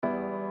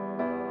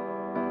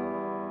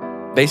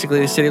Basically,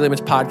 the City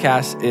Limits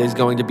podcast is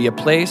going to be a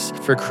place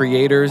for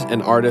creators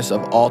and artists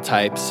of all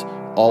types,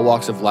 all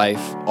walks of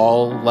life,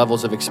 all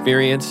levels of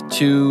experience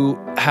to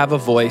have a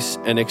voice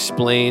and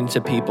explain to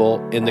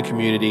people in the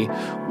community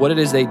what it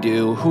is they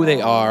do, who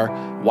they are,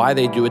 why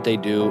they do what they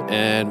do,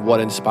 and what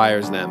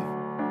inspires them.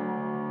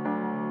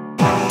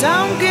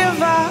 Don't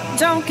give up,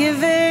 don't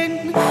give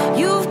in.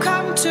 You've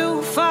come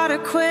too far to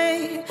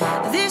quit.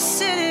 This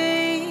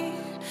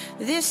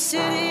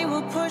city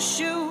will push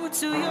you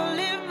to your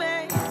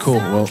limit. Cool.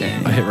 Well,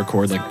 I hit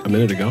record like a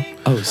minute ago.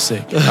 Oh,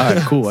 sick. All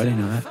right, cool. I didn't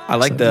know that. I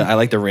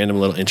like the random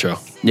little intro.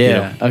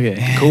 Yeah.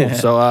 Okay. Cool.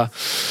 So,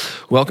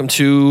 welcome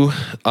to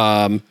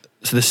the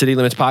City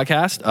Limits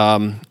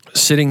podcast.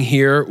 Sitting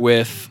here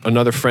with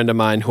another friend of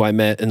mine who I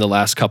met in the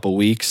last couple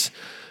weeks.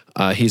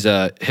 He's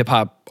a hip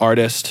hop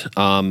artist.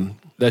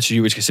 That's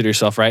you would consider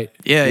yourself, right?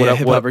 Yeah,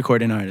 hip hop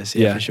recording artist.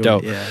 Yeah, for sure.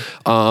 Dope.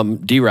 Yeah.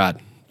 D-Rod.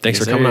 Thanks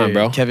for coming on,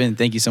 bro. Kevin,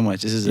 thank you so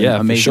much. This is an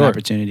amazing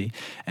opportunity.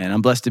 And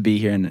I'm blessed to be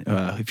here. And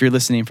if you're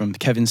listening from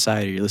Kevin's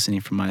side or you're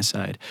listening from my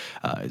side,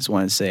 I just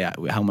want to say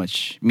how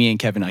much me and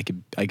Kevin,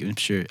 I'm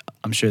sure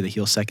that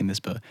he'll second this,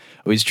 but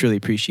we just truly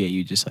appreciate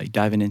you just like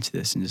diving into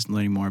this and just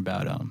learning more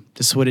about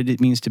just what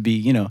it means to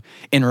be,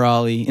 in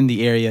Raleigh, in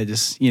the area,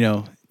 just,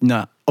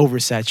 not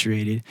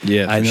oversaturated.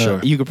 Yeah, I know sure.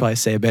 You could probably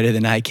say it better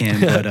than I can,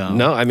 but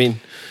no, I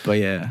mean, but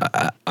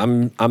yeah,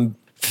 I'm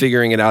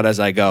figuring it out as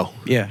I go.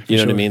 Yeah, you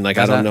know what I mean. Like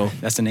I don't know.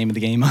 That's the name of the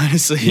game,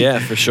 honestly. Yeah,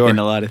 for sure. In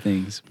a lot of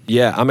things.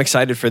 Yeah, I'm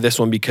excited for this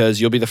one because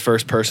you'll be the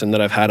first person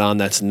that I've had on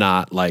that's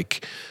not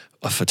like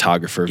a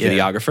photographer,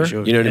 videographer.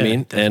 Sure. You know what I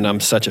mean? Definitely. And I'm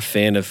such a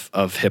fan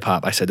of hip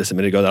hop. I said this a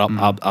minute ago that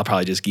I'll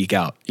probably just geek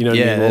out. You know what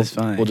I mean? That's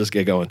fine. We'll just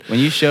get going. When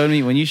you showed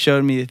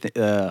me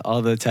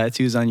all the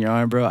tattoos on your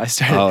arm, bro, I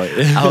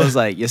was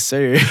like, yes,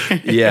 sir.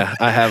 Yeah,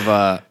 I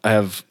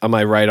have on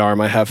my right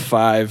arm, I have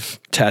 5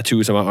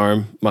 tattoos on my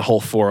arm. My whole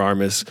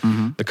forearm is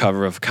the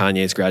cover of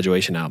Kanye's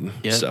Graduation album.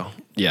 Yep. So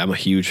yeah, I'm a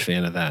huge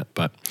fan of that,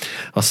 but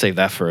I'll save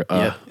that for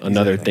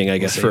another thing, I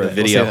guess, for a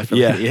video.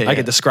 I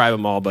could describe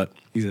them all, but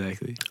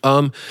exactly.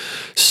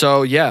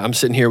 So yeah, I'm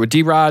sitting here with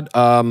D-Rod.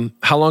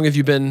 How long have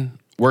you been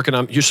working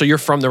on? So you're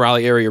from the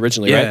Raleigh area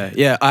originally, right?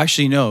 Yeah.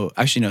 Actually, no.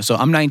 So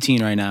I'm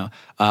 19 right now.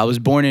 I was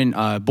born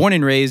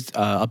and raised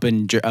up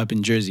in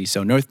Jersey,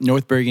 so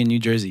North Bergen, New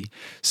Jersey.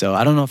 So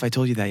I don't know if I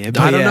told you that yet.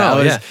 But I don't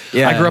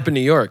know. I grew up in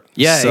New York.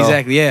 Yeah, so,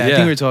 exactly. Yeah, I think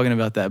we were talking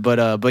about that.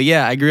 But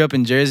yeah, I grew up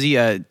in Jersey.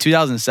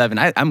 2007.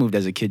 I moved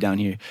as a kid down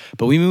here,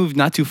 but we moved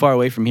not too far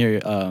away from here.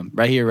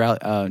 Right here,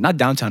 not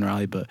downtown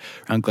Raleigh, but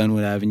around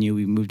Glenwood Avenue.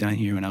 We moved down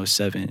here when I was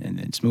 7, and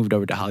then just moved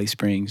over to Holly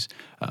Springs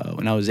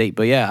when I was 8.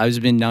 But yeah, I've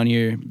been down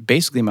here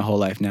basically my whole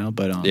life now.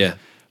 But yeah.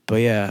 But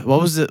yeah,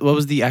 what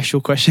was the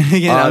actual question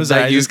again? I was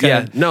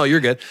like, no, you're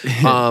good.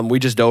 We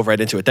just dove right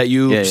into it. That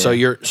you, so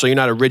you're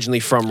not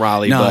originally from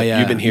Raleigh, but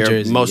you've been here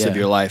Jersey, most of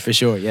your life, for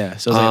sure. Yeah,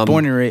 so I was like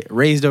born and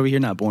raised over here,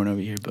 not born over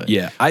here, but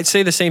yeah, I'd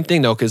say the same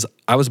thing though, because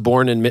I was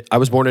born in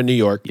New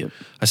York. Yep.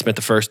 I spent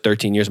the first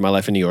 13 years of my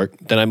life in New York.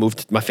 Then I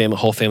moved. My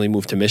whole family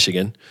moved to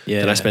Michigan.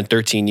 Yeah. Then I spent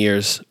 13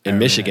 years in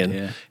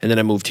Michigan, and then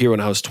I moved here when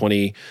I was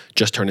 20,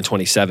 just turning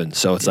 27.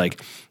 So it's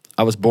like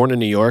I was born in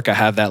New York. I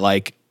have that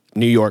like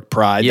New York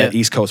pride, that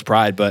East Coast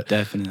pride, but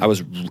definitely.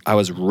 I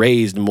was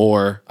raised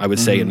more, I would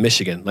say, in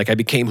Michigan. Like I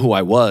became who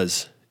I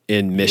was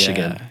in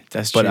Michigan. Yeah,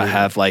 that's but true. I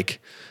have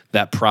like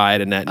that pride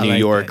and that New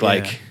York,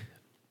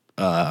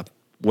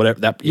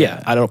 whatever that.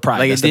 Yeah, I don't know, pride.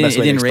 Like that's it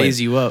the didn't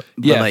raise you up.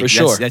 But yeah, like, for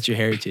sure. That's your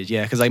heritage.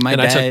 Yeah, because like my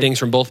dad. I took things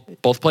from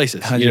both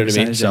places. You know what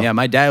I mean? So. Yeah,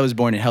 my dad was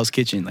born in Hell's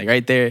Kitchen, like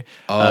right there.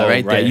 Oh,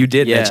 right there. You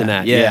did mention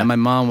that. Yeah, my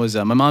mom was.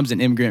 My mom's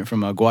an immigrant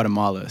from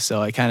Guatemala, so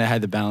I kind of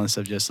had the balance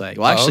of just like.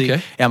 Well, actually,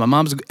 yeah, my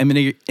mom's an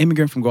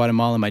immigrant from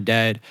Guatemala. My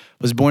dad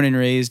was born and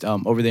raised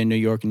over there in New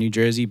York and New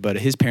Jersey, but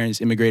his parents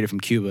immigrated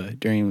from Cuba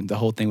during the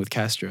whole thing with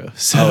Castro.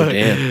 So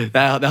damn.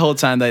 that whole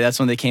time, that's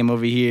when they came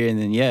over here, and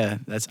then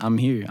I'm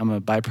here. I'm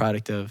a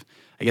byproduct of,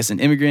 I guess,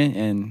 an immigrant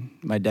and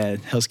my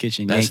dad, Hell's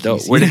Kitchen, That's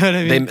Yankees. dope. You know what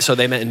I mean? So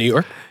they met in New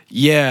York?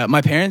 Yeah,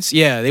 my parents,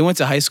 they went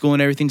to high school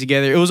and everything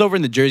together. It was over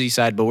in the Jersey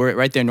side, but we're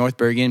right there, North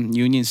Bergen,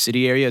 Union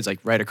City area. It's like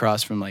right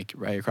across from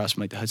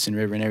the Hudson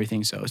River and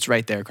everything. So it's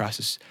right there across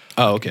this.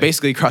 Oh, okay.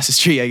 Basically across the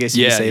street, I guess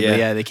you could say. But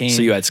yeah, they came.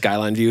 So you had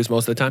skyline views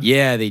most of the time?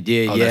 Yeah, they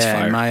did. Oh, yeah, that's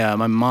fire. And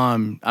my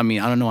mom. I mean,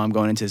 I don't know why I'm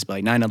going into this, but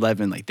like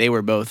 9/11, like they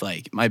were both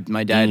like my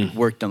dad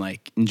worked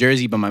in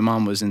Jersey, but my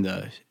mom was in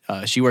the.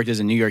 She worked as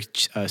a New York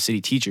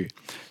City teacher,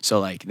 so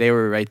like they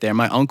were right there.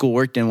 My uncle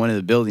worked in one of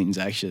the buildings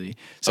actually,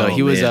 so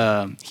he was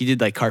he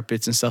did like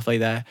carpets and stuff like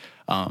that.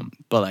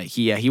 But like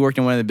he worked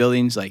in one of the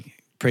buildings. Like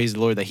praise the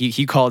Lord that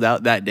he called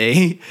out that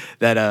day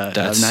that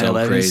That's 9/11.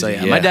 so crazy. So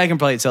yeah, my dad can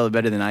probably tell it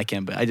better than I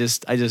can, but I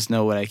just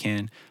know what I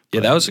can.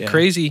 Yeah, but, that was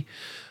crazy.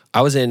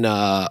 I was in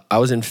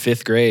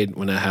 5th grade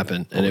when that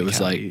happened, and it was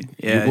cow, like,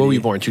 yeah, what were you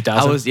born?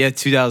 2000? I was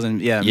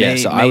 2000. Yeah, yeah. May,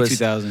 So May I was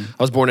 2000.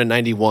 I was born in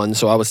 91,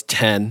 so I was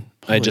 10.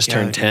 I just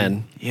turned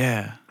 10.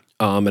 Yeah.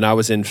 And I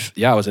was in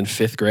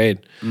 5th grade,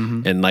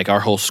 and like our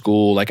whole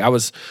school, like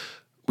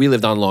we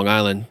lived on Long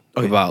Island,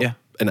 about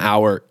an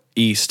hour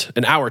east,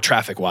 an hour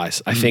traffic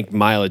wise. I think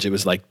mileage it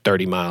was like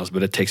 30 miles,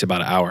 but it takes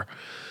about an hour.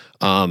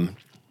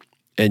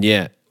 And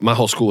yeah, my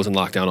whole school was in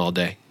lockdown all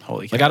day.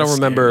 Holy cow, like I don't that's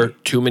remember scary.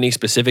 too many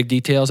specific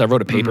details. I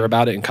wrote a paper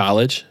about it in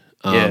college.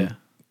 Yeah.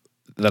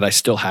 That I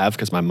still have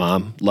because my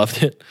mom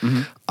loved it.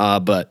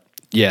 But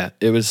yeah,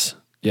 it was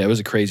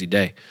a crazy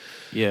day.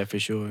 Yeah, for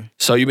sure.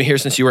 So you've been here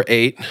since you were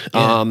 8.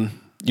 Yeah.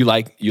 You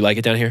like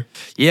it down here?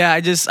 Yeah,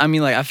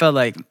 I felt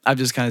like I've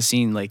just kind of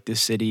seen like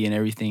this city and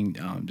everything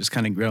just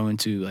kind of grow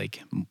into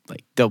like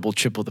double,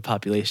 triple the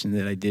population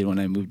that I did when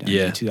I moved down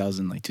here in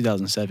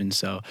 2007.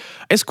 So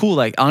it's cool.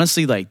 Like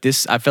honestly, like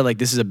this, I felt like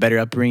this is a better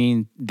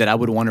upbringing that I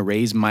would want to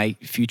raise my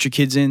future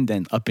kids in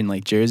than up in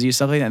like Jersey or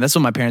stuff like that. And that's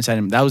what my parents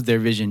had. That was their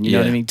vision. You know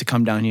what I mean? To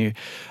come down here,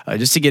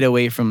 just to get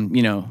away from,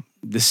 you know,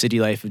 the city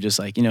life of just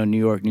like, you know, New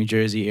York, New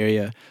Jersey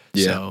area.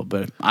 Yeah. So,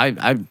 but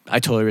I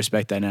totally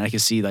respect that, and I can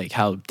see like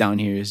how down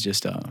here is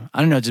just I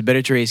don't know, just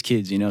better to raise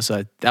kids, you know.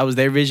 So that was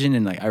their vision,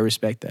 and like I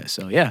respect that.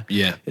 So yeah,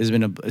 it's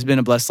been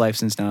a blessed life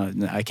since now.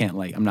 I can't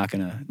like I'm not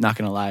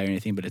gonna lie or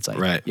anything, but it's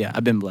like yeah,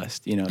 I've been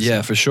blessed, you know. So.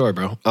 Yeah, for sure,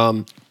 bro.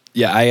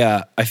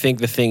 I think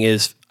the thing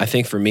is, I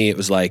think for me it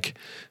was like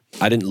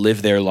I didn't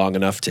live there long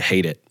enough to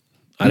hate it.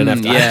 I didn't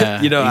have to,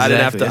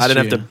 exactly. I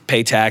didn't have to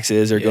pay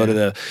taxes or go to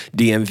the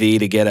DMV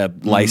to get a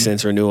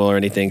license renewal or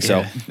anything.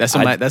 So that's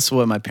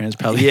what my parents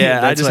probably.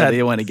 Yeah, I just had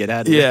they want to get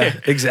out of there. Yeah,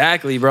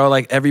 exactly, bro.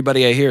 Like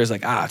everybody I hear is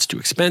like, it's too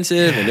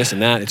expensive and this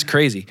and that. It's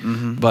crazy.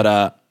 But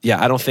I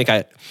don't think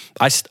I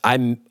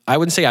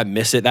wouldn't say I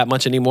miss it that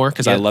much anymore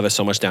because I love it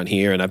so much down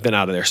here, and I've been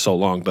out of there so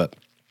long, but.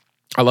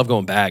 I love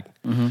going back.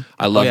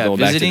 I love going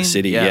back to the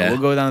city. Yeah, we'll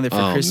go down there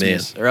for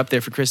Christmas or up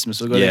there for Christmas.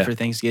 We'll go there for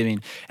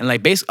Thanksgiving. And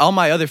like all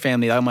my other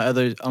family, all my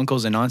other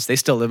uncles and aunts, they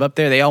still live up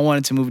there. They all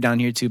wanted to move down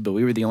here too, but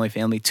we were the only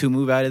family to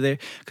move out of there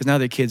because now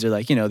their kids are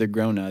like, you know, they're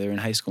grown now. They're in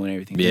high school and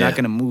everything. They're not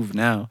going to move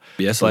now.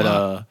 Yes,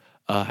 but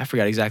I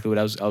forgot exactly what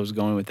I was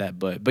going with that.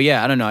 But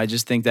yeah, I don't know. I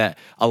just think that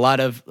a lot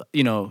of,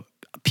 you know,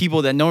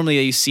 people that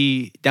normally you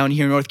see down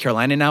here in North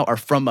Carolina now are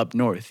from up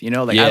north, you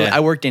know? Like I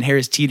worked in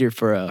Harris Teeter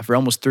for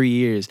almost 3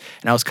 years,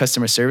 and I was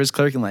customer service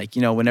clerk, and like,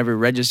 you know, whenever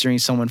registering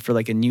someone for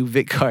like a new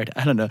VIC card,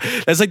 I don't know.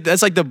 That's like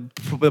the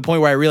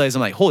point where I realized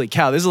I'm like, holy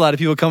cow, there's a lot of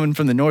people coming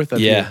from the north up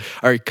here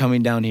are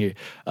coming down here.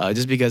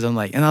 Just because I'm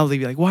like, and I'll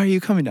be like, why are you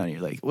coming down here?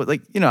 Like, what,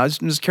 like, you know, I'm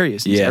just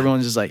curious. Yeah.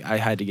 Everyone's just like, I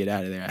had to get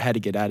out of there. I had to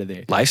get out of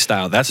there.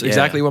 Lifestyle. That's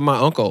exactly what my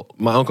uncle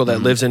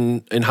that lives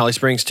in Holly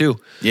Springs too.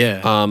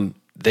 Yeah.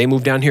 They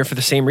moved down here for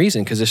the same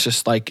reason because it's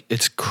just like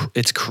it's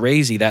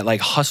crazy that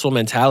like hustle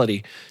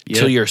mentality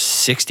till you're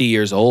 60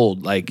 years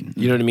old. Like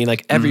you know what I mean?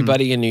 Like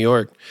everybody in New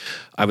York,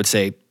 I would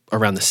say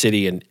around the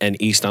city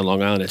and east on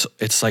Long Island,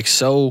 it's like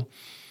so.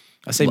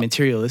 I say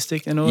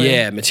materialistic in a way.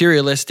 Yeah,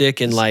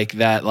 materialistic and like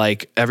that.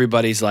 Like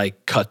everybody's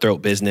like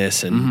cutthroat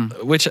business and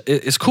which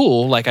is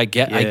cool. Like I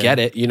get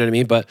it. You know what I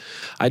mean? But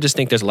I just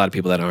think there's a lot of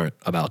people that aren't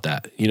about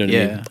that. You know what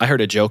I mean? I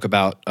heard a joke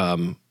about.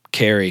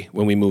 Cary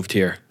when we moved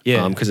here,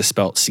 because it's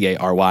spelled Cary.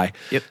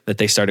 That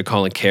they started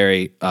calling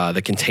Cary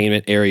the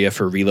containment area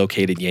for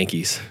relocated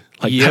Yankees.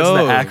 Like that's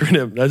the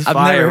acronym. That's I've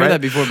fire, never heard right?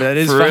 that before, but that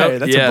is fire.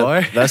 That's a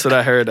bar. That's what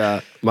I heard.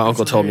 My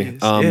uncle told me.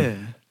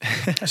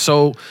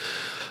 So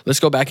let's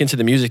go back into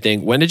the music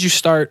thing. When did you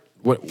start?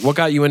 What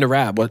got you into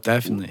rap? What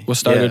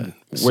started?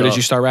 Where did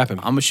you start rapping?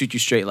 I'm gonna shoot you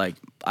straight. Like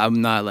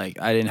I'm not like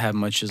I didn't have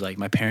much as like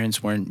my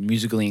parents weren't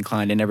musically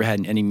inclined. I never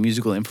had any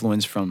musical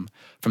influence from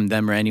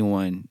them or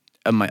anyone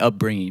of my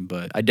upbringing,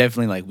 but I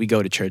definitely like we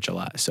go to church a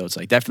lot, so it's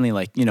like definitely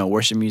like, you know,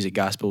 worship music,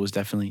 gospel was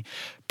definitely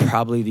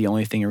probably the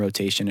only thing in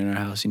rotation in our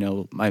house. You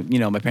know, my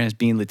parents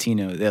being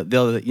Latino,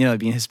 they'll you know,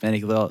 being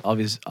Hispanic, they'll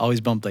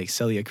always bump like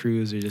Celia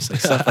Cruz or just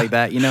like stuff like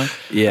that, you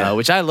know.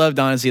 Which I loved,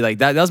 honestly. Like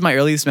that was my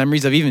earliest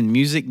memories of even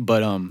music.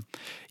 But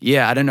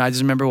I don't know. I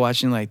just remember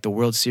watching like the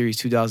World Series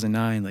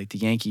 2009, like the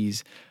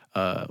Yankees.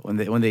 When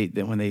they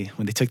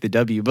took the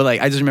W, but like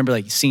I just remember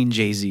like seeing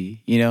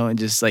Jay-Z, you know, and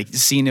just like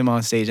seeing him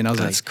on stage, and I was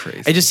That's like,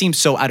 crazy. It just seemed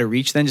so out of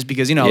reach then, just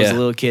because, you know, I was a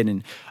little kid,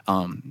 and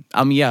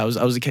I was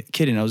a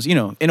kid, and I was, you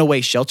know, in a way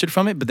sheltered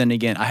from it, but then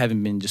again, I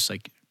haven't been just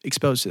like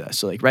exposed to that.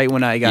 So like right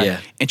when I got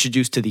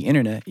introduced to the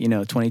internet, you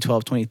know,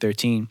 2012,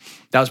 2013,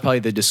 that was probably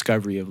the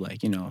discovery of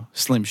like, you know,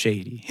 Slim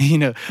Shady, you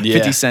know,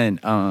 50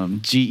 Cent,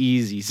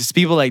 G-Eazy, just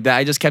people like that.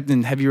 I just kept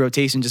in heavy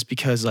rotation just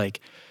because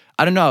like,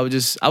 I don't know.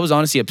 I was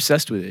honestly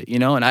obsessed with it, you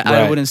know? And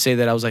I wouldn't say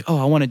that I was like, oh,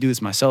 I want to do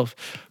this myself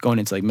going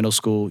into like middle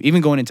school,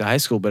 even going into high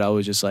school. But I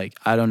was just like,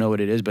 I don't know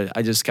what it is, but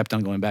I just kept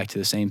on going back to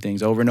the same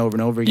things over and over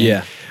and over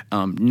again.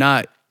 Yeah.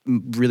 Not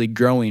really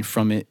growing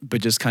from it,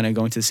 but just kind of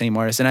going to the same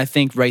artist. And I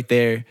think right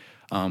there,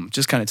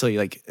 just kind of tell you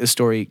like a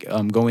story,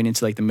 going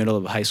into like the middle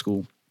of high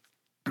school,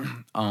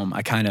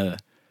 I kind of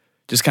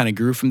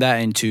grew from that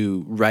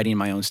into writing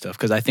my own stuff,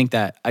 because I think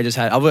that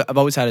I've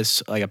always had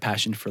a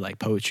passion for like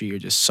poetry or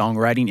just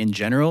songwriting in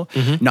general,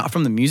 not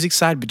from the music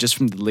side, but just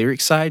from the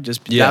lyric side.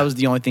 That was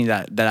the only thing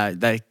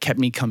that kept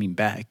me coming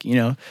back, you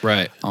know?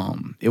 Right.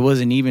 It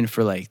wasn't even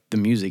for like the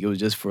music; it was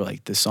just for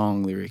like the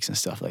song lyrics and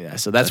stuff like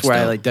that. So that's where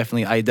dope.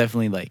 I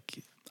definitely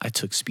like I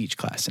took speech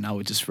class, and I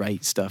would just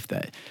write stuff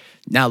that,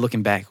 now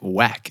looking back,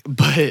 whack.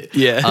 But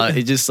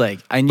it just like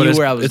I knew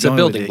where I was. It's going a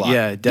building with it. block.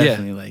 Yeah,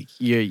 definitely. Like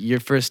your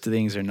first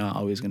things are not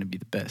always going to be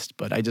the best.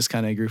 But I just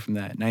kind of grew from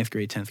that. 9th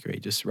grade, 10th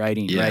grade, just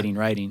writing,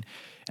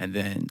 and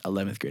then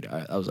 11th grade,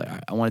 I was like, all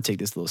right, I want to take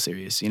this a little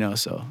serious, you know.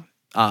 So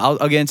I'll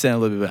get into that in a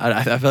little bit. But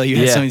I felt like you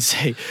had something to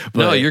say. But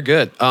no, you're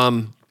good.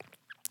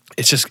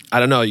 It's just I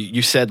don't know.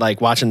 You said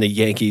like watching the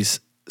Yankees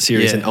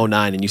series in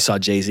 2009 and you saw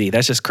Jay-Z.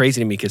 That's just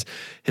crazy to me because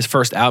his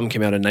first album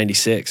came out in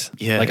 96.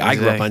 Yeah, like I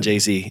grew up on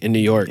Jay-Z in New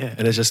York. Yeah.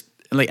 And it's just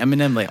and like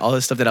Eminem, like all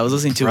this stuff that I was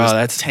listening to was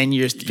that's 10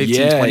 years,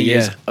 15, 20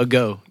 years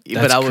ago.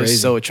 But I was crazy.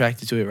 so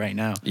attracted to it right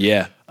now.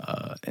 Yeah.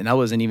 And I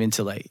wasn't even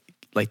to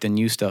like the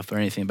new stuff or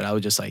anything, but I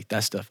was just like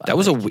that stuff.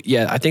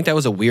 I think that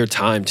was a weird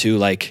time too.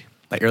 Like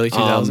early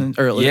 2000s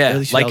or early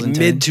like 2010.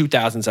 mid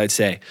 2000s, I'd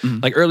say.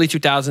 Like early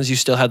 2000s, you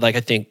still had like,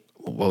 I think,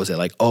 what was it,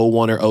 like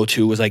 01 or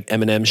 02 was like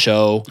Eminem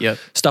show,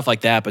 stuff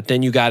like that. But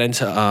then you got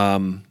into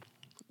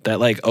that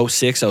like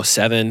 06,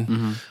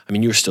 07. I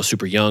mean, you were still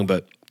super young,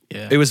 but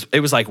it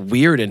was like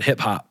weird in hip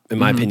hop, in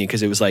my opinion,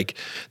 because it was like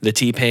the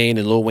T-Pain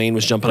and Lil Wayne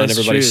was jumping on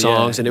everybody's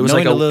songs, and it was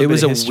Knowing it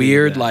was a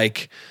weird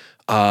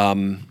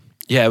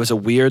it was a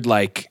weird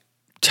like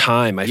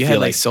time. I you feel had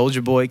like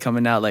Soulja Boy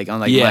coming out like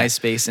on like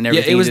MySpace and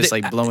everything, it was just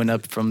like blowing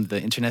up from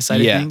the internet side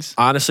of things.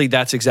 Honestly,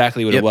 that's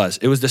exactly what it was.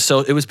 It was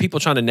it was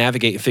people trying to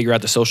navigate and figure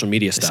out the social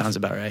media stuff. Sounds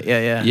about right.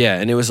 Yeah. Yeah,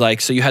 and it was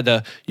like, so you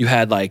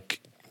had like,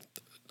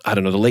 I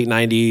don't know, the late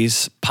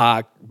 90s,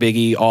 Pac,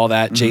 Biggie, all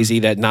that, Jay-Z,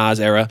 that Nas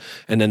era,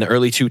 and then the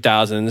early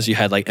 2000s, you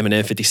had like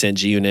Eminem, 50 Cent,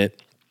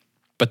 G-Unit,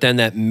 but then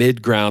that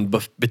mid-ground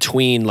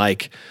between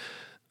like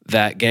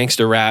that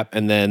gangster rap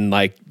and then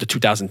like the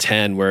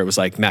 2010 where it was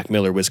like Mac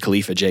Miller, Wiz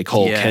Khalifa, J.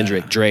 Cole,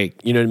 Kendrick, Drake,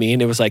 you know what I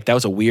mean? It was like, that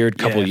was a weird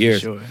couple of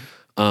years. Sure.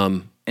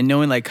 And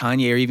knowing like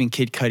Kanye or even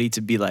Kid Cudi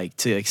to be like,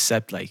 to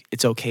accept like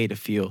it's okay to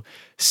feel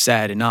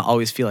sad and not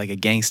always feel like a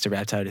gangster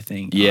rap type of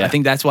thing. Yeah. I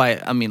think that's why,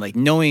 I mean, like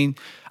knowing,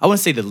 I wouldn't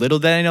say the little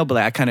that I know, but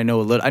like I kind of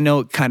know a little. I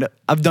know kind of,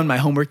 I've done my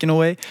homework in a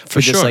way. For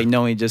just sure. like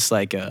knowing just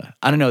like, I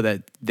don't know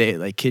that they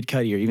like Kid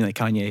Cudi or even like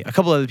Kanye, a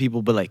couple other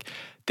people, but like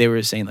they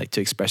were saying like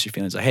to express your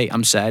feelings like, hey,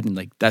 I'm sad and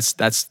like that's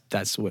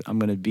what I'm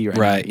gonna be right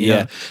now. Right.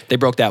 Yeah. They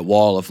broke that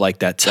wall of like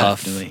that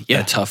tough, Definitely.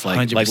 that tough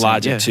like 100%,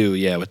 Logic too.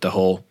 Yeah, with the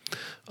whole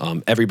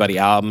Everybody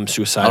album,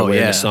 Suicide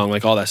Awareness song,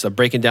 like all that stuff,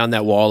 breaking down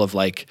that wall of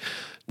like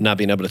not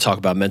being able to talk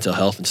about mental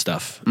health and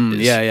stuff.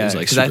 Is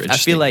like because I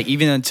feel like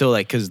even until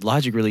like because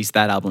Logic released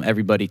that album,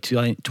 Everybody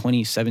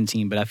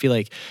 2017, but I feel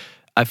like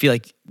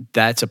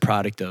that's a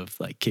product of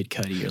like Kid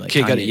Cudi or like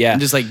Kid Kanye. Cudi, and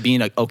just like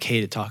being like,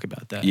 okay to talk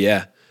about that.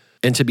 Yeah.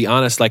 And to be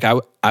honest, like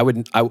I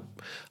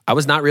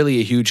was not really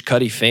a huge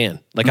Cudi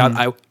fan. Like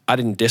I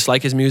didn't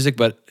dislike his music,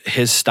 but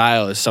his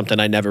style is something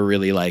I never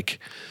really like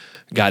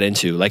got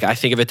into. Like I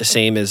think of it the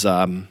same as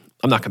I'm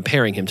not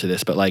comparing him to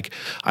this, but like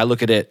I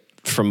look at it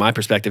from my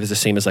perspective as the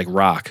same as like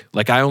rock.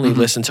 Like I only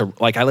listen to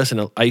like I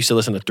used to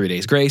listen to 3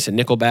 Days Grace and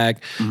Nickelback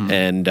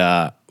and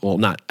well,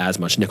 not as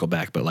much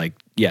Nickelback, but like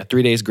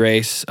 3 Days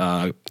Grace,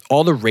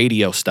 all the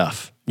radio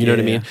stuff. You know what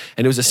I mean?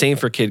 And it was the same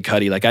for Kid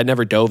Cudi. Like I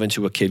never dove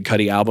into a Kid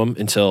Cudi album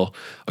until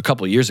a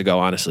couple of years ago,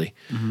 honestly.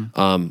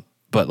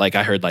 But like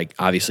I heard like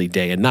obviously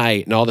Day and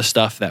Night and all the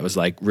stuff that was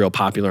like real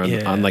popular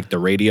on like the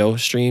radio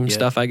stream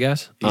stuff, I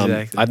guess.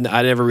 Exactly.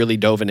 I never really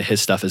dove into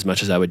his stuff as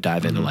much as I would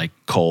dive into like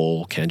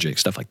Cole, Kendrick,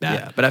 stuff like that.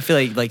 Yeah, but I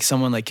feel like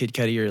someone like Kid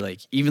Cudi or like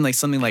even like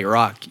something like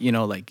rock, you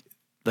know, like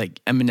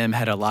Eminem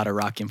had a lot of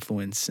rock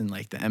influence in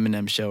like the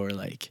Eminem show or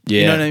like,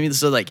 you know what I mean?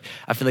 So like,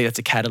 I feel like that's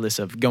a catalyst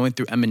of going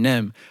through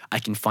Eminem, I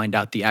can find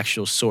out the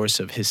actual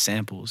source of his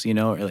samples, you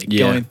know, or like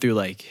going through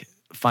like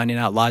finding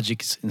out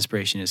Logic's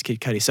inspiration is Kid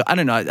Cudi. So I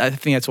don't know. I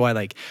think that's why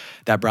like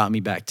that brought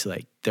me back to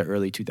like the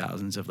early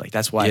 2000s of like,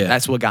 that's why,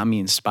 that's what got me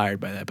inspired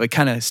by that. But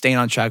kind of staying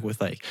on track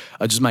with like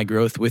just my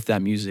growth with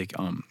that music.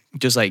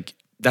 Just like,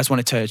 that's when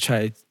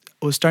I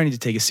was starting to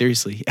take it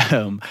seriously.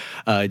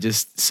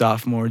 Just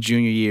sophomore,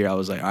 junior year, I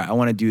was like, all right, I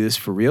want to do this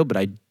for real, but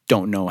I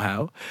don't know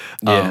how.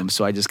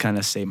 So I just kind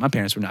of say, my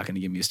parents were not going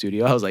to give me a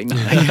studio. I was like, nah,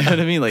 you know what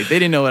I mean? Like they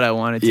didn't know what I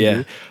wanted to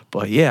do.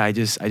 But yeah, I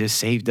just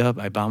saved up.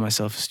 I bought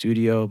myself a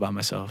studio, bought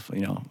myself, you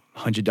know,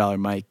 $100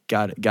 mic,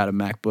 got a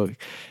MacBook,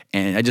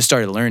 and I just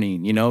started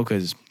learning, you know,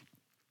 because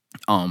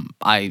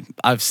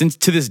I've since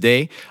to this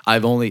day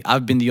I've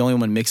been the only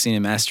one mixing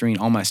and mastering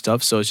all my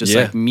stuff, so it's just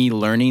like me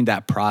learning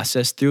that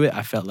process through it.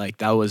 I felt like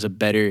that was a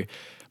better,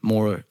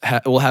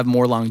 will have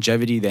more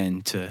longevity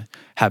than to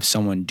have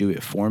someone do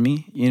it for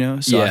me, you know?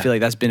 So I feel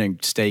like that's been a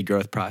steady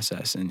growth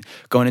process. And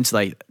going into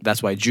like,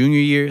 that's why junior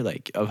year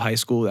like of high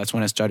school, that's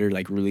when I started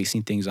like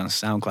releasing things on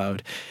SoundCloud,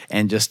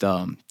 and just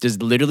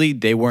literally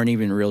they weren't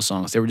even real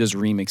songs. They were just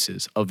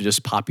remixes of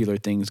just popular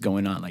things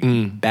going on, like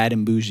Bad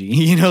and Bougie,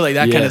 you know, like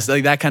that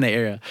kind of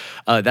era.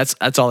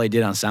 That's all I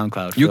did on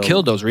SoundCloud. You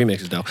killed those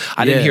remixes though.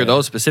 I didn't hear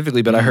those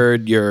specifically, but I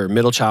heard your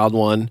Middle Child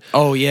one.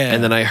 Oh yeah.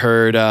 And then I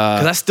heard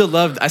because I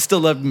still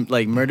loved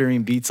like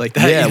murdering beats like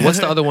that. Yeah. What's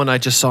the other one I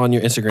just saw on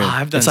your Instagram?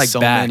 I've done it's like so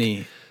Back.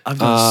 many. I've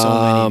done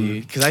so many,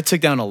 dude. Because I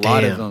took down a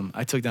lot of them.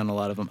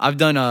 I've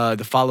done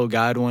the Follow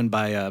God one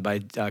by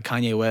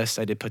Kanye West.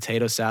 I did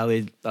Potato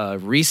Salad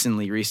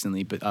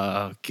recently, but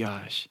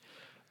gosh.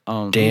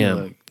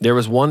 Damn. There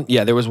was one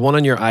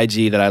on your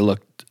IG that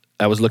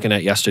I was looking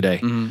at yesterday.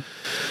 Mm-hmm.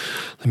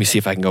 Let me see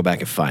if I can go back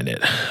and find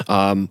it.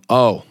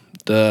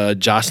 The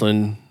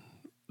Jocelyn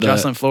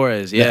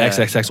Flores, yeah.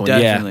 The XXX one,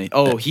 definitely. yeah.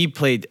 Oh, he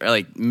played,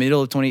 like,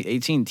 middle of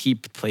 2018, he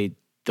played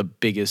the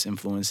biggest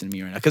influence in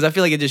me right now. Because I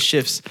feel like it just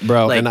shifts.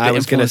 Bro, like, and the I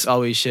was influence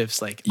always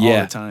shifts, like, all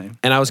the time.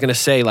 And I was going to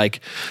say,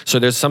 like, so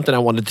there's something I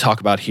wanted to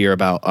talk about here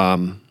about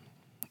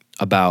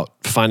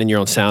finding your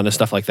own sound and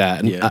stuff like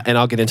that. And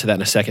I'll get into that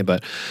in a second.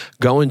 But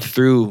going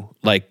through,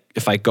 like,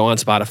 if I go on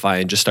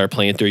Spotify and just start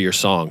playing through your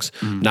songs,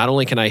 not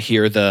only can I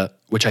hear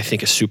which I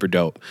think is super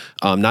dope,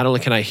 not only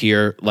can I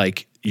hear,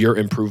 like, your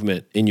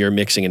improvement in your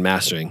mixing and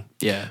mastering.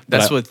 Yeah,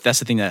 that's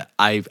the thing that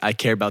I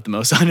care about the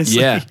most,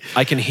 honestly. Yeah,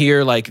 I can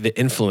hear, like, the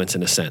influence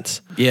in a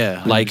sense.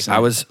 Yeah, 100%.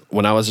 Like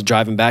when I was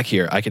driving back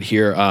here, I could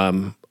hear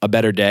A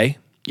Better Day.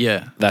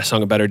 Yeah, that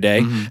song A Better Day,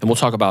 and we'll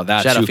talk about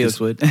that. Shout too, out Felix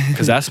Wood,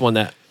 because that's one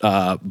that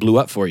blew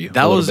up for you.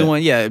 That was the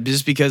one, yeah.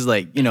 Just because,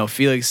 like, you know,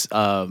 Felix,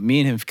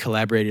 me and him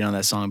collaborated on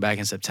that song back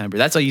in September.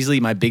 That's easily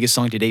my biggest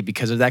song to date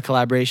because of that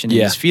collaboration.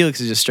 And Felix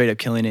is just straight up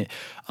killing it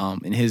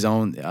in his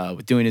own,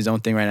 doing his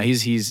own thing right now.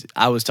 He's.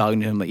 I was talking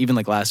to him like, even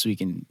like last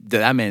week, and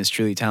that man is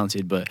truly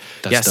talented. But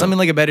that's dope. Something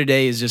like A Better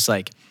Day is just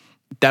like.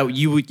 That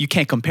you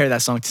can't compare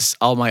that song to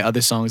all my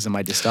other songs in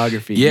my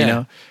discography, you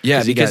know?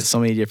 Yeah, because got so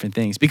many different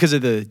things because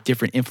of the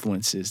different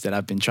influences that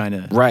I've been trying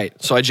to. Right.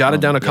 So I jotted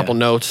down a couple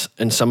notes,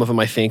 and some of them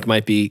I think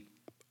might be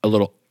a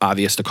little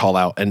obvious to call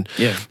out. And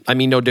I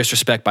mean, no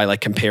disrespect by,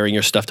 like, comparing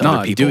your stuff to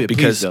other people, do it,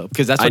 because that's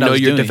what I know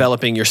you're doing.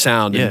 developing your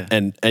sound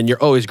and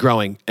you're always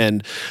growing.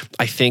 And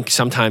I think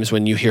sometimes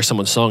when you hear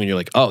someone's song and you're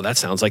like, oh, that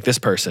sounds like this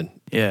person.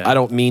 Yeah. I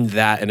don't mean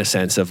that in a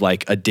sense of,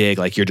 like, a dig,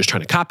 like you're just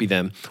trying to copy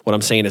them. What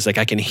I'm saying is, like,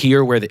 I can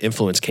hear where the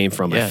influence came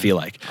from, I feel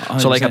like. 100%.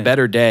 So, like, A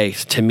Better Day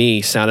to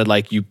me sounded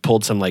like you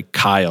pulled some, like,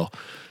 Kyle.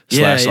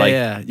 Yeah,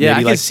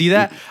 I can see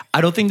that. I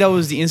don't think that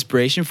was the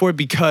inspiration for it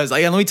because,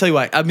 like, let me tell you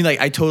why. I mean,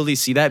 like, I totally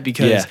see that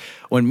because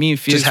when me and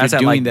Felix were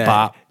doing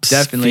that,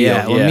 definitely,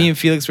 when me and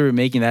Felix were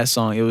making that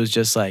song, it was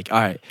just like,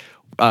 all right,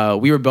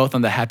 we were both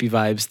on the happy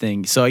vibes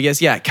thing. So I guess,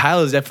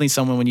 Kyle is definitely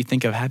someone when you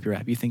think of happy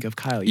rap, you think of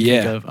Kyle.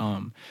 You think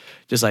of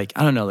just like,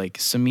 I don't know, like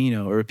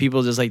Samino or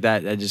people just like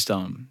that just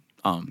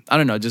I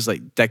don't know, just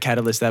like that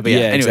catalyst that. But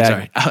anyway,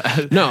 exactly.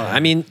 Sorry. No, I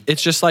mean,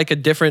 it's just like a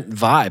different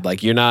vibe.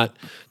 Like, you're not,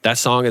 that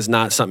song is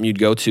not something you'd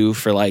go to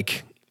for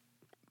like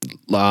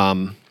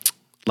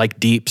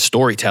deep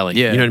storytelling.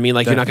 Yeah, you know what I mean?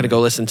 Like, definitely. You're not going to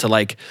go listen to,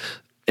 like,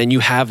 and you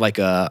have like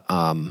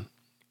a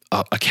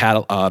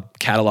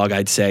catalog,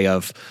 I'd say,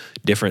 of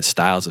different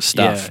styles of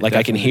stuff. Yeah, like,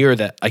 I can hear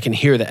the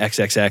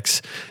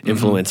XXX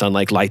influence on,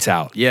 like, Lights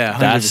Out. Yeah, 100%,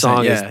 that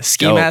song is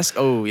Ski dope. Mask.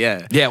 Oh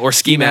yeah, or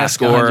Ski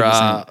Mask or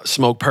 100%.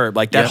 Smoke Perp.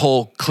 Like, that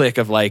whole clique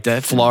of, like,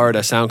 Florida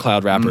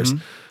SoundCloud rappers.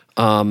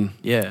 How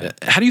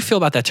do you feel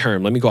about that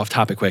term? Let me go off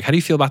topic quick. How do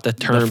you feel about the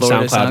term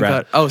SoundCloud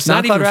rap? Oh, SoundCloud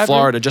not even rapper?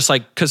 Florida, just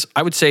like, because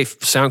I would say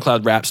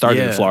SoundCloud rap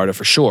started in Florida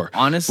for sure.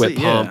 Honestly,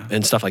 with Pump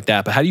and stuff like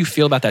that. But how do you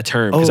feel about that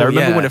term? Because I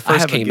remember when it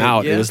first came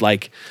out, it was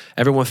like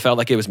everyone felt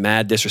like it was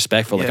mad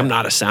disrespectful. Like, I'm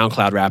not a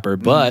SoundCloud rapper,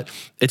 but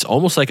it's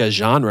almost like a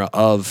genre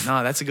of.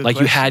 No, that's a good. Like,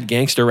 question. you had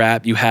gangster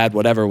rap, you had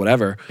whatever,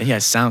 and you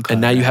had SoundCloud,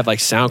 and now you have, like,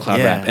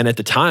 SoundCloud rap. And at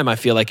the time, I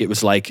feel like it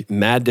was, like,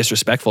 mad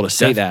disrespectful to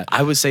say that.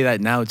 I would say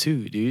that now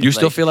too, dude. You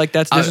still feel like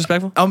that's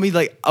disrespectful? I mean,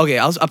 like, okay,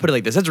 I'll put it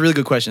like this. That's a really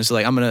good question. So,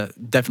 like, I'm gonna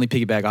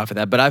definitely piggyback off of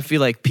that. But I feel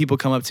like people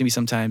come up to me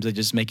sometimes, like,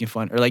 just making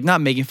fun, or like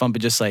not making fun,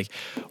 but just like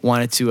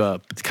wanted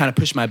to kind of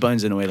push my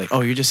buttons in a way, like,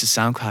 oh, you're just a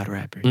SoundCloud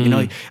rapper, you know?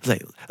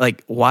 It's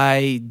like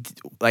why?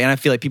 Like, and I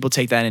feel like people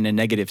take that in a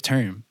negative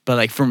term. But,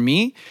 like, for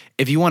me,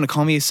 if you want to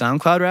call me a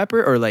SoundCloud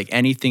rapper or like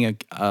anything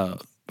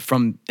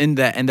from in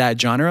that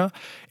genre,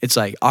 it's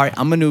like, all right,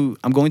 I'm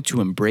going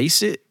to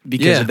embrace it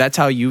because if that's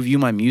how you view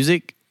my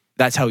music,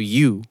 that's how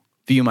you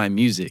view my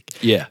music.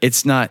 Yeah.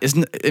 It's not,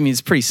 I mean,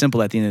 it's pretty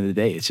simple at the end of the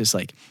day. It's just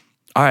like,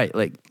 all right,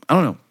 like, I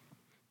don't know.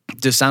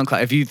 Just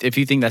SoundCloud, if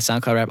you think that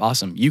SoundCloud rap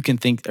awesome, you can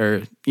think,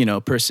 or, you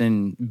know,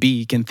 person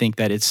B can think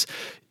that it's,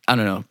 I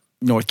don't know,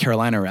 North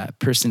Carolina rap.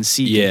 Person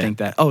C can think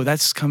that, oh,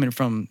 that's coming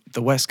from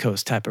the West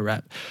Coast type of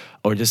rap,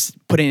 or just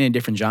put it in a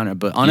different genre.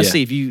 But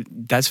honestly,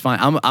 that's fine.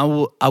 I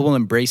will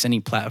embrace any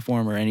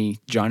platform or any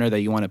genre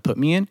that you want to put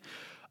me in,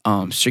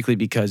 strictly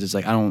because it's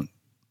like,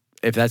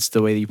 if that's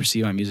the way that you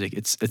perceive my music,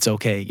 it's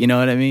okay. You know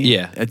what I mean?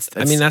 Yeah. That's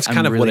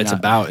kind of really what it's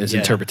about, is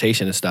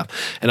interpretation and stuff.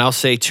 And I'll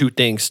say two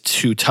things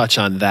to touch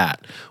on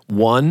that.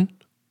 One,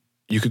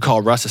 you could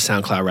call Russ a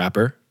SoundCloud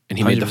rapper, and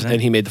he made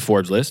the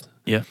Forbes list.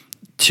 Yeah.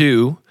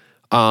 Two,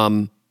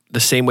 the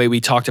same way we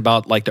talked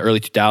about, like, the early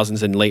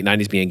 2000s and late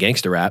 90s being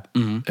gangster rap,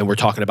 and we're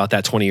talking about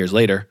that 20 years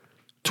later,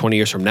 20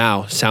 years from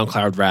now,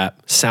 SoundCloud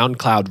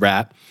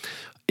rap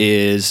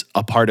is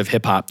a part of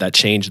hip hop that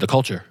changed the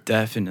culture.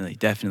 Definitely.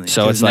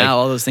 So it's now like,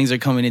 all those things are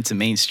coming into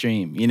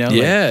mainstream, you know?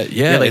 Yeah,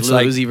 You had like it's Lil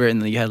like- Uzi Vert,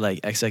 and then you had like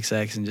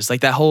XXX, and just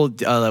like that whole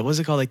what's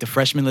it called? Like the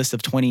freshman list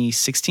of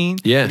 2016.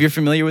 Yeah. If you're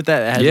familiar with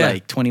that, it had Yeah.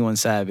 like 21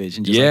 Savage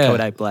and just Yeah. like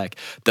Kodak Black.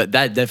 That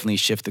definitely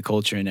shifted the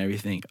culture and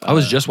everything. I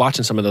was just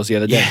watching some of those the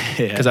other day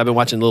Yeah. because I've been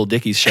watching Lil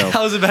Dicky's show.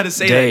 I was about to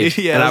say Dave,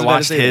 that. Yeah, and I was about to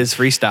watched say that. his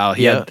freestyle.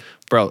 He Yeah. had,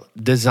 bro,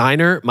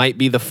 Designer might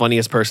be the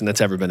funniest person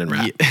that's ever been in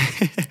rap.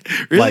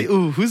 Really? Like-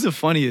 Ooh, who's the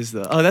funniest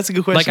though? Oh, that's a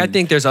good question. Like I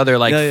think there's other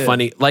like Yeah.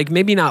 funny, like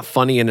maybe not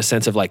funny in a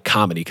sense of like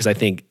comedy because I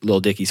think Lil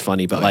Dicky's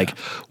funny, but like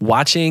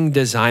watching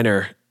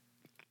Designer,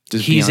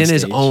 Just be he's on in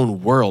his stage.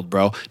 own world,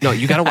 bro. No,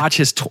 you got to watch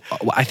his.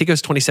 I think it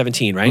was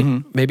 2017, right?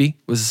 Maybe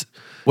was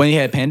when he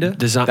had Panda.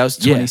 Design. That was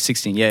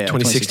 2016. Yeah,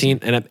 2016,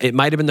 and it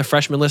might have been the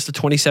freshman list of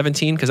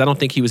 2017 because I don't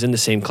think he was in the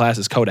same class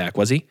as Kodak,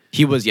 was he?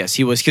 He was, yes,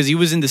 he was, because he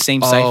was in the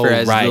same cipher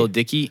as right. Lil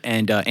Dicky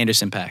and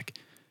Anderson .Paak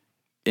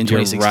in You're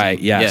 2016. right.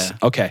 Yes.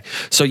 Yeah. Okay.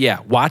 So yeah,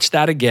 watch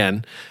that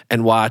again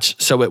and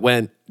watch. So it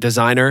went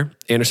Designer,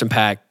 Anderson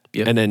 .Paak,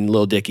 Yep. and then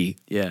Lil Dicky.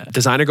 Yeah.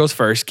 Designer goes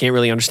first. Can't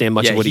really understand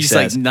much Yeah, of what he he's,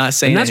 like, says. not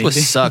saying and that's what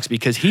anything. sucks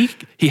because he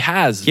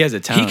has He has a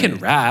talent. He can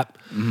rap,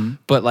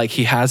 but like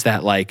he has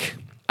that like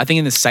I think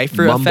in the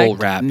cipher Mumble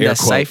effect, rap, in air the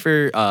quote.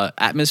 cipher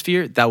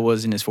atmosphere, that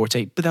was in his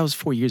forte, but that was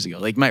 4 years ago.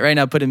 Like right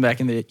now, put him back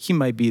in there, he's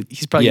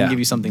probably Yeah. gonna give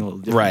you something a little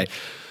different. right.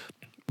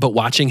 But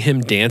watching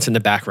him dance in the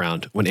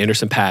background when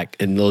Anderson .Paak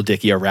and Lil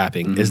Dicky are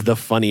rapping is the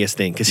funniest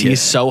thing because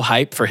he's so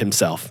hyped for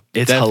himself.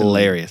 It's Definitely.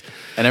 hilarious.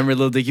 And I remember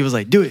Lil Dicky was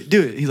like, "Do it."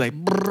 He's like,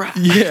 "Brah."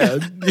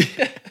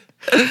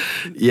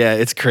 Yeah,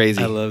 it's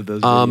crazy. I love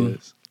those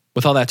videos.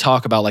 With all that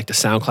talk about like the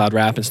SoundCloud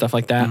rap and stuff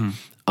like that,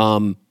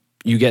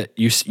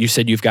 you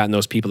said you've gotten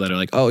those people that are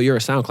like, oh, you're a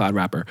SoundCloud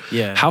rapper.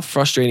 Yeah. How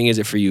frustrating is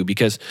it for you?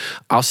 Because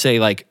I'll say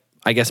like,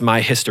 I guess my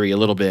history a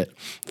little bit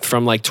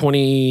from like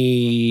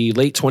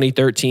late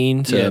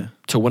 2013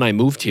 to when I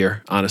moved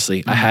here.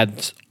 Honestly, I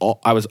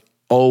was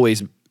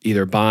always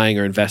either buying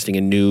or investing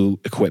in new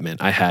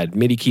equipment. I had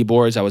MIDI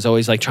keyboards. I was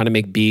always like trying to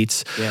make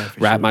beats,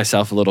 rap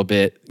myself a little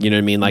bit. You know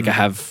what I mean? Like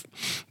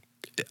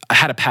I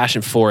had a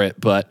passion for it,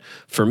 but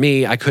for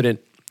me, I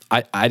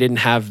didn't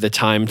have the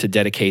time to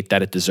dedicate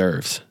that it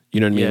deserves. You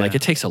know what I mean? Yeah. Like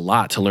it takes a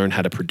lot to learn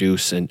how to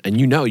produce and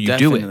you do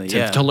Definitely,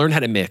 it to learn how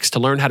to mix, to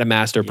learn how to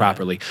master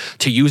properly,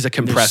 to use a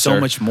compressor. There's so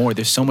much more.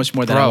 There's so much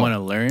more that I Bro, want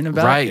to learn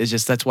about. right. It's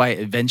just that's why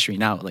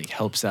adventuring out like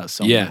helps out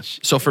so Yeah. much.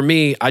 So for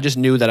me, I just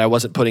knew that I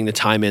wasn't putting the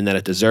time in that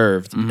it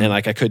deserved, and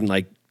like I couldn't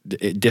like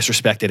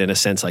disrespect it in a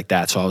sense like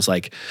that. So I was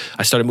like,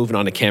 I started moving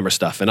on to camera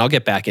stuff, and I'll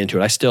get back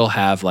into it. I still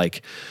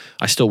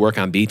work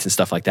on beats and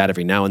stuff like that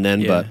every now and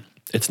then, but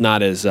it's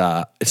not as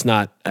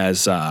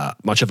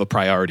much of a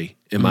priority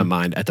in my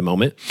mind at the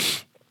moment.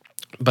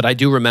 But I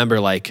do remember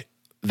like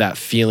that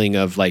feeling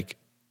of like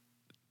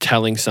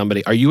telling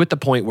somebody. Are you at the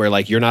point where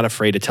like you're not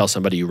afraid to tell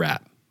somebody you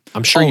rap?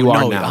 I'm sure you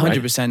are now.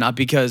 100% not,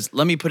 because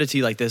let me put it to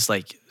you like this: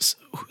 like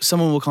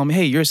someone will call me,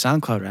 "Hey, you're a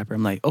SoundCloud rapper."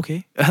 I'm like,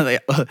 "Okay,"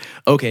 like,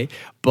 okay.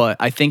 But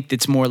I think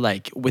it's more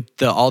like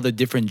with all the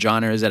different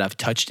genres that I've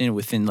touched in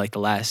within like the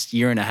last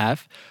year and a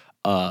half.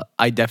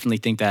 I definitely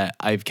think that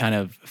I've kind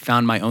of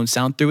found my own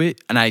sound through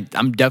it, and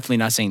I'm definitely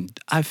not saying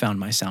I found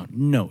my sound.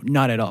 No,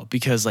 not at all.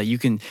 Because like you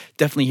can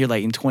definitely hear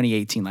like in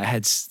 2018, I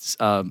had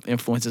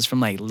influences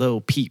from like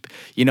Lil Peep.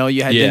 You know,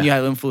 you had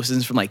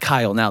influences from like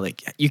Kyle. Now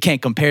like you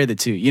can't compare the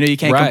two. You know, you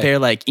can't compare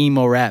like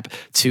emo rap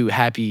to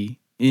happy.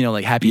 You know,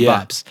 like happy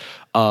bops.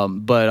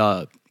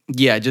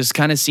 Yeah, just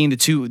kind of seeing the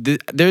two.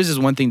 There's this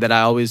one thing that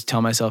I always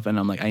tell myself, and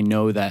I'm like, I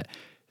know that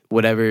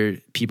whatever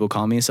people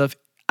call me and stuff,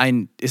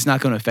 it's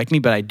not going to affect me,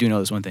 but I do know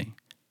this one thing: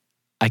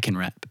 I can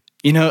rap.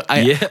 You know,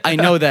 I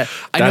know that.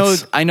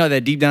 I know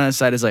that deep down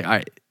inside is like, all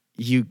right,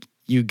 you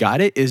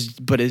got it.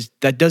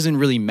 That doesn't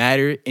really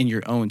matter in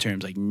your own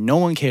terms. Like no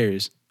one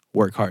cares.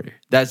 Work harder.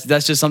 That's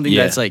just something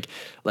that's like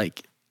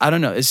I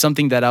don't know. It's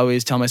something that I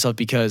always tell myself,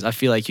 because I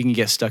feel like you can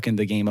get stuck in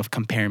the game of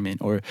comparison,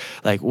 or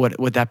like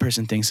what that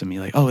person thinks of me.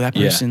 Like, oh, that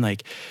person,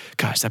 like,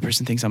 gosh, that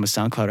person thinks I'm a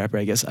SoundCloud rapper.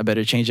 I guess I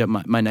better change up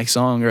my next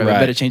song, or I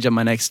better change up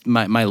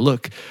my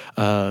look.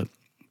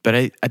 But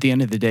at the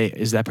end of the day,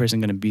 is that person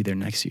going to be there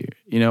next year?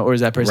 You know, or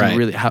is that person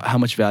really, how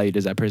much value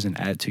does that person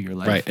add to your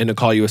life? Right. And to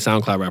call you a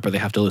SoundCloud rapper, they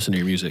have to listen to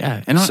your music.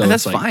 Yeah. And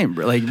that's like, fine,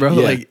 bro. Like, bro,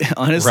 like,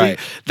 honestly,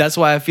 that's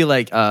why I feel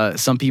like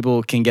some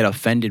people can get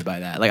offended by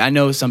that. Like, I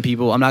know some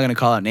people, I'm not going to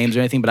call out names or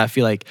anything, but I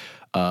feel like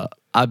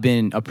I've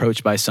been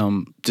approached by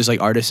some just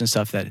like artists and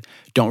stuff that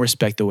don't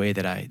respect the way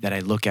that I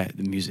look at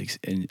the music,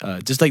 and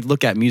just like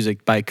look at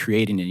music by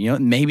creating it. You know,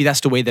 maybe that's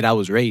the way that I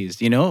was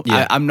raised. You know,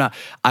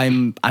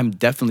 I'm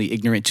definitely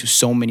ignorant to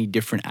so many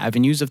different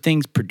avenues of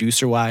things,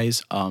 producer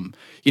wise.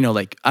 You know,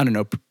 like I don't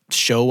know,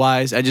 show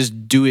wise. I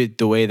just do it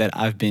the way that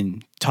I've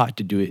been taught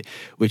to do it,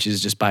 which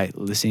is just by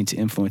listening to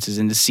influences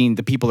and just seeing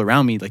the people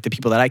around me, like the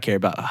people that I care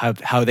about,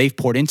 how they've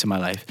poured into my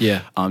life.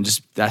 Yeah.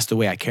 Just that's the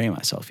way I carry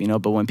myself, you know.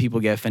 But when people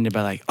get offended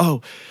by like,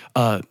 oh,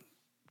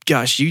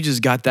 gosh, you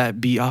just got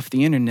that beat off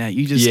the internet.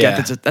 You just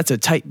got that's a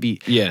type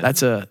beat. Yeah.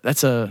 That's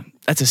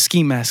a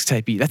Ski Mask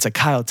type beat. That's a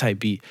Kyle type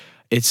beat.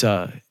 It's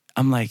I'm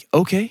like,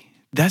 okay,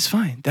 that's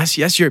fine.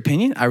 That's your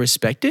opinion. I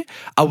respect it.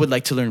 I would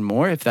like to learn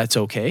more if that's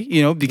okay,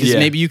 you know, because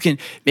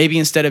maybe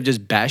instead of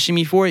just bashing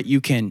me for it, you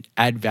can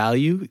add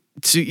value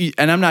to,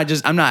 and I'm not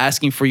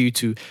asking for you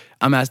to,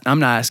 I'm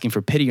not asking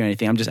for pity or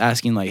anything. I'm just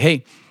asking like,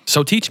 hey,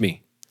 so teach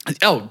me.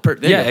 Oh,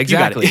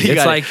 exactly.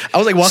 It's like, I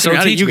was like walking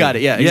around, you got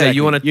it. Yeah, exactly.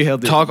 You want to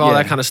talk all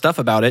that kind of stuff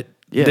about it,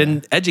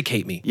 then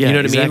educate me. You know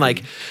what I mean?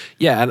 Like,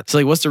 So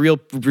like, what's the real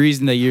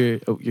reason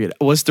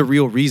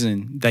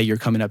that you're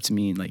coming up to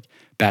me and like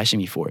bashing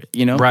me for it?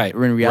 You know? Right.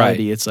 Or in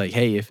reality, it's like,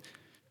 hey, if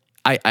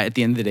I at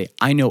the end of the day,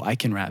 I know I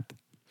can rap.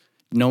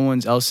 No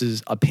one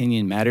else's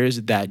opinion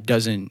matters. That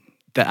doesn't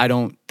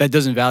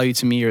value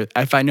to me. Or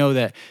if I know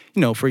that,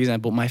 you know, for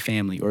example, my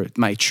family or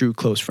my true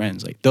close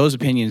friends, like those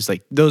opinions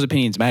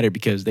matter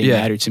because they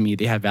matter to me.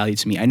 They have value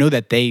to me. I know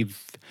that they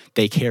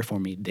care for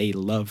me. They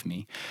love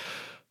me.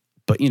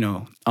 But, you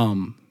know,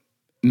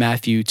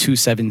 Matthew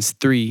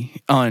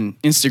 273 on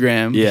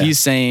Instagram, he's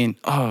saying,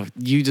 oh,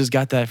 you just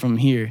got that from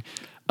here.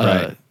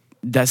 Right.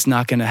 That's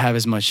not going to have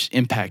as much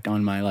impact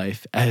on my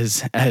life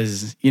as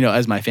you know,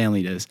 as my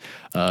family does.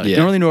 I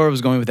don't really know where I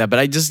was going with that, but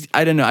I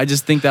don't know. I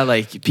just think that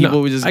like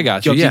people would just I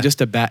got you. just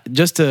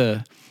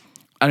to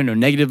I don't know,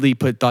 negatively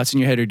put thoughts in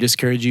your head or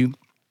discourage you,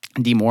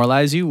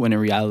 demoralize you, when in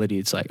reality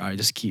it's like, all right,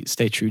 just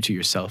stay true to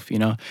yourself, you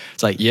know?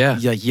 It's like,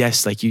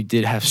 yes, like you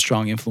did have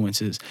strong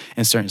influences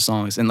in certain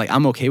songs, and like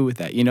I'm okay with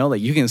that, you know?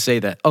 Like you can say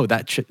that, oh,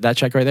 that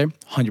track right there,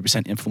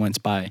 100%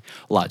 influenced by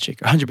Logic,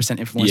 or 100%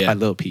 influenced by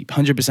Lil Peep,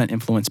 100%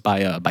 influenced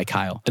by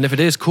Kyle. And if it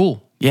is,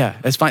 cool. Yeah,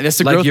 that's fine. That's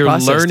the like growth you're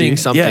process. Learning dude.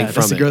 something from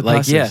that's it. The growth like,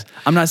 process.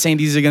 I'm not saying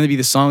these are going to be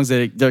the songs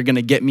that they're going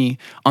to get me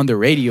on the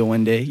radio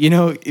one day, you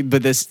know?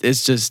 But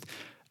it's just,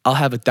 I'll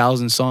have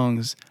 1,000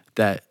 songs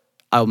that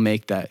I'll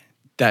make that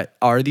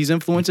are these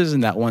influences,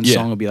 and that one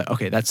song will be like,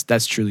 okay,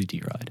 that's truly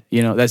D-Rod.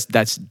 You know, that's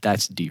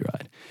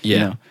D-Rod. Yeah.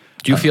 You know?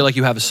 Do you feel like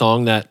you have a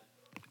song that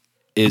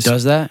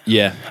does that?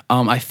 Yeah.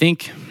 I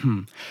think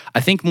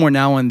more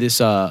now on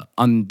this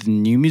on the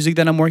new music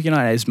that I'm working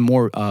on is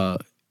more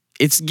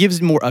it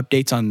gives more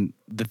updates on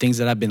the things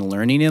that I've been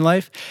learning in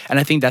life, and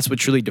I think that's what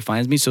truly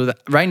defines me. So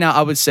right now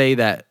I would say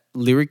that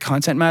lyric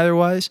content matter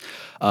wise,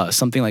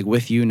 something like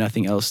With You,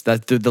 Nothing Else,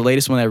 that the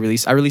latest one I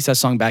released that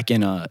song back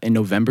in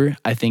November.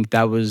 I think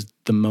that was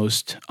the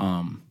most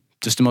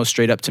just the most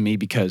straight up to me,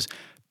 because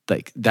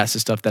like that's the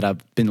stuff that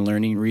I've been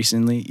learning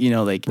recently, you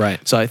know, like right.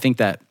 So I think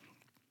that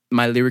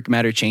my lyric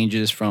matter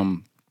changes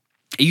from,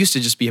 it used to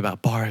just be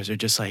about bars or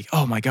just like,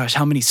 oh my gosh,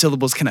 how many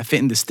syllables can I fit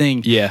in this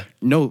thing? Yeah.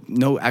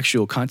 No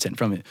actual content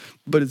from it.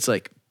 But it's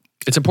like,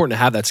 it's important to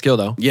have that skill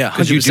though. Yeah,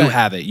 because you do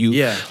have it.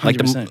 100%.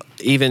 Like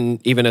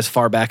even as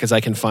far back as I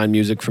can find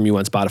music from you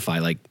on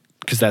Spotify, like,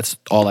 because that's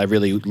all I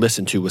really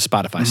listened to was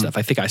Spotify stuff.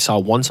 I think I saw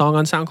one song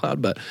on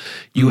SoundCloud, but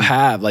you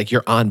have like,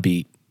 you're on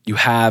beat. You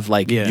have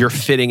like, you're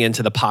fitting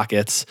into the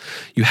pockets.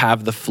 You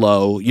have the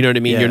flow. You know what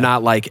I mean? You're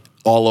not like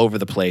all over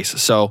the place.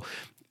 So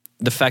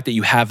the fact that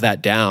you have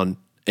that down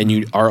and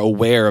you are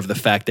aware of the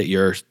fact that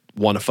you're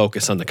want to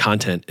focus on the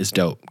content is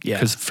dope. Yeah.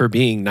 Because for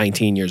being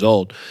 19 years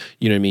old,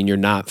 you know what I mean? You're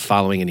not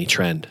following any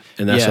trend.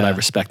 And that's what I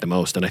respect the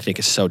most. And I think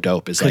is so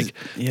dope is like,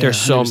 there's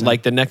so 100%.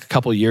 Like the next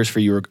couple of years for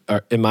you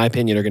are, in my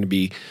opinion, are going to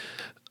be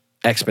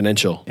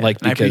exponential. Like,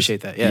 because, I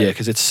appreciate that. Yeah. Yeah.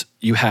 Cause it's,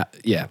 you have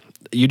it,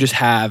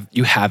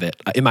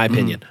 in my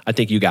opinion. I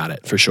think you got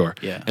it for sure.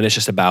 Yeah. And it's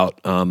just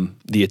about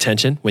the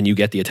attention, when you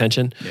get the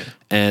attention,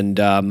 and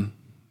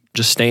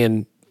just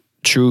staying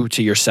true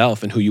to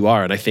yourself and who you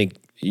are. And I think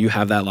you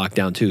have that locked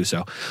down too.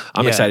 So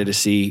I'm excited to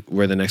see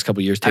where the next couple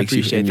of years takes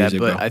you in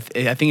music. But I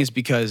think it's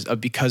because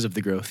of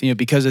the growth, you know,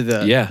 because of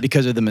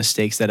the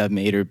mistakes that I've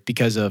made, or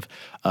because of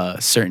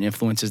certain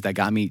influences that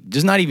got me,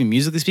 just not even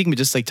musically speaking, but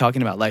just like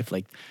talking about life.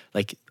 Like,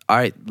 all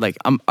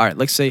right,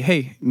 let's say,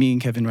 hey, me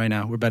and Kevin right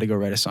now, we're about to go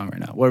write a song right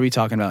now. What are we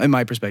talking about? In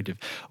my perspective,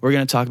 we're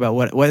going to talk about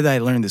what did I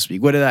learn this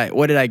week? What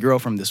did I grow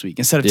from this week?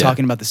 Instead of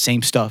talking about the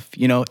same stuff,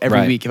 you know,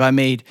 every week.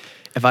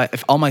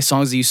 If all my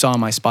songs that you saw on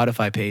my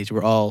Spotify page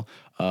were all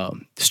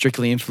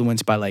strictly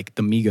influenced by like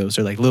the Migos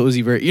or like Lil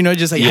Uzi Vert, you know,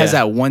 just like has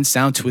that one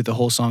sound to it the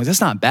whole song. That's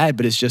not bad,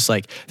 but it's just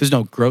like there's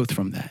no growth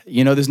from that.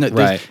 You know,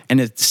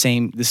 and it's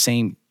the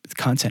same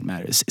content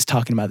matters. It's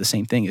talking about the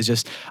same thing. It's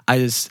just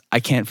I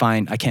can't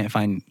find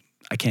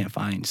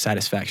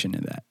satisfaction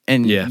in that.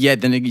 And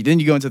then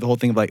you go into the whole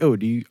thing of like, oh,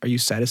 are you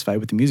satisfied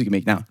with the music you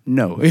make now?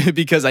 No,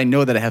 because I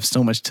know that I have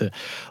so much to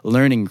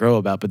learn and grow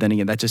about. But then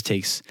again, that just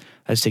takes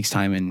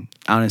time, and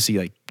honestly,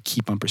 like,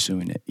 keep on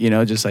pursuing it, you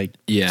know, just like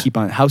keep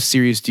on. How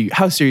serious do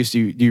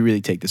you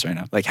really take this right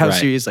now? Like, how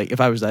serious, like if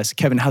I was to ask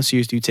Kevin, how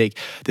serious do you take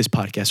this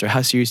podcast, or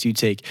how serious do you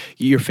take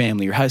your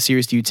family, or how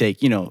serious do you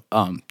take, you know,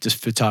 just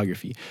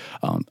photography?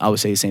 I would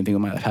say the same thing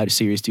with my life. How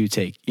serious do you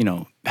take, you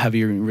know, have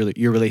your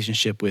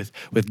relationship with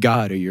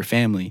God or your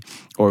family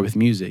or with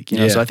music, you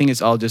know? So I think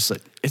it's all just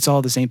like, it's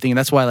all the same thing. And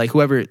that's why like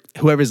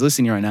whoever's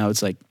listening right now,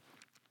 it's like,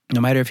 no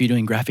matter if you're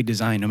doing graphic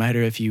design, no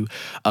matter if you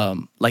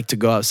like to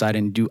go outside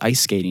and do ice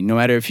skating, no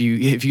matter if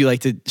you like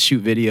to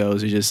shoot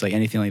videos or just like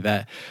anything like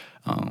that,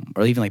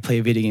 or even like play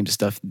video games and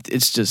stuff.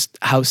 It's just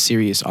how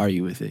serious are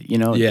you with it? You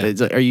know, Yeah.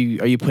 It's like, are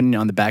you putting it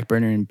on the back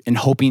burner and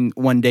hoping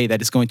one day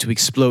that it's going to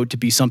explode to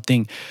be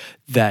something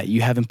that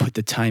you haven't put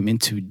the time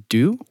into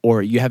do,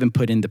 or you haven't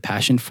put in the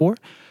passion for,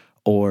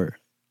 or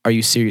are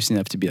you serious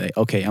enough to be like,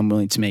 okay, I'm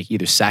willing to make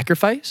either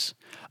sacrifice,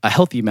 a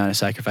healthy amount of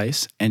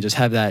sacrifice, and just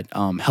have that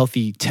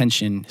healthy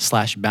tension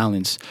 /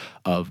 balance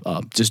of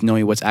just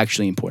knowing what's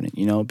actually important,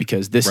 you know,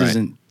 because this Right.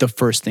 isn't the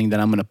first thing that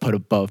I'm going to put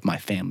above my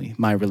family,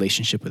 my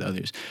relationship with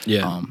others.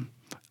 Yeah.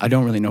 I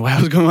don't really know why I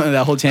was going on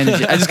that whole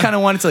tangent. I just kind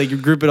of wanted to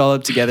like group it all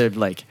up together.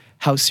 Like,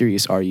 how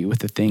serious are you with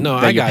the thing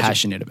that you're got you.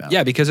 passionate about?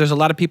 Yeah, because there's a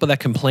lot of people that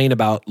complain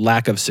about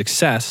lack of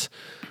success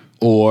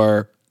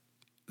or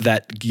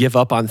that give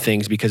up on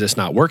things because it's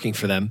not working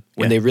for them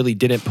when they really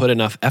didn't put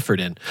enough effort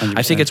in. 100%.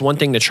 I think it's one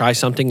thing to try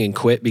something and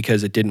quit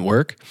because it didn't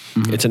work.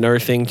 Mm-hmm. It's another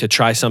thing to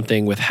try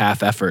something with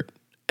half effort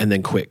and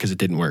then quit because it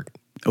didn't work.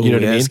 Ooh, you know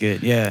what I mean? That's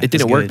good. Yeah, it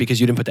didn't work because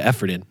you didn't put the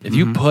effort in. If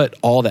you put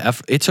all the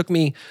effort, it took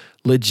me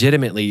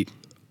legitimately,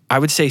 I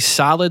would say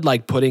solid,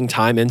 like putting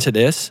time into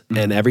this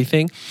and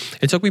everything.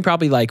 It took me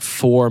probably like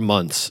 4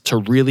 months to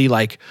really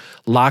like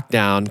lock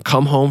down,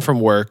 come home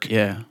from work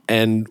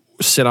and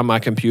sit on my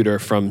computer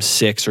from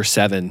 6 or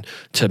 7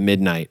 to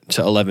midnight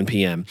to 11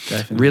 p.m.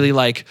 Definitely. Really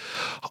like,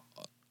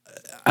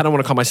 I don't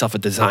want to call myself a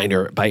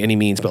designer by any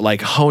means, but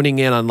like honing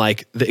in on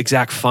like the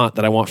exact font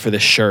that I want for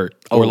this shirt,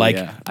 or like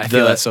I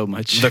feel that so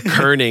much. the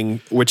kerning,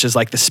 which is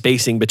like the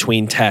spacing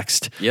between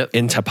text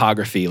in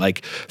typography,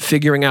 like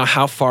figuring out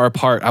how far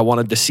apart I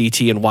wanted the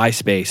CT and Y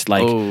space.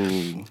 Like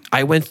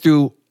I went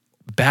through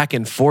back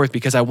and forth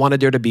because I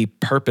wanted there to be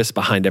purpose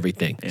behind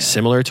everything. Yeah.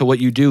 Similar to what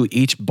you do,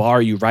 each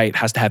bar you write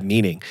has to have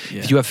meaning. Yeah.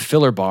 If you have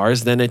filler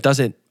bars, then it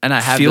doesn't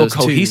feel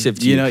cohesive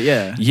to you.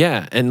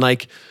 Yeah. And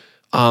like,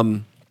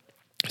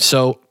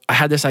 so I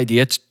had this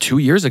idea 2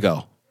 years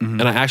ago,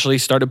 and I actually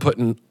started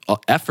putting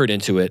effort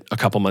into it a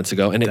couple months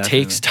ago, and it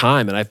takes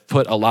time, and I've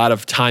put a lot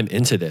of time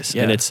into this,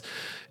 and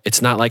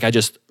it's not like I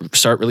just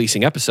start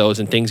releasing episodes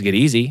and things get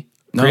easy.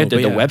 No,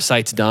 granted, the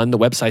website's done, the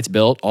website's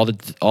built, all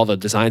the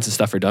designs and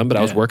stuff are done, but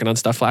I was working on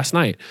stuff last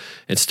night.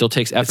 It still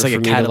takes effort. It's like for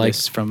a me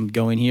catalyst to like, from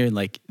going here and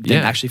like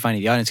then actually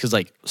finding the audience. Because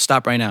like,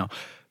 stop right now.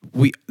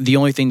 The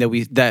only thing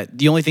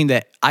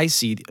that I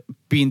see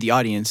being the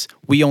audience,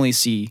 we only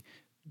see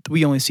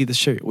the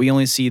shirt. We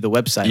only see the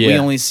website. We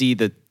only see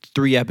the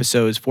 3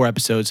 episodes, 4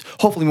 episodes,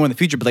 hopefully more in the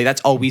future, but like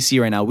that's all we see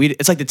right now.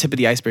 It's like the tip of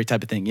the iceberg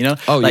type of thing, you know?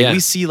 We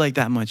see like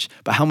that much,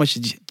 but how much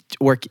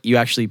work you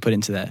actually put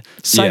into that?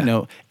 Side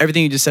note,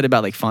 everything you just said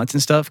about like fonts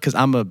and stuff, because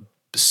I'm a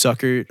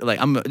sucker, like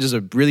I'm just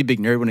a really big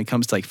nerd when it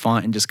comes to like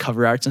font and just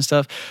cover arts and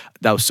stuff.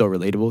 That was so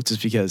relatable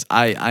just because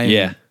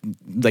I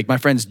like my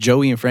friends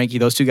Joey and Frankie,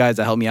 those 2 guys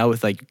that helped me out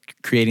with like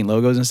creating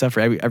logos and stuff for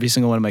every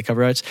single one of my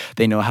cover arts.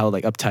 They know how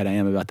like uptight I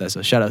am about that.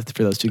 So shout out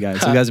for those 2 guys.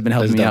 You guys have been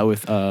helping me out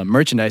with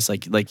merchandise,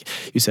 like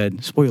you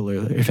said, spoiler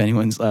alert if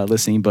anyone's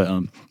listening,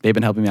 but they've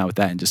been helping me out with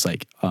that and just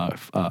like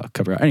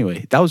cover art.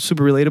 Anyway, that was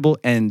super relatable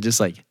and just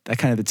like that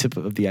kind of the tip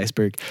of the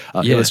iceberg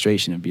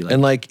illustration would be like,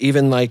 and like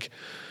even like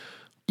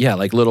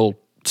like little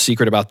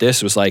secret about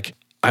this was like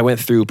I went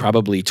through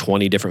probably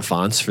 20 different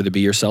fonts for the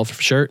Be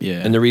Yourself shirt. Yeah.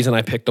 And the reason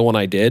I picked the one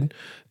I did,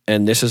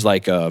 and this is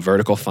like a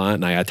vertical font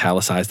and I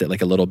italicized it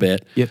like a little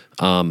bit. Yep.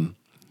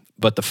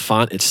 But the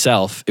font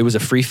itself, it was a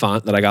free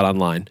font that I got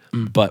online.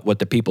 But what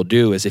the people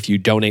do is if you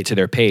donate to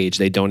their page,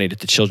 they donate it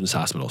to children's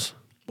hospitals.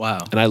 Wow.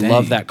 And I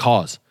love that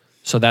cause.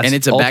 So that's and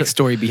it's a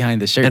backstory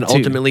behind the shirt. And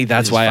ultimately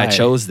that's why I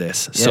chose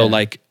this. Yeah. So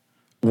like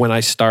when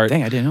I start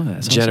I didn't know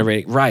that.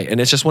 generating, awesome. Right.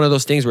 And it's just one of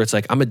those things where it's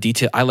like, I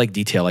like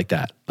detail like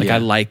that. Like I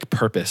like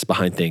purpose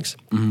behind things.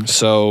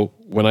 So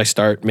when I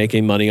start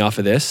making money off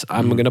of this,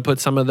 I'm going to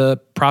put some of the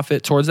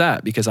profit towards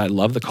that because I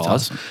love the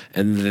cause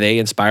and they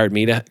inspired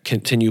me to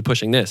continue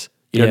pushing this.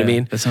 You know what I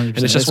mean?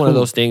 And it's just one of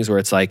those things where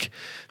it's like,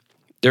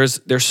 there's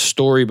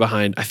story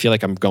behind, I feel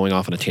like I'm going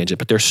off on a tangent,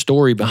 but there's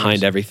story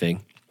behind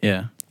everything.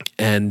 Yeah.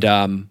 And,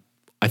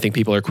 I think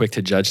people are quick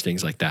to judge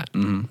things like that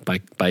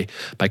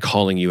by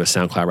calling you a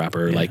SoundCloud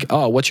rapper. Like,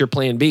 oh, what's your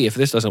plan B if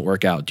this doesn't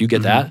work out? Do you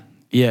get that?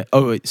 Yeah.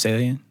 Oh, wait, say that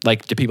again.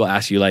 Like, do people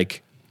ask you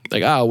like,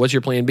 oh, what's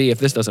your plan B if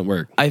this doesn't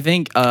work? I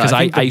think because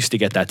I used to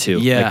get that too.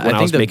 Yeah, like when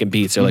I was making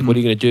beats, they're like, "What are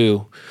you gonna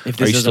do if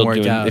this doesn't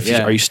work out?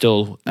 Are you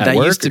still at that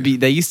work?"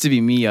 That used to be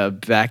me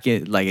back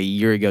in like a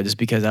year ago, just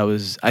because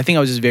I think I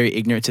was just very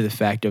ignorant to the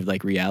fact of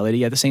like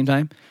reality at the same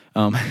time.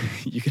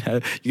 You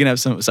can have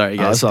some. Sorry,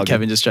 guys.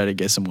 Kevin just tried to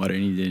get some water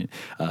and he didn't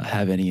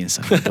have any and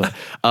stuff. But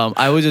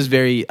I was just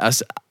very,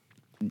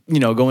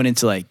 going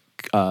into like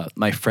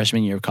my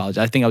freshman year of college.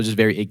 I think I was just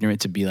very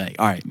ignorant to be like,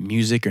 all right,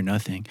 music or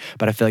nothing.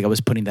 But I feel like I was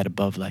putting that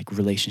above like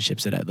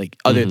relationships that like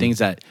other things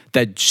that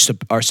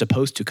are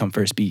supposed to come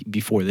first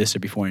before this or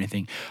before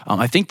anything.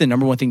 I think the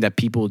number one thing that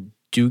people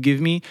do give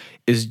me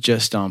is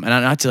just and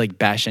not to like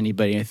bash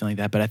anybody or anything like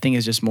that, but I think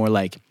it's just more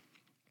like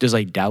there's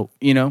like doubt,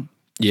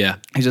 Yeah.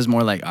 It's just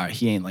more like, all right,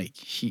 he ain't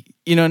like,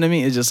 you know what I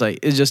mean? It's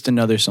just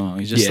another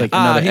song. It's just like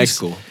another he's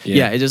cool.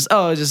 Yeah. It's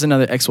just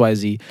another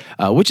XYZ,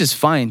 which is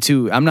fine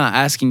too. I'm not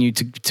asking you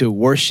to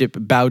worship,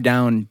 bow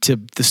down to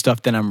the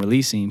stuff that I'm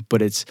releasing,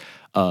 but it's,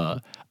 I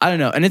don't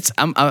know. And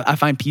I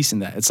find peace in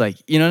that. It's like,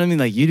 you know what I mean?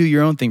 Like, you do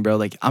your own thing, bro.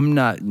 Like, I'm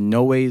not,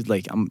 no way,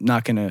 like, I'm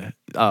not gonna,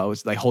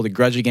 like, hold a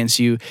grudge against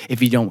you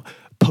if you don't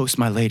post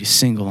my latest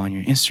single on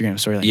your Instagram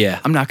story.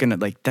 Like, I'm not gonna,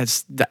 like,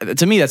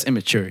 to me, that's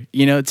immature.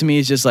 You know, to me,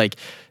 it's just like,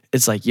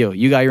 it's like, yo,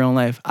 you got your own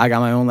life. I got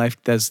my own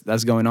life that's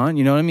going on.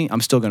 You know what I mean?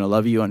 I'm still going to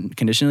love you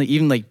unconditionally.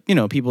 Even like, you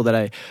know, people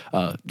that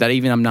that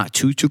even I'm not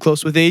too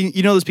close with.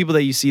 You know, those people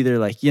that you see, they're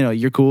like, you know,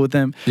 you're cool with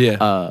them.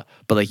 Yeah.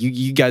 But like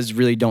you guys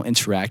really don't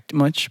interact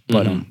much.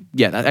 But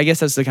yeah, I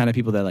guess that's the kind of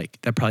people that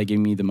probably give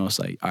me the most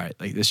like, all right,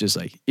 like it's just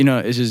like, you know,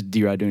 it's just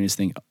D-Rod doing his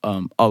thing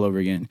all over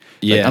again.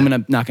 Yeah. Like,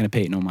 I'm not gonna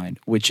pay it no mind,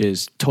 which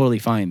is totally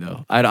fine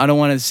though. I don't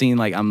want to seem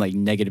like I'm like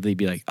negatively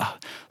be like, oh,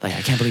 like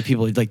I can't believe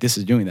people like this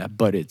is doing that.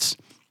 But it's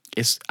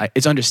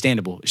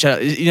understandable.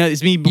 You know,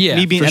 it's me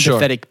being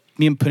empathetic,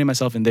 me putting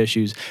myself in their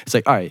shoes. It's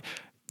like, all right,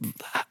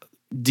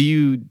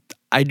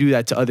 I do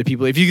that to other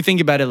people. If you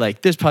think about it,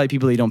 like there's probably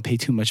people that you don't pay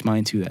too much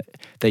mind to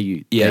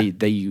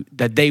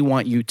that they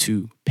want you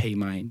to pay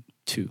mind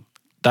to.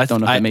 I don't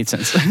know if that made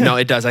sense. No,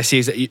 it does. I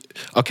see.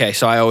 Okay,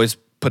 so I always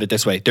put it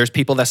this way: there's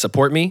people that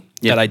support me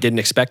that I didn't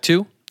expect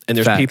to, and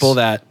there's people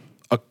that,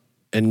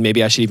 and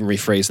maybe I should even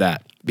rephrase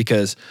that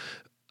because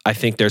I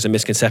think there's a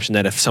misconception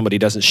that if somebody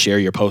doesn't share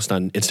your post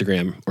on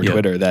Instagram or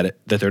Twitter, that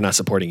they're not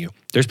supporting you.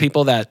 There's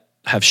people that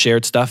have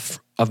shared stuff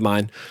of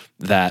mine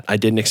that I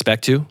didn't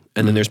expect to,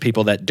 and then there's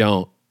people that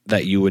don't,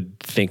 that you would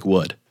think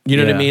would. You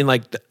know what I mean?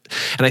 Like,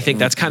 and I think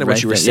that's kind of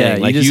what you were saying.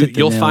 Yeah, like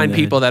you'll find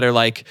people that are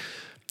like,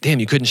 damn,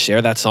 you couldn't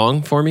share that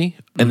song for me.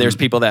 And there's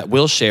people that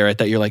will share it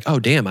that you're like, oh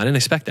damn, I didn't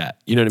expect that.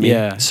 You know what I mean?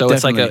 Yeah. So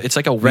definitely. it's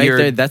like a weird. Right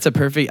there, that's a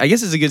perfect. I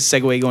guess it's a good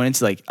segue going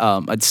into like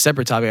a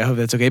separate topic. I hope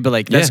that's okay. But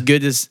like that's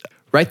good. Is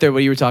right there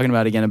what you were talking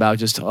about again about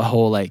just a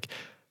whole like,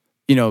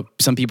 you know,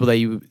 some people that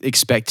you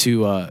expect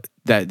to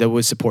that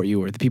would support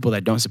you or the people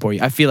that don't support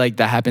you. I feel like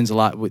that happens a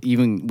lot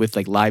even with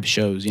like live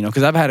shows. You know,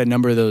 because I've had a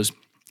number of those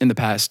in the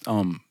past.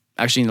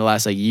 Actually, in the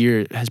last like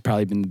year has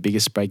probably been the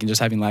biggest spike in just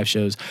having live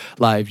shows,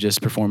 live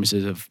just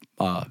performances of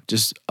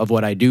just of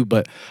what I do.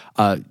 But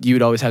you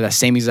would always have that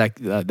same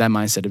exact that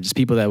mindset of just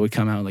people that would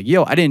come out like,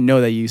 yo, I didn't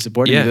know that you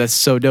supported me. That's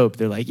so dope.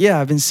 They're like, yeah,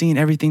 I've been seeing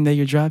everything that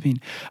you're dropping,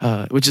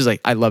 which is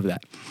like, I love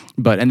that.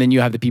 But and then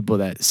you have the people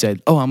that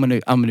said, oh, I'm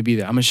gonna be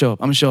there. I'm gonna show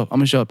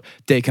up.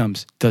 Day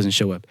comes, doesn't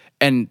show up.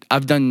 And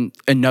I've done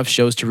enough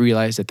shows to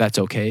realize that that's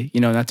okay.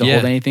 You know, not to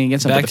hold anything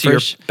against them.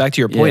 Back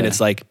to your point,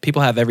 it's like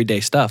people have everyday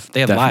stuff.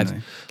 They have lives.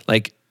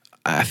 Like,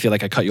 I feel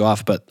like I cut you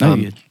off, but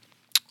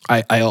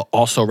I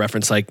also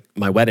referenced like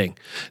my wedding.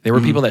 There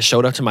were people that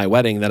showed up to my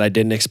wedding that I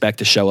didn't expect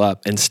to show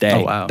up and stay.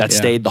 Oh, wow. That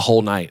stayed the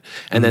whole night.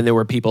 And then there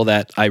were people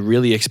that I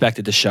really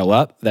expected to show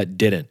up that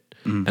didn't.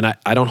 And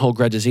I don't hold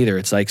grudges either.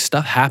 It's like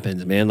stuff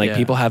happens, man. Like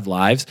people have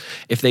lives.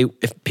 If they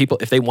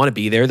want to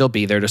be there, they'll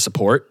be there to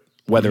support.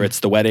 Whether it's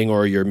the wedding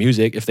or your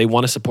music, if they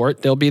want to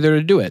support, they'll be there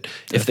to do it.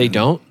 Definitely. If they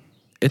don't,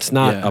 it's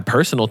not a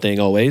personal thing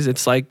always.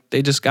 It's like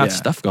they just got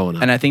stuff going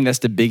on. And I think that's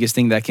the biggest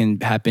thing that can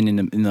happen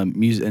in the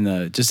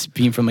music, just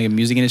being from like a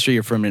music industry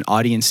or from an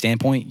audience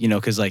standpoint, you know,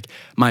 because like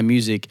my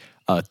music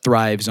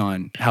thrives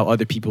on how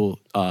other people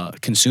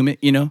consume it,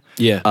 you know?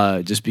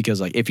 Yeah. Just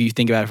because like if you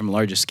think about it from a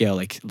larger scale,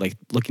 like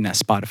looking at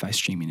Spotify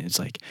streaming, it's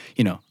like,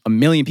 you know, 1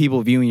 million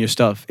people viewing your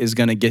stuff is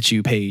gonna get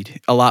you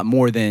paid a lot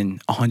more than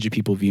 100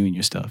 people viewing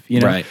your stuff, you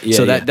know? Right. Yeah,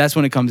 so that's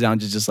when it comes down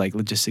to just like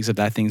logistics of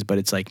that things, but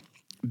it's like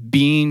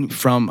being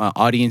from an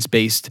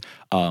audience-based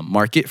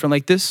market from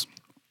like this,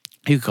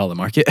 you could call it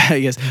market, I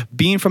guess.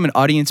 Being from an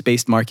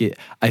audience-based market,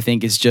 I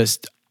think is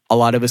just a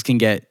lot of us can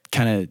get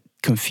kind of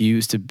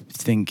confused to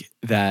think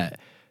that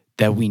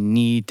we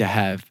need to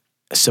have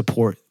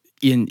support.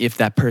 If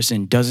that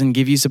person doesn't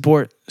give you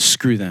support,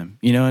 screw them.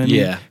 You know what I mean?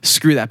 Yeah.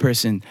 Screw that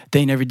person.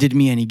 They never did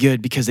me any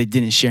good because they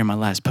didn't share my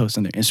last post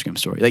on their Instagram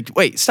story. Like,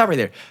 wait, stop right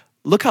there.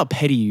 Look how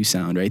petty you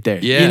sound right there.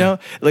 Yeah. You know?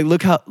 Like,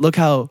 look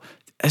how.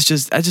 That's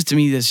just to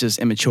me, that's just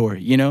immature,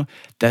 you know?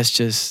 That's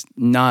just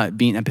not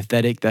being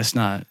empathetic. That's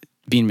not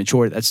being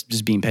mature. That's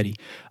just being petty.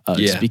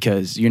 Just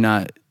because you're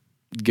not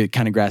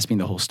kind of grasping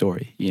the whole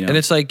story, you know? And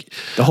it's like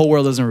the whole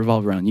world doesn't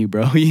revolve around you,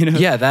 bro, you know?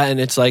 Yeah, that, and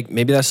it's like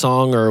maybe that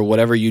song or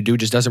whatever you do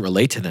just doesn't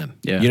relate to them.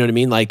 Yeah. You know what I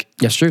mean? Like,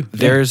 that's true.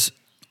 There's,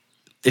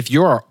 if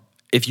you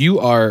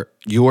are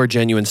your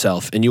genuine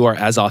self and you are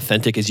as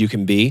authentic as you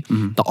can be,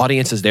 the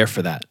audience is there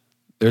for that.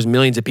 There's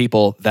millions of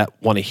people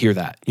that want to hear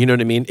that. You know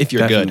what I mean? If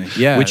you're good,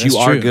 which you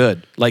are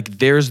good. Like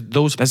there's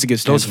those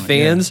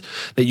fans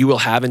that you will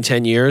have in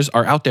 10 years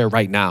are out there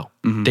right now.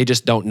 They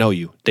just don't know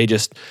you. They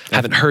just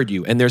haven't heard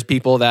you. And there's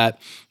people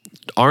that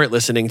aren't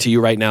listening to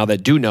you right now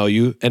that do know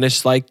you. And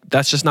it's like,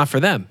 that's just not for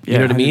them. You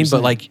know what I mean? 100%.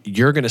 But like,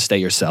 you're going to stay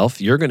yourself.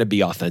 You're going to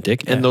be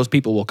authentic and those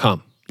people will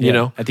come, you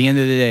know? At the end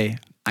of the day,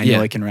 I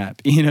know I can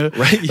rap, you know?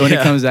 Right? When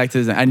it comes back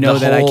to this, I know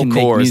that I can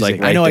make music.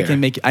 Like right I know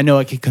there.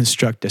 I can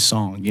construct a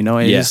song, you know?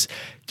 And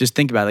just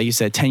think about it. Like you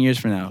said, 10 years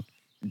from now,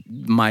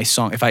 my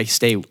song, if I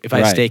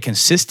stay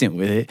consistent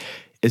with it,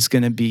 it's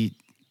gonna be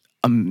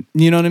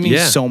you know what I mean?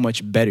 Yeah. So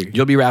much better.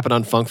 You'll be rapping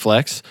on Funk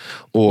Flex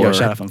or Yo,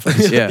 shout out Funk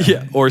Flex. Yeah.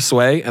 yeah, or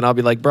Sway, and I'll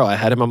be like, bro, I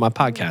had him on my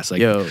podcast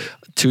like Yo,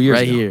 2 years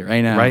right ago. here,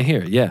 right now. Right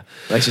here, yeah.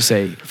 Let's just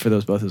say for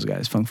both those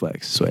guys, Funk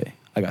Flex, Sway.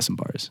 I got some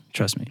bars.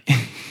 Trust me.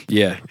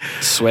 Yeah.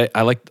 Sway,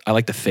 I like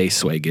the face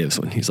Sway gives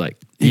when he's like,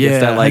 he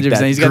gets that, like, 100%.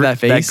 that He's got that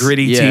face, that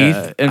gritty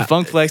teeth. And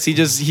Funk Flex, he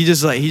just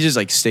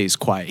stays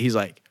quiet. He's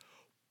like,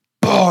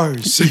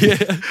 bars. Yeah.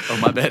 Oh,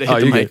 my bad. I hit Oh,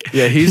 the you mic. good.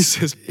 Yeah, he's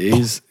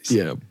bars.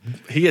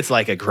 he gets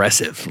like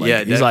aggressive. Like,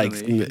 Yeah, he's like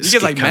definitely. He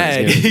gets like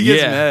mad. He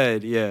gets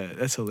mad. Yeah,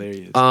 that's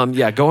hilarious.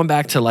 Yeah, going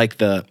back to like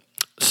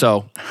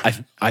so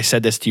I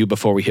said this to you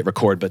before we hit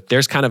record, but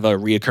there's kind of a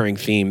reoccurring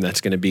theme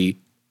that's going to be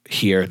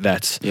here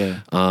that's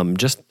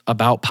just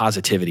about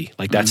positivity.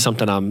 Like that's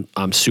something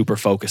I'm super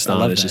focused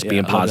on, is just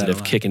being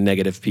positive, kicking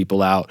negative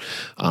people out.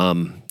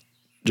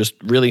 Just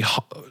really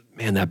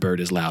man, that bird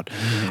is loud.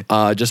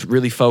 Just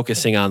really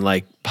focusing on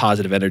like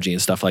positive energy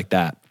and stuff like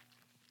that.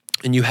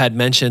 And you had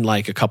mentioned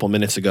like a couple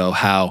minutes ago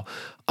how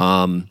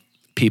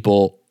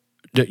people,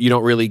 you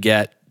don't really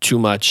get too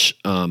much,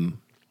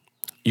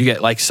 you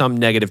get like some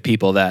negative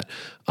people that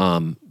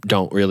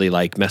don't really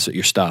like mess with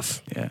your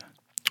stuff. Yeah.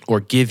 Or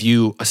give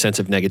you a sense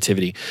of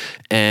negativity.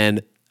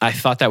 And I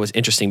thought that was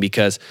interesting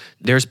because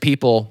there's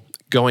people,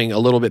 going a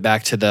little bit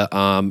back to the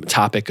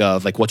topic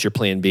of like, what's your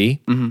plan B?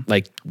 Mm-hmm.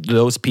 Like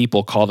those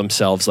people call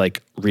themselves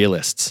like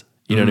realists.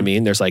 You know what I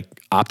mean? There's like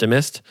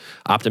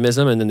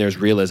optimism, and then there's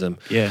realism.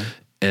 Yeah.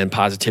 And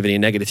positivity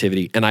and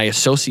negativity. And I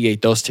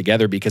associate those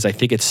together because I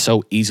think it's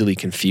so easily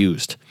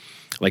confused.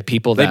 Like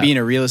people that... Like being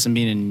a realist and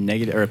being a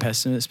negative or a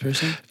pessimist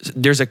person?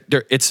 There's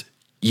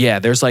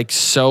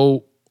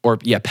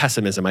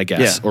pessimism, I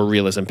guess, or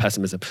realism,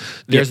 pessimism.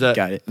 There's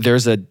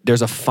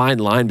a fine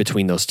line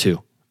between those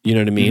two. You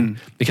know what I mean?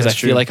 Because I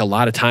feel like a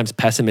lot of times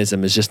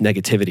pessimism is just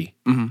negativity.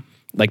 Mm-hmm.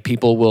 Like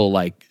people will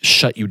like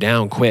shut you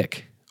down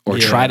quick or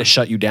try to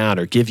shut you down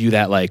or give you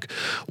that like,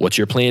 what's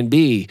your plan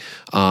B?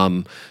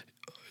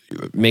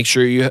 Make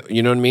sure you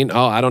know what I mean?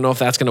 Oh, I don't know if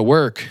that's going to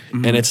work.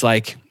 Mm-hmm. And it's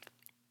like,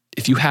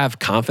 if you have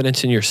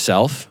confidence in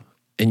yourself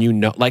and you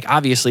know, like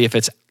obviously if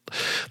it's,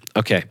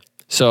 okay,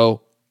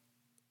 so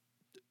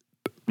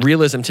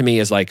realism to me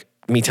is like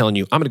me telling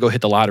you, I'm going to go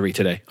hit the lottery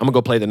today. I'm going to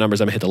go play the numbers.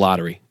 I'm going to hit the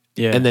lottery.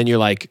 Yeah. And then you're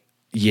like,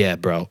 yeah,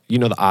 bro, you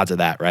know the odds of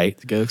that, right?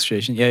 Good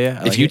illustration.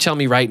 Yeah. If you tell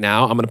me right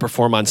now, I'm going to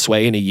perform on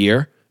Sway in a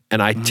year,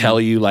 and I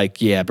tell you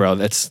like, yeah, bro,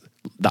 that's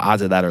the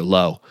odds of that are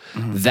low.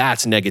 Mm-hmm.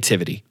 That's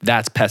negativity.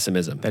 That's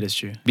pessimism. That is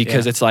true.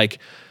 Because it's like,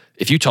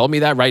 if you told me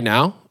that right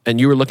now and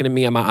you were looking at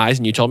me in my eyes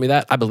and you told me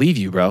that, I believe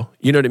you, bro.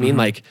 You know what I mean?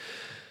 Like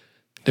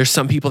there's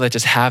some people that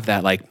just have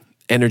that like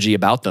energy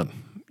about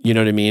them. You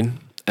know what I mean?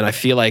 And I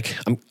feel like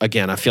I'm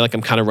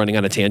kind of running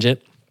on a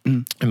tangent.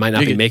 It might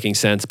not be making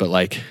sense, but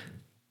like,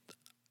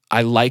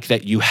 I like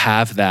that you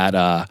have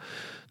that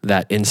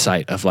that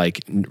insight of like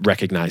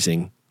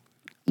recognizing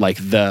like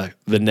the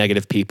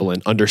negative people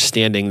and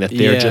understanding that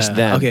they're just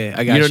them. Okay,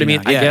 I got you. You know what I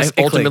mean? Yeah, I guess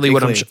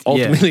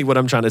ultimately what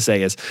I'm trying to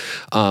say is,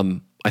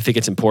 I think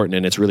it's important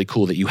and it's really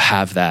cool that you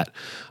have that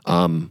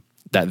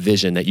that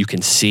vision, that you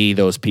can see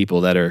those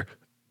people that are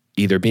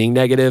either being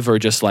negative or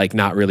just like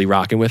not really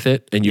rocking with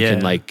it, and you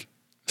can like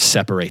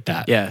separate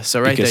that. Yeah.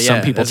 So right because there,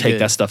 some people take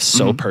that stuff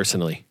so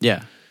personally.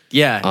 Yeah.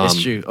 Yeah, it's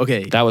true.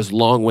 Okay. That was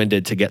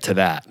long-winded to get to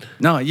that.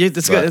 No,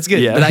 that's good. That's good.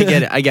 Yeah. But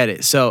I get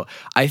it. So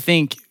I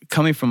think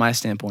coming from my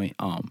standpoint,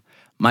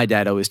 my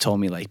dad always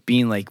told me like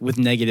being like with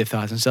negative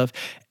thoughts and stuff,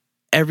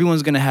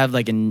 everyone's gonna have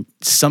like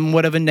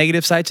somewhat of a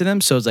negative side to them.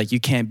 So it's like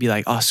you can't be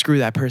like, oh, screw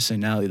that person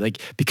now.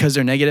 Like because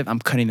they're negative, I'm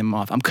cutting them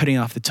off. I'm cutting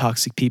off the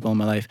toxic people in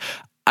my life.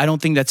 I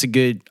don't think that's a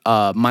good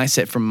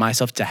mindset for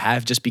myself to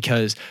have, just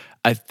because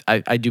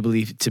I do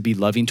believe to be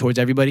loving towards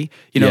everybody,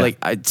 you know,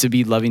 to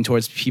be loving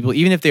towards people,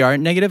 even if they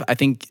aren't negative. I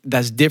think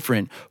that's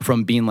different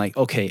from being like,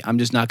 okay, I'm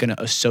just not going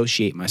to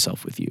associate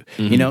myself with you,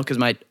 you know, because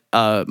my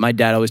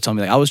dad always told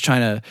me like I was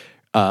trying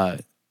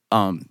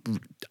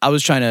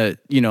to,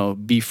 you know,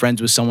 be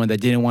friends with someone that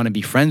didn't want to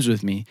be friends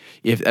with me.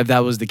 If that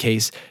was the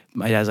case,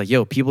 my dad's like,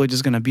 yo, people are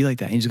just going to be like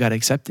that. And you just got to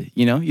accept it.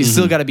 You know, you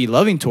still got to be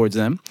loving towards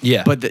them.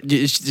 Yeah. But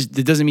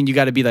it doesn't mean you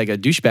got to be like a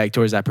douchebag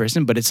towards that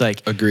person. But it's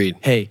like, agreed.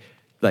 Hey,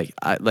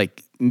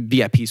 like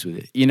be at peace with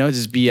it. You know,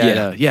 just be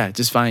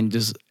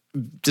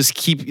just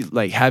keep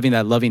like having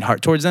that loving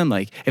heart towards them.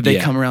 Like if they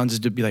come around,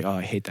 just to be like, oh,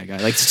 I hate that guy.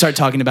 Like start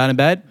talking about him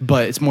bad.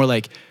 But it's more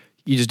like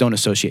you just don't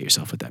associate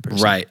yourself with that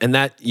person. Right. And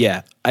that,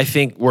 I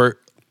think we're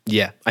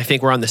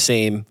on the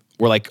same,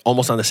 we're like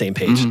almost on the same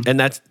page. Mm-hmm. And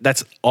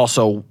that's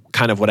also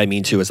kind of what I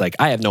mean too, is like,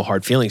 I have no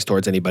hard feelings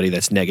towards anybody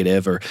that's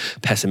negative or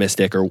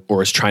pessimistic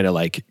or is trying to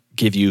like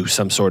give you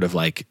some sort of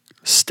like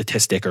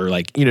statistic or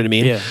like, you know what I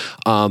mean?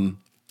 Yeah.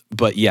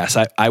 But yes,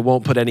 I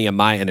won't put any of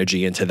my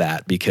energy into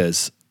that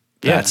because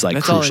that's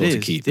like crucial to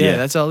keep. Yeah,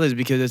 that's all it is,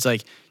 because it's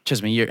like,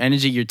 trust me, your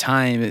energy, your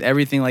time,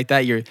 everything like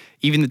that,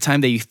 even the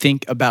time that you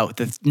think about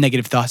the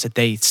negative thoughts that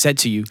they said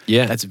to you,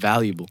 that's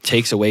valuable.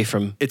 Takes away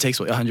from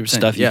 100%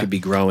 stuff you could be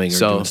growing or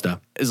doing stuff.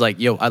 It's like,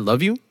 yo, I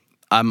love you.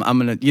 I'm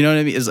gonna, you know what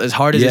I mean? As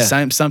hard as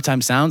it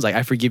sometimes sounds, like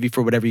I forgive you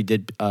for whatever you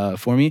did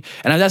for me.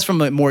 And that's from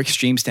a more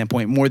extreme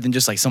standpoint, more than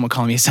just like someone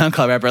calling me a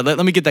SoundCloud rapper.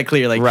 Let me get that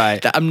clear.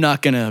 Like, that I'm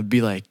not gonna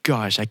be like,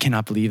 gosh, I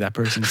cannot believe that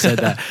person said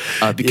that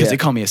because they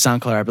call me a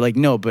SoundCloud rapper. Like,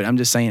 no, but I'm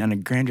just saying on a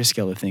grander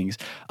scale of things,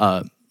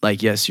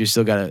 like, yes, you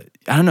still gotta,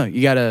 I don't know,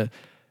 you gotta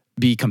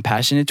be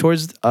compassionate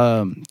towards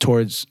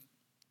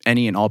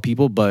any and all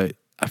people, but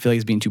I feel like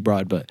it's being too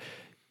broad. But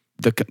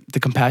the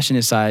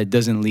compassionate side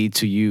doesn't lead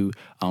to you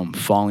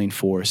falling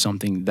for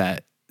something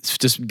that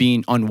just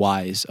being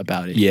unwise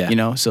about it. Yeah. You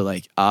know? So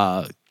like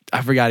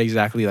I forgot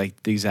exactly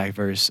like the exact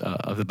verse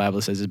of the Bible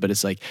that says this, but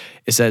it's like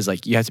it says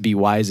like you have to be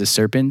wise as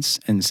serpents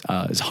and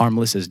as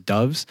harmless as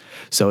doves.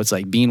 So it's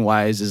like being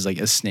wise is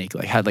like a snake.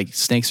 Like how like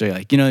snakes are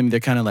like, you know what I mean?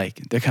 They're kind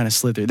of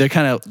slithery.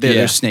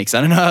 They're snakes.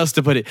 I don't know how else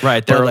to put it.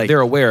 Right.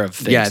 They're aware of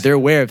things. Yeah, they're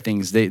aware of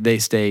things. They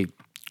stay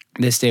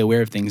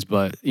aware of things,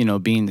 but you know,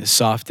 being as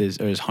soft as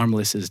or as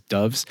harmless as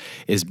doves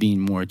is being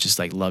more just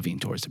like loving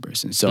towards the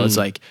person. So it's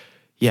like,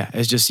 yeah,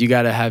 it's just you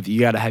gotta have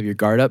your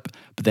guard up,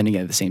 but then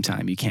again at the same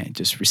time you can't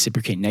just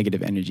reciprocate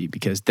negative energy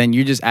because then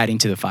you're just adding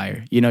to the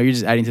fire. You know, you're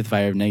just adding to the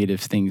fire of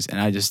negative things, and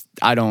I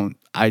don't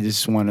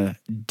want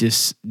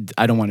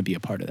to be a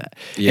part of that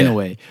in a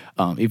way.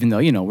 Even though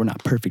you know we're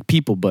not perfect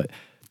people, but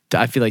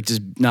I feel like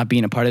just not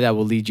being a part of that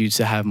will lead you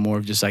to have more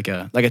of just like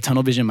a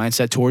tunnel vision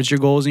mindset towards your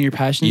goals and your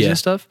passions and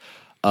stuff.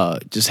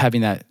 Just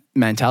having that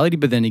mentality,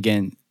 but then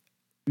again,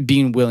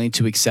 being willing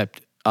to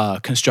accept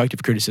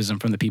constructive criticism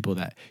from the people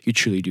that you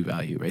truly do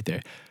value right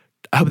there.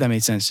 I hope that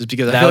made sense just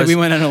because I feel like we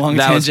went on a long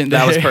tangent.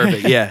 That was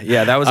perfect.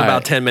 Yeah. That was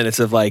about 10 minutes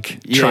of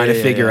like trying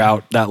to figure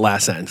out that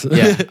last sentence.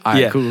 Yeah. All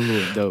right,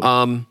 cool.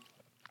 Dope.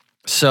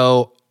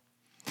 So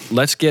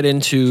let's get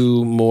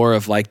into more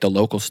of like the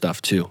local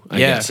stuff too, I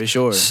guess. For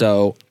sure.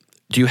 So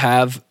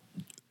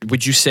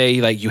would you say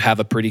like you have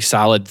a pretty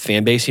solid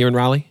fan base here in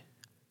Raleigh?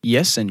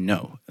 Yes and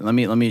no. Let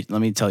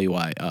me tell you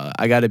why.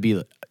 Let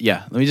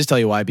me just tell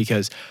you why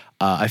because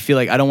I feel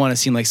like I don't want to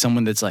seem like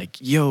someone that's like,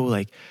 yo,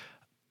 like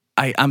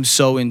I'm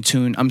so in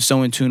tune. I'm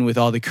so in tune with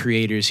all the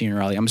creators here in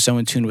Raleigh. I'm so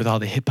in tune with all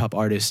the hip hop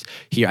artists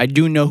here. I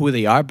do know who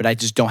they are, but I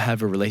just don't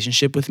have a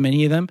relationship with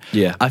many of them.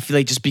 Yeah. I feel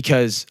like just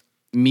because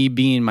me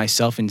being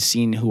myself and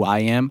seeing who I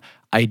am,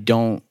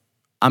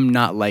 I'm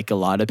not like a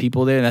lot of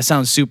people there. And that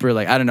sounds super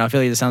like, I don't know. I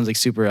feel like it sounds like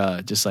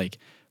super just like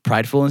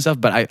prideful and stuff,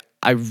 but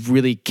I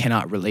really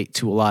cannot relate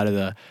to a lot of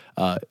the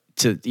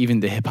to even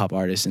the hip hop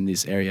artists in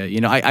this area. You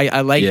know,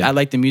 I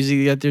like the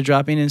music that they're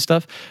dropping and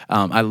stuff.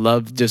 I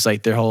love just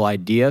like their whole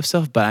idea of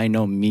stuff, but I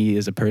know me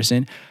as a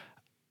person,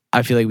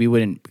 I feel like we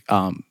wouldn't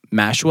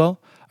mash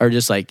well or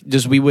just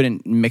we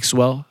wouldn't mix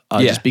well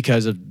just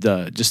because of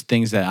the just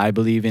things that I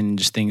believe in,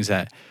 just things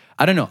that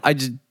I don't know. I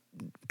just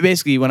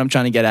basically what I'm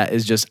trying to get at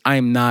is just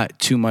I'm not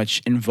too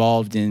much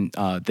involved in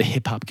the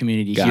hip hop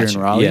community here in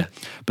Raleigh. Yeah.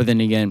 But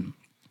then again,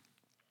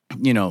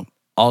 you know,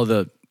 all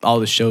the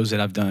shows that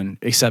I've done,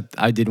 except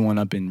I did one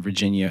up in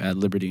Virginia at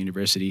Liberty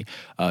University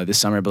this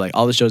summer, but like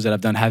all the shows that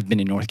I've done have been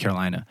in North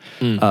Carolina.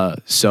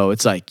 So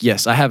it's like,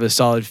 yes, I have a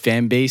solid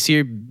fan base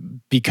here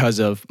because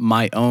of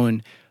my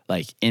own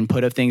like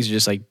input of things,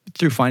 just like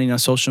through finding on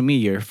social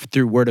media or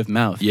through word of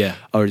mouth,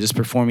 or just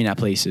performing at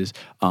places.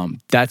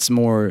 That's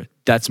more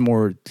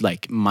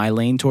like my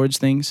lane towards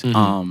things.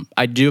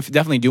 I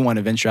definitely do want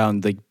to venture out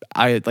and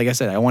like I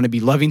said, I want to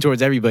be loving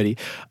towards everybody.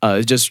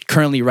 Just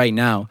currently right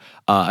now,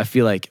 I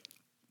feel like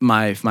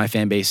my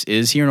fan base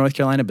is here in North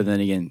Carolina, but then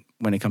again,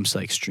 when it comes to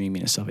like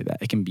streaming and stuff like that,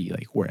 it can be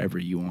like wherever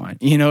you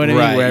want. You know what I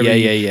mean?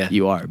 Wherever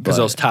you are. Because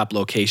those top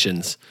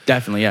locations.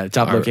 Definitely, yeah.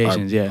 Top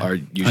locations, are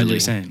usually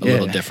 100%, a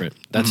little different.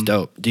 That's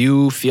dope. Do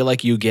you feel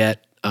like you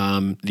get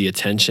the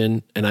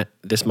attention, and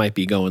this might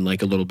be going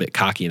like a little bit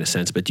cocky in a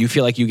sense, but do you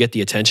feel like you get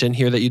the attention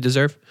here that you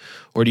deserve?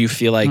 Or do you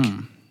feel like,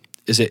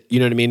 is it, you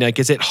know what I mean? Like,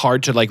 is it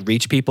hard to like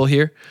reach people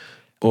here?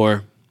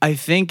 Or? I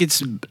think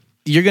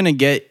you're gonna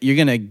get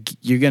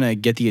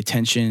the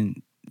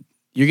attention.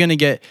 You're gonna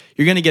get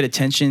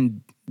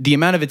attention. The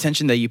amount of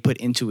attention that you put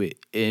into it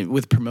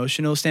with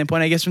promotional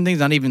standpoint, I guess, from things,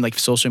 not even like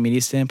social media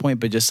standpoint,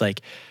 but just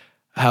like,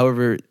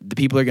 however, the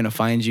people are gonna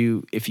find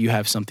you if you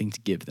have something to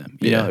give them.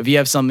 You know, if you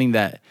have something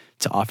that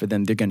to offer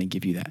them, they're gonna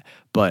give you that.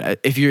 But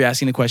if you're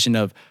asking the question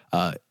of,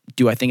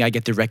 do I think I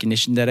get the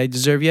recognition that I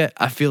deserve yet?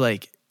 I feel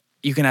like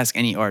you can ask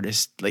any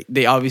artist, like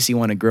they obviously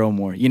want to grow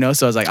more, you know?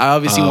 So I was like, I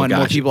obviously want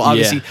more people.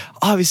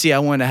 Obviously I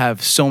want to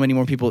have so many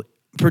more people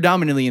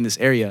predominantly in this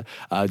area,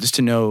 just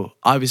to know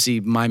obviously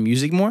my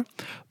music more,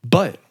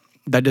 but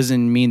that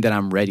doesn't mean that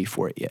I'm ready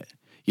for it yet.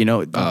 You know,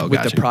 with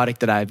the product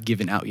that I've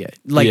given out yet.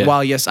 Like,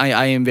 while yes,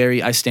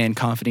 I stand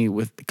confidently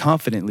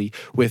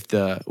with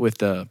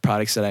the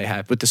products that I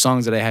have, with the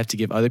songs that I have to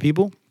give other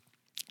people.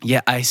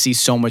 Yeah, I see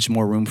so much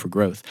more room for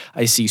growth.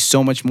 I see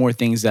so much more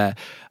things that,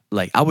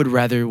 like, I would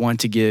rather want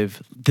to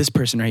give this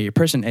person right here,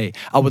 person A.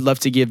 I would love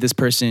to give this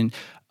person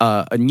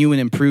a new and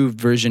improved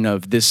version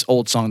of this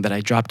old song that I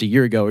dropped a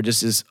year ago, or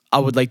I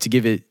would like to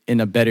give it in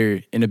a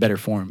better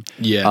form.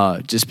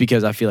 Yeah. Just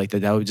because I feel like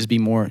that would just be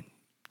more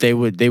they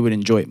would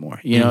enjoy it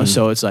more, you know.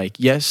 So it's like,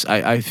 yes,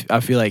 I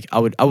feel like I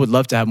would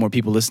love to have more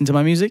people listen to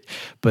my music,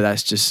 but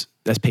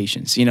that's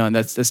patience, you know, and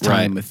that's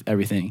time with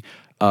everything,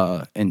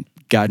 and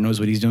God knows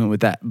what He's doing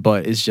with that.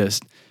 But it's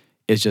just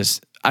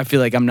I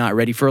feel like I'm not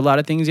ready for a lot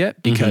of things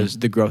yet because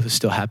the growth is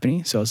still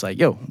happening. So it's like,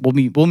 yo,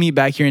 we'll meet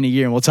back here in a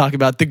year and we'll talk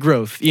about the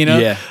growth, you know.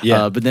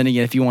 Yeah. But then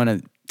again, if you want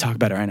to talk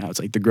about it right now, it's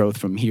like the growth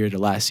from here to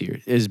last year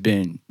has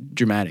been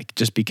dramatic,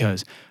 just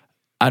because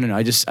I don't know.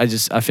 I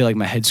feel like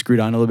my head's screwed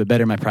on a little bit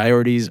better. My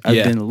priorities have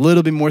been a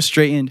little bit more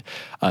straightened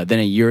than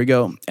a year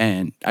ago.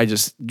 And I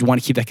just want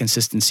to keep that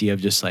consistency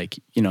of just like,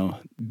 you know,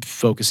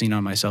 focusing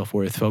on my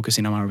self-worth,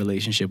 focusing on my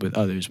relationship with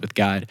others, with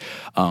God,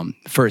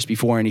 first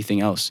before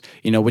anything else,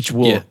 you know, which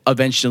will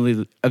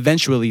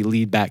eventually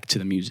lead back to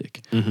the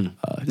music.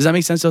 Does that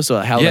make sense though?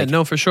 So how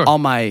no, for sure. all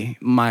my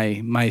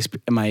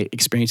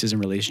experiences and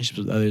relationships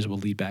with others will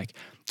lead back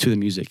to the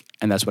music.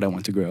 And that's what I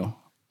want to grow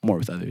more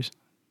with others.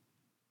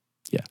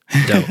 Yeah.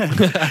 Dope.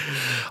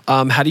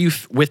 How do you,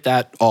 with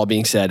that all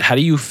being said, how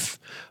do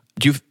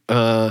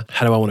I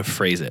want to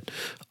phrase it?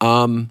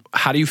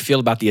 How do you feel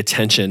about the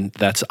attention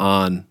that's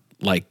on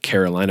like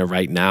Carolina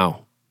right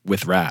now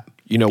with rap?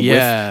 You know,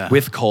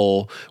 with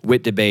Cole,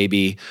 with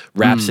DaBaby,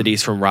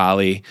 Rhapsodies from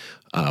Raleigh,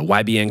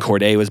 YBN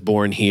Cordae was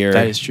born here.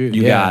 That is true.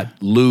 You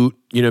got Loot,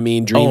 you know what I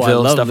mean?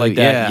 Dreamville, stuff like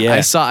that. Yeah.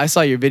 I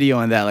saw your video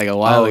on that like a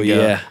while ago.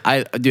 Yeah.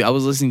 I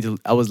was listening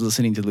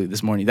to Loot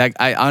this morning. That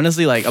I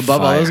honestly like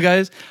above all those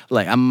guys,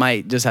 like I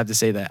might just have to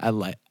say that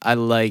I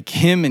like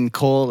him and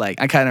Cole.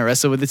 Like I kind of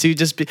wrestle with the two.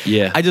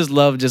 I just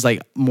love just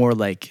like more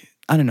like,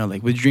 I don't know,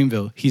 like with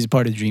Dreamville, he's a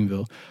part of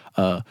Dreamville.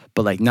 But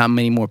like not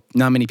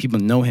many people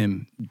know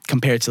him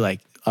compared to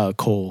like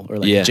Cole or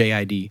like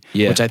JID,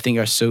 which I think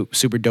are so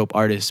super dope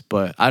artists.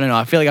 But I don't know,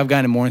 I feel like I've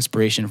gotten more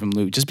inspiration from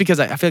Luke just because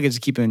I feel like it's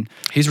keeping.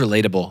 He's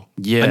relatable.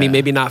 Yeah, I mean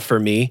maybe not for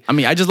me. I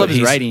mean I just love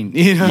his writing.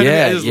 You know,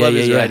 I just love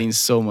his writing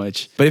so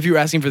much. But if you were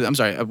asking for, I'm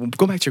sorry,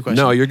 go back to your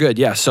question. No, you're good.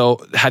 Yeah.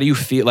 So how do you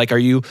feel? Like, do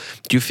you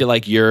feel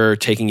like you're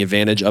taking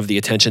advantage of the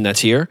attention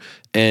that's here?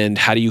 And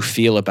how do you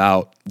feel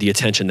about the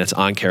attention that's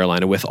on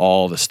Carolina with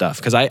all the stuff?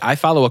 Because I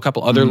follow a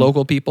couple other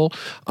local people.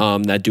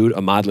 That dude,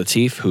 Ahmad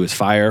Latif, who is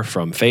fire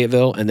from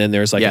Fayetteville. And then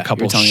there's like a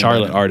couple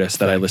Charlotte artists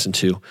that I listen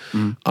to.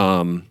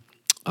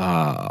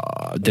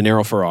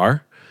 Dinero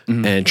Ferrar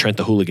and Trent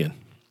the Hooligan.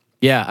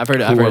 Yeah, I've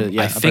heard.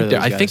 I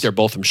think they're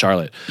both from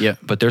Charlotte. Yeah.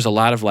 But there's a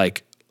lot of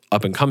like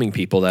up and coming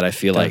people that I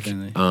feel like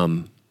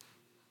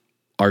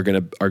are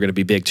gonna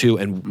be big too.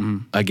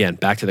 And again,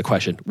 back to the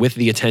question, with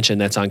the attention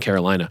that's on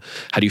Carolina,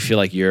 how do you feel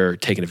like you're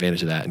taking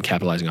advantage of that and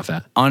capitalizing off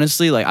that?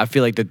 Honestly, like I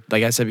feel like that,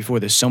 like I said before,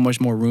 there's so much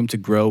more room to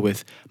grow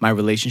with my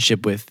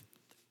relationship with.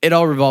 It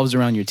all revolves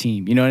around your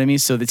team. You know what I mean?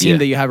 So the team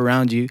that you have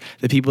around you,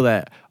 the people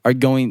that are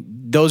going,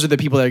 those are the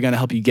people that are going to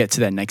help you get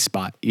to that next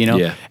spot, you know?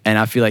 Yeah. And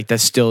I feel like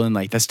that's still in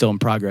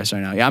progress right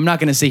now. Yeah, I'm not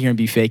going to sit here and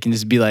be fake and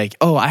just be like,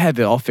 oh, I have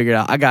it all figured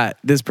out. I got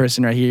this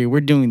person right here.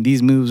 We're doing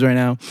these moves right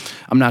now.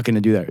 I'm not going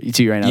to do that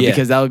to you right now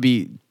because that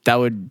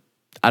would,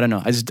 I don't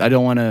know. I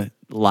don't want to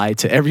lie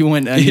to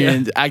everyone here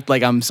and act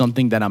like I'm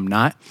something that I'm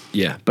not.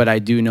 Yeah. But I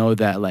do know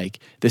that like,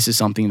 this is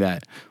something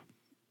that,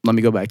 let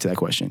me go back to that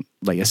question.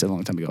 Like I said a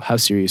long time ago, how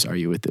serious are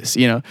you with this?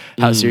 You know,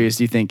 how serious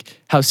do you think,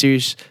 how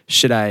serious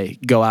should I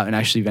go out and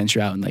actually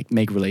venture out and like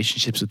make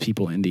relationships with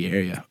people in the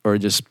area or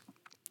just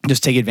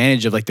take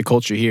advantage of like the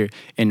culture here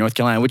in North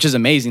Carolina, which is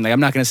amazing. Like I'm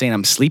not going to say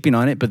I'm sleeping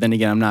on it, but then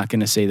again, I'm not going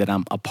to say that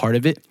I'm a part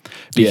of it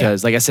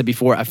because like I said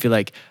before, I feel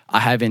like I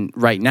haven't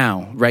right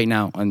now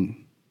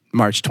on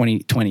March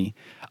 2020,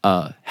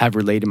 have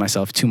related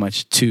myself too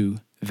much to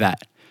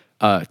that.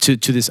 To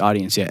this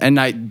audience, and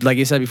like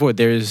I said before,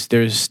 there's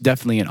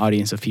definitely an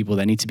audience of people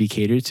that need to be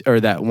catered to,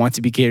 or that want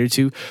to be catered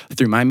to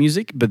through my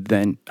music. But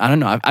then I don't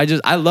know.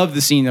 I love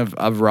the scene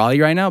of Raleigh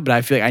right now, but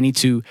I feel like I need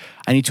to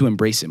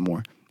embrace it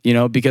more. You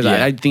know, because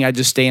I think I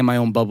just stay in my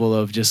own bubble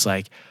of just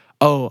like,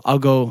 oh, I'll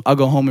go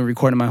home and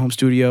record in my home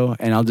studio,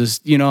 and I'll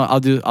just I'll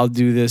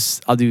do this,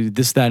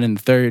 that, and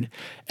the third,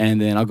 and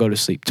then I'll go to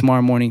sleep.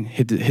 Tomorrow morning,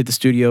 hit the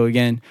studio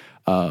again.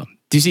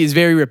 Do you see? It's a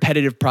very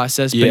repetitive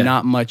process, but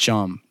not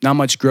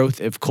much growth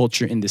of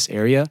culture in this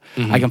area.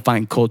 I can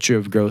find culture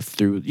of growth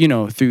through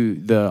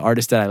the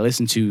artists that I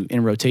listen to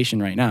in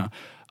rotation right now.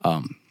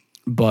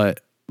 But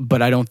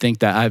I don't think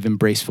that I've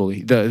embraced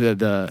fully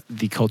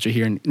the culture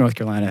here in North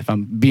Carolina. If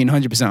I'm being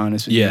 100%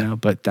 honest with you, you know,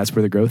 but that's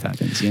where the growth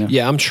happens. You know?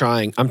 Yeah, I'm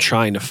trying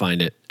to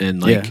find it,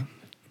 and like.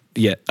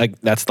 Yeah,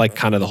 like that's like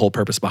kind of the whole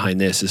purpose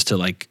behind this is to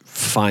like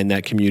find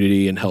that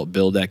community and help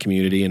build that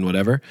community and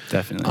whatever.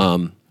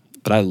 Definitely.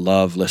 But I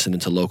love listening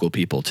to local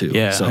people too.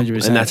 Yeah, so,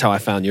 100%. And that's how I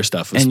found your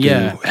stuff. And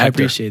I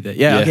appreciate that.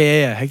 Yeah,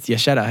 okay, yeah.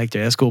 Shout out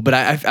Hector. That's cool. But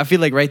I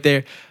feel like right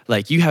there,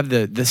 like you have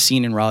the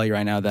scene in Raleigh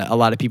right now that a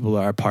lot of people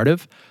are a part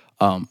of.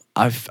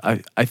 I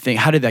think,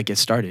 how did that get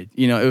started?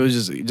 You know, it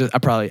was just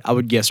I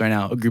would guess right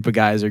now, a group of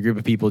guys or a group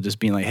of people just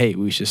being like, hey,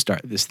 we should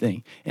start this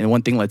thing. And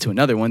one thing led to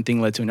another,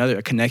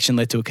 a connection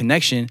led to a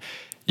connection.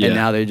 Yeah. And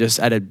now they're just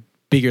at a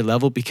bigger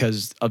level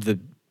because of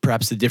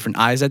perhaps the different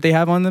eyes that they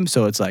have on them.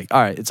 So it's like,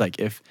 all right, it's like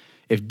if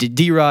if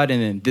D-Rod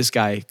and then this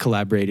guy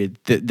collaborated,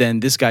 then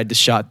this guy just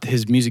shot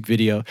his music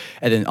video,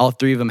 and then all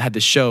three of them had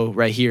the show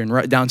right here in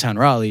downtown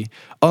Raleigh.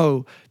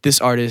 Oh, this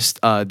artist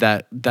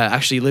that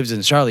actually lives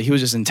in Charlotte, he was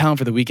just in town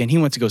for the weekend. He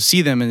went to go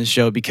see them in the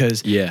show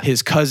because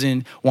his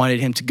cousin wanted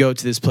him to go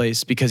to this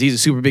place because he's a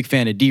super big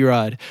fan of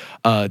D-Rod.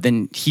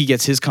 Then he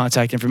gets his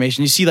contact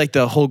information. You see like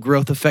the whole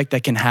growth effect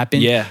that can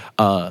happen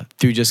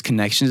through just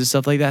connections and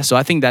stuff like that. So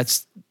I think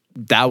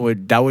that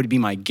would be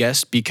my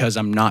guess, because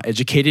I'm not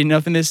educated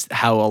enough in this,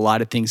 how a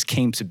lot of things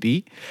came to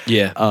be.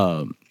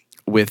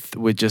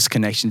 With just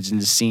connections and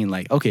just seeing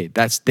like, okay,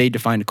 they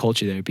defined a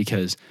culture there,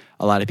 because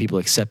a lot of people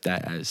accept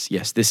that as,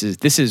 yes, this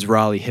is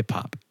Raleigh hip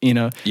hop,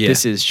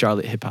 this is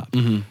Charlotte hip hop.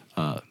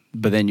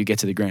 But then you get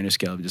to the grander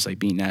scale of just like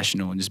being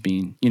national and just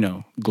being,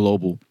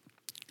 global,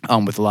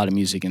 with a lot of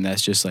music. And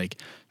that's just like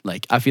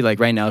I feel like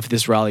right now, if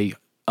this Raleigh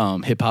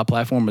hip hop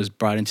platform was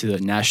brought into the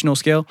national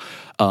scale,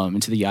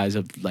 into the eyes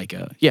of like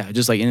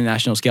just like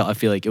international scale, I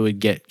feel like it would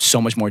get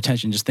so much more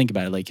attention. Just think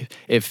about it, like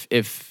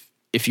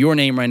if your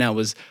name right now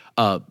was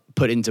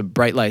put into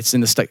bright lights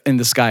in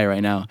the sky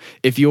right now,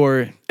 it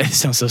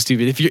sounds so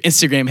stupid, if your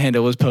Instagram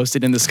handle was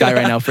posted in the sky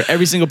right now for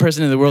every single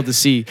person in the world to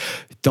see,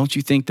 don't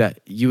you think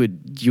that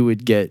you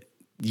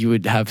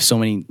would have so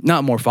many,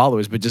 not more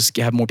followers, but just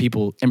have more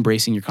people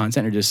embracing your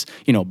content, or just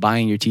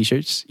buying your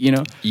t-shirts,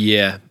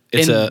 Yeah.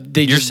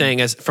 You're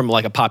saying as from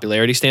like a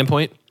popularity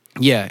standpoint?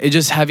 Yeah, it's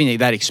just having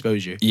that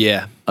exposure.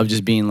 Yeah. Of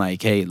just being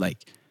like, hey, like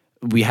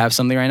we have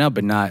something right now,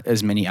 but not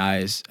as many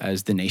eyes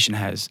as the nation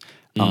has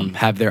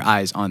have their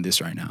eyes on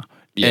this right now.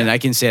 Yeah. And I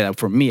can say that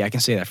for me, I can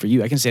say that for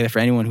you, I can say that for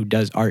anyone who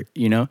does art,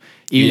 even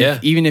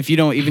if you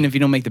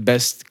don't make the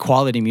best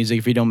quality music,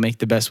 if you don't make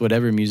the best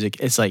whatever music,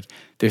 it's like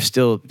there's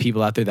still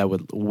people out there that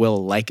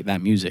will like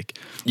that music.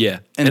 Yeah.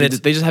 And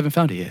they just haven't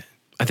found it yet.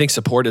 I think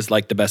support is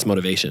like the best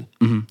motivation.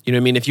 You know what I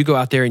mean? If you go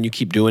out there and you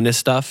keep doing this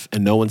stuff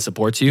and no one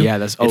supports you,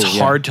 it's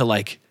hard to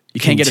like, you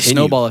can't get a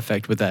snowball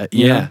effect with that.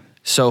 Yeah.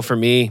 So for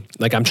me,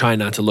 like I'm trying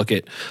not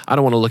to I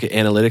don't want to look at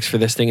analytics for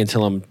this thing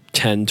until I'm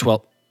 10,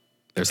 12.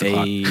 There's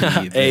a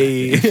clock.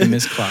 The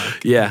infamous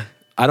clock. Yeah.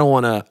 I don't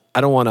want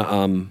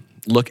to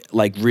look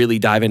like really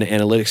dive into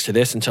analytics to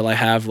this until I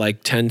have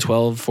like 10,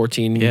 12,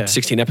 14,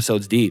 16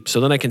 episodes deep. So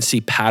then I can see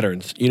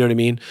patterns, you know what I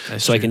mean?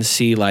 That's so true. I can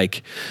see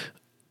like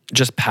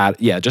just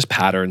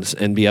patterns,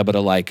 and be able to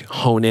like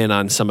hone in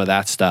on some of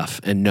that stuff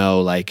and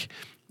know like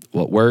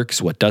what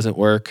works, what doesn't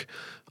work,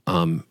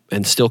 and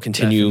still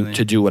continue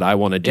to do what I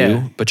want to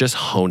do, but just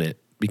hone it.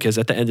 Because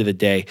at the end of the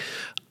day,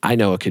 I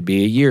know it could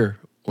be a year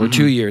or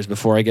 2 years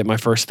before I get my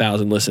first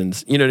 1,000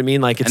 listens. You know what I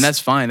mean? Like, and that's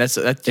fine. That's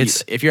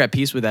if you're at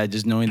peace with that,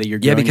 just knowing that you're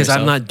growing because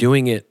yourself. I'm not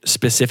doing it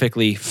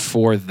specifically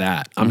for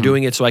that. I'm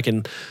doing it so I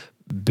can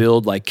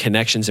build like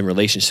connections and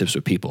relationships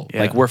with people.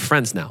 Like we're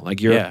friends now. Like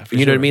you know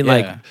what I mean?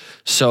 Like,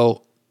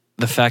 so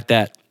the fact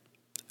that,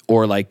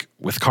 or like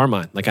with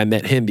Carmine, like I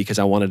met him because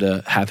I wanted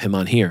to have him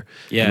on here.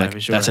 Yeah, like, for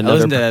sure. That's I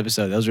listened to that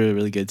episode. That was really,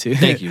 really good too.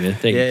 Thank you, man.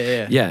 Thank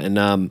you.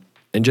 Yeah.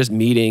 And just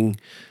meeting.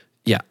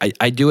 Yeah.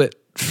 I do it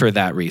for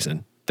that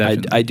reason.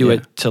 I do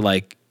it to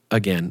like,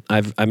 again,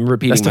 I'm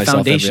repeating myself. That's the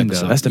foundation,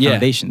 though. That's the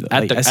foundation, though.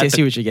 I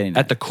see what you're getting at.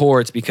 At the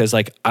core, it's because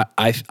like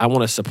I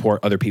want to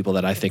support other people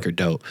that I think are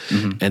dope,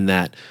 and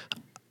that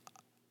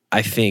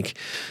I think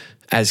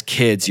as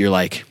kids you're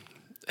like,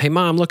 hey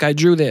mom, look, I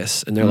drew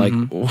this, and they're like,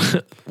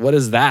 what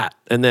is that?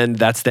 And then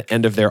that's the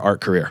end of their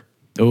art career.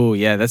 Oh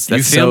yeah, that's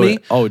you feel me?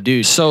 Oh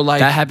dude, so like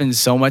that happens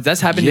so much.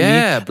 That's happened to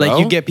me. Bro. Like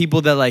you get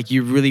people that like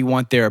you really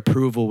want their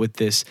approval with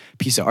this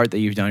piece of art that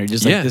you've done, or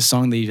just like this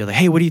song that you're like,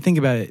 hey, what do you think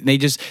about it? And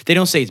they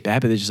don't say it's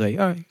bad, but they're just like,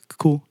 all right,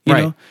 cool, you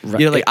know.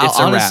 You know, like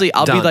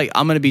I'll be like,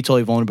 I'm gonna be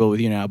totally vulnerable with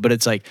you now, but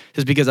it's like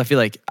just because I feel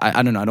like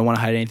I don't know, I don't want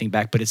to hide anything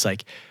back, but it's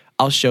like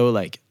I'll show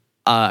like.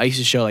 I used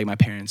to show like my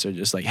parents are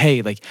just like,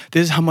 hey, like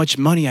this is how much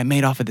money I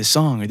made off of this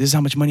song, or this is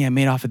how much money I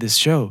made off of this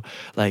show.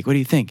 Like, what do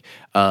you think?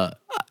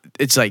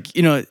 It's like,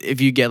 you know, if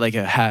you get like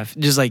a half,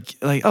 just like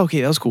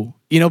okay, that was cool,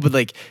 you know. But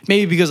like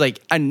maybe because like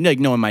I like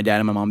knowing my dad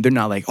and my mom, they're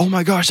not like, oh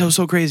my gosh, that was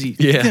so crazy.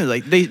 Yeah, you know,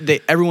 like they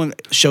everyone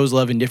shows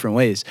love in different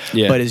ways.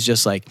 Yeah, but it's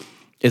just like.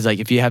 It's like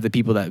if you have the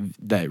people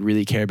that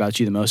really care about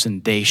you the most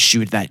and they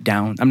shoot that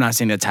down. I'm not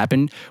saying that's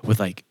happened with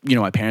like, you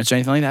know, my parents or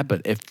anything like that,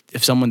 but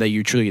if someone that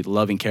you truly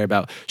love and care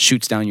about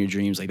shoots down your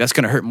dreams, like that's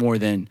gonna hurt more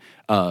than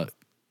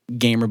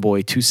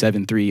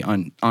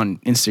Gamerboy273 on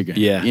Instagram.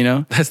 Yeah. You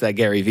know? That's that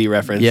Gary V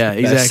reference. Yeah,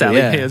 exactly.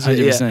 Yeah,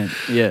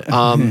 100%.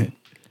 Yeah.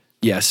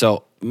 Yeah,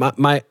 so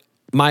my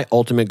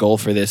ultimate goal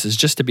for this is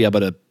just to be able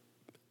to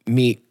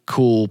meet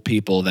cool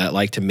people that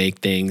like to make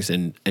things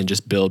and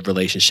just build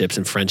relationships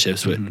and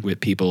friendships with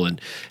people and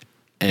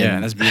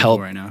that's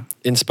help right now.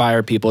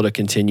 Inspire people to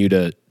continue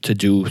to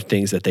do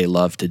things that they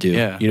love to do.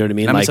 Yeah. You know what I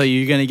mean? I'm gonna tell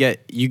you,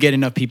 you get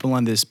enough people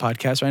on this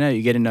podcast right now.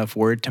 You get enough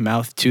word to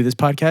mouth to this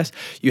podcast.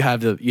 You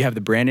have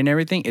the brand and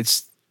everything.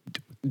 It's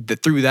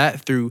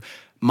through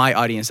my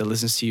audience that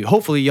listens to you.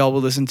 Hopefully y'all will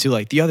listen to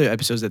like the other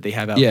episodes that they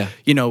have out. Yeah.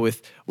 You know,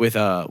 with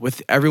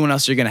everyone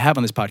else you're gonna have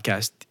on this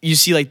podcast. You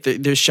see like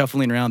they're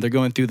shuffling around, they're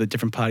going through the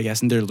different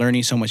podcasts and they're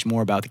learning so much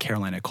more about the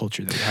Carolina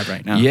culture that we have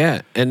right now.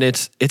 Yeah. And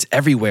it's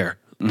everywhere.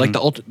 Like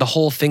the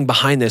whole thing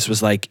behind this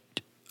was like,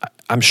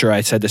 I'm sure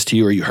I said this to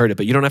you or you heard it,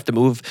 but you don't have to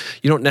move.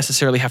 You don't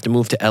necessarily have to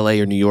move to LA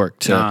or New York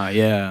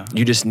to.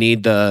 You just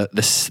need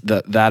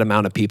that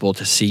amount of people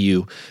to see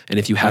you, and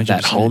if you have 100%.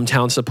 That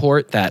hometown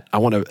support, that I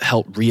want to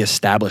help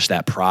reestablish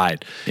that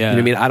pride. Yeah. You know what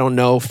I mean? I don't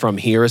know from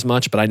here as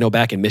much, but I know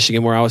back in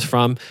Michigan where I was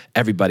from,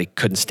 everybody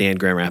couldn't stand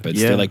Grand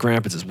Rapids. They're like, Grand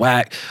Rapids is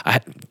whack.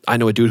 I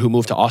know a dude who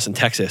moved to Austin,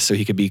 Texas, so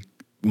he could be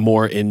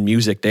more in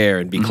music there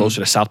and be closer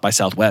to South by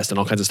Southwest and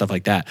all kinds of stuff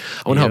like that.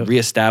 I want to help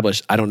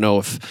reestablish. I don't know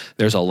if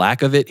there's a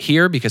lack of it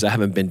here because I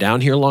haven't been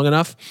down here long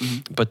enough,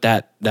 but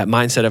that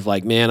mindset of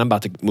like, man, I'm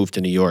about to move to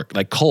New York.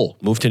 Like Cole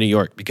moved to New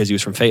York because he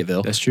was from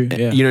Fayetteville. That's true.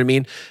 Yeah. You know what I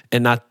mean?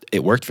 And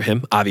it worked for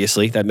him,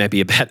 obviously. That might be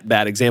a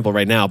bad example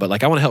right now, but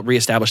like I want to help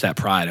reestablish that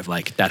pride of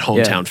like that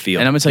hometown feel.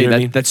 And I'm gonna tell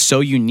you, that's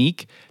so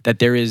unique that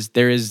there's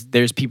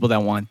people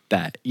that want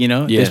that, you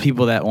know? There's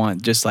people that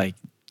want just like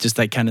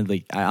kind of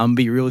like, I'm gonna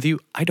be real with you,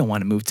 I don't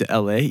want to move to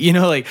LA, you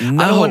know, like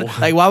no. I don't want,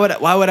 like why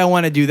would I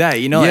want to do that,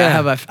 you know?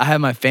 Like, I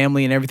have my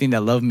family and everything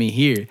that love me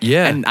here,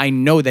 and I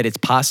know that it's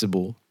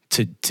possible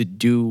to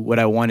do what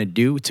I want to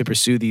do, to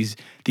pursue these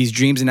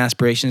dreams and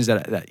aspirations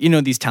that you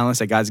know, these talents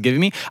that God's given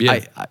me.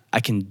 I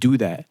can do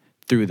that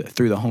through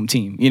the home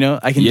team, you know?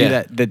 I can do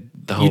that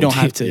you don't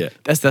have to.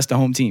 That's the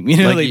home team, you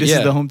know? Like this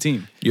is the home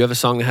team. You have a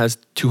song that has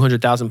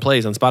 200,000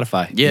 plays on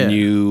Spotify. And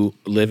you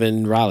live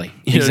in Raleigh.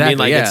 You know what I mean?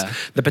 Like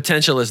the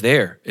potential is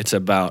there. It's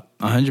about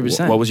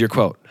 100%. What was your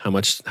quote? How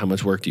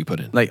much work do you put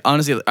in? Like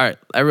honestly, all right,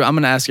 I'm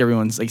gonna ask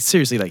everyone, like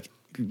seriously, like,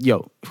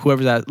 yo,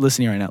 whoever's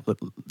listening right now,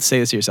 say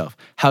this to yourself.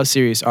 How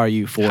serious are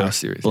you for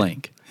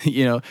blank?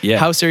 You know?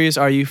 How serious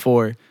are you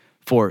for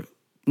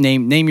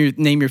name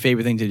your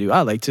favorite thing to do?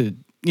 I like to,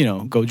 you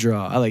know, go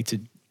draw. I like to,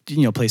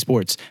 you know, play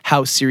sports.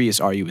 How serious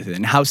are you with it?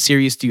 And how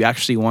serious do you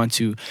actually want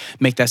to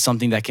make that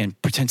something that can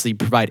potentially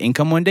provide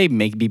income one day,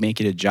 make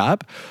it a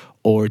job,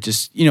 or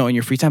just, you know, in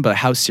your free time? But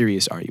how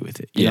serious are you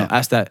with it? You know,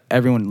 ask that,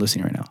 everyone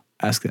listening right now,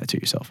 ask that to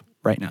yourself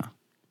right now.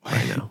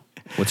 Right now.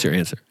 What's your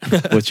answer?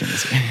 What's your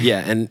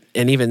answer?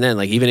 And even then,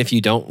 like, even if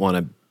you don't want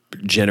to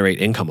generate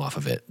income off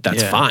of it,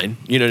 that's fine.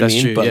 You know what I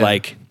mean? True, but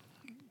like,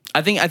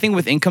 I think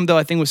with income though,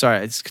 it's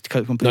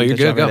completely. No, you're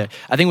good. Go.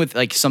 I think with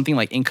like something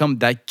like income,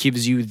 that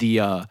gives you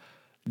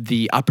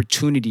the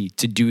opportunity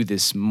to do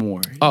this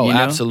more. Oh, you know?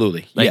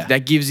 absolutely. Like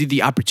that gives you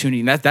the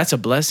opportunity, and that's a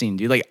blessing,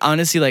 dude. Like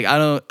honestly, like I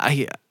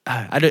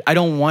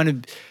don't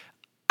want to.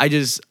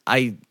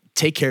 I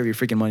take care of your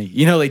freaking money.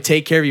 You know, like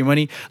take care of your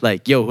money.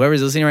 Like, yo,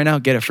 whoever's listening right now,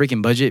 get a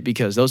freaking budget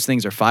because those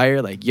things are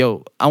fire. Like,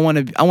 yo, I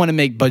want to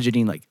make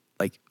budgeting like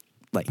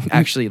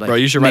actually like, bro,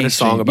 you should write a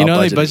song about, you know,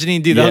 budgeting. like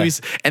budgeting, dude. Yeah.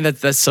 And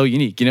that's so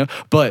unique, you know.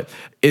 But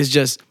it's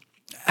just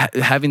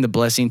having the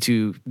blessing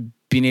to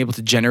being able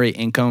to generate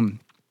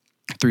income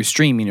through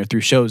streaming or through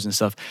shows and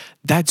stuff.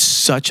 That's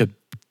such a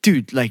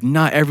dude. Like,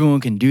 not everyone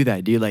can do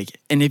that, dude. Like,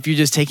 and if you're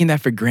just taking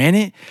that for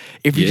granted,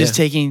 if you're just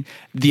taking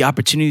the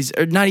opportunities,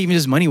 or not even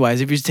just money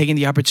wise, if you're just taking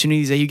the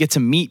opportunities that you get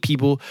to meet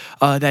people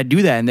that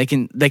do that, and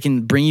they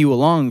can bring you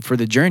along for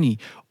the journey,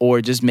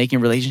 or just making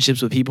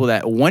relationships with people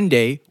that one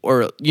day,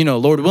 or, you know,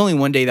 Lord willing,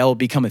 one day that will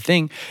become a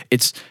thing.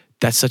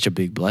 That's such a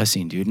big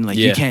blessing, dude. And like,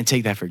 you can't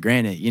take that for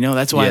granted. You know,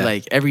 that's why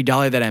like every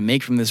dollar that I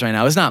make from this right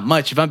now, it's not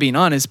much if I'm being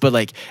honest, but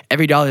like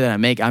every dollar that I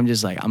make, I'm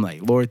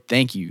like, Lord,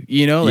 thank you.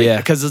 You know, like,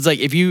 because it's like,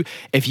 if you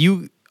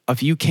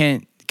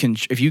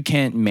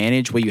can't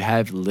manage what you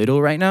have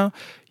little right now,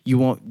 you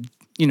won't,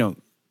 you know,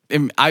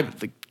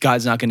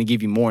 God's not going to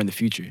give you more in the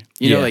future.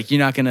 You know, like you're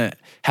not going to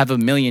have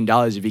 $1 million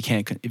if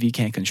you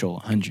can't control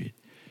 100,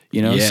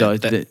 you know? So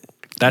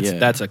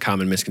that's a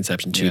common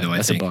misconception too, though.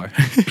 I think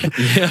that's a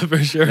bar. Yeah, for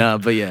sure. No,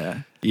 but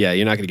yeah,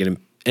 you're not gonna get him.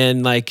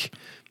 And like,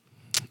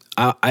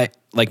 I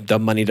like the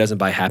money doesn't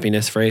buy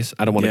happiness phrase.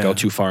 I don't want to go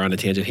too far on a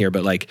tangent here,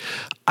 but like,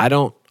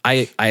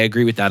 I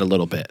agree with that a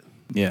little bit.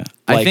 Yeah,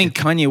 like, I think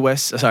Kanye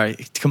West. Sorry,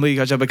 completely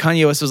cut you off, but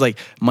Kanye West was like,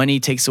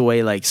 money takes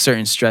away like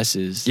certain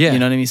stresses. Yeah, you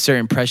know what I mean,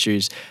 certain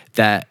pressures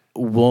that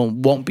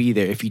won't be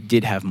there if you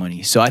did have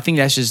money. So I think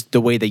that's just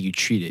the way that you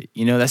treat it.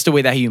 You know, that's the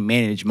way that you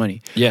manage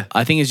money. Yeah,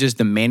 I think it's just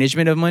the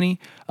management of money,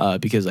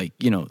 because like,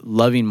 you know,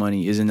 loving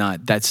money is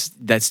not. That's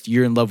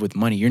you're in love with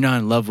money. You're not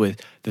in love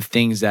with the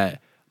things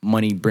that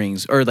money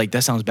brings, or like,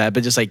 that sounds bad,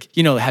 but just like,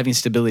 you know, having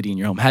stability in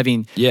your home,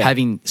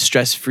 having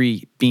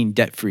stress-free, being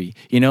debt-free,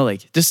 you know,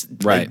 like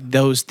just like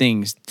those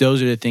things,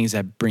 those are the things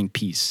that bring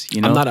peace, you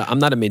know? I'm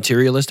not a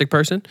materialistic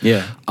person.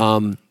 Yeah.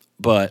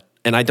 But,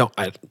 and I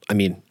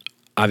mean,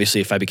 obviously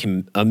if I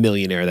became a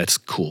millionaire, that's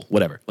cool,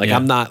 whatever. Like,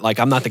 I'm not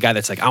the guy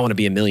that's like, I want to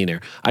be a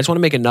millionaire. I just want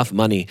to make enough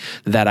money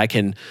that I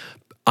can,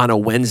 on a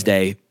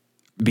Wednesday,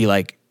 be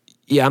like,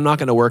 yeah, I'm not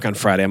going to work on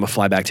Friday. I'm going to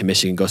fly back to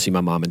Michigan, go see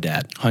my mom and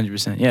dad.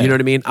 100%. Yeah. You know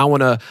what I mean? I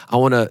want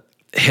to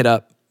hit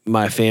up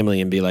my family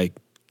and be like,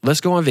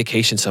 let's go on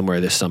vacation somewhere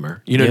this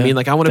summer. You know what I mean?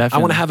 Like, I want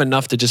to have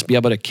enough to just be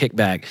able to kick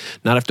back,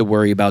 not have to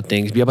worry about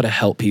things, be able to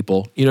help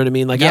people. You know what I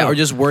mean? Like, or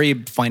just worry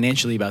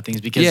financially about things,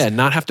 because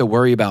not have to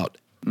worry about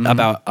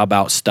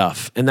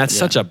stuff. And that's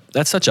such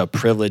a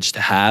privilege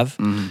to have.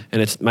 And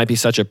it might be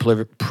such a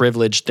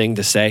privileged thing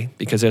to say,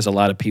 because there's a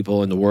lot of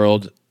people in the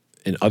world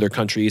in other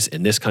countries,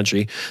 in this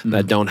country,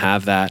 that don't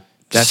have that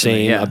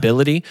same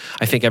ability.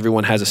 I think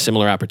everyone has a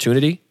similar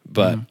opportunity,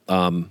 but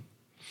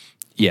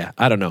yeah,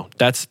 I don't know.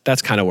 That's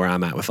kind of where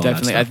I'm at with all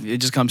that stuff. It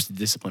just comes to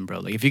discipline, bro.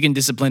 Like if you can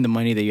discipline the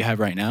money that you have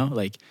right now,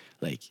 like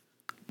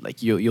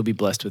you'll be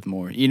blessed with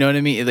more. You know what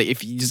I mean? Like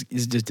if you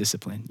it's just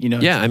discipline, you know?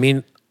 Yeah, I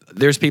mean,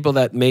 there's people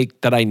that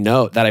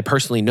I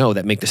personally know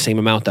that make the same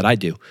amount that I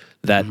do,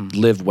 that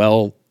live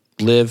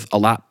a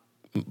lot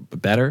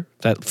better,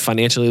 that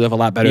financially live a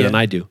lot better than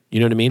I do. You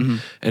know what I mean?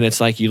 And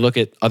it's like you look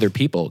at other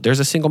people. There's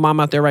a single mom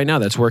out there right now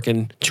that's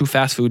working 2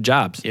 fast food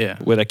jobs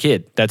with a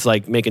kid that's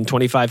like making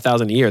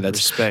 $25,000 a year.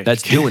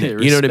 That's doing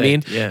it. You know what I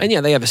mean? Yeah. And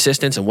yeah, they have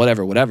assistants and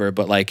whatever.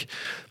 But like,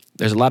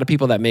 there's a lot of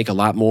people that make a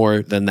lot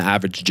more than the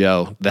average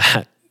Joe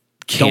that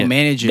don't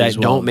manage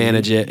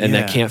it, and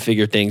that can't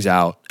figure things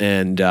out,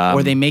 and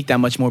or they make that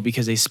much more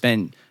because they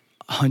spend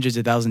hundreds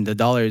of thousands of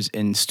dollars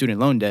in student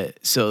loan debt.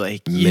 So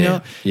like, you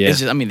know, it's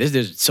just, I mean,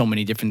 there's so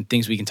many different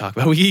things we can talk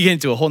about. We can get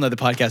into a whole nother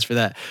podcast for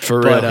that.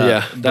 For real,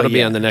 that'll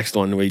be on the next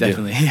one we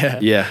definitely,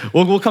 do. Yeah.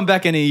 We'll come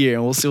back in a year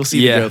and we'll see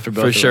the growth for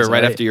both for sure. of us,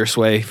 right after your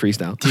Sway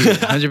freestyle, dude,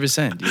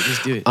 100%, dude,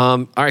 just do it.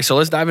 All right, so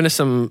let's dive into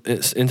some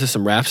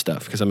rap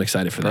stuff because I'm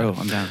excited for that. Bro,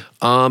 I'm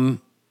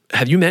down.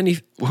 Have you met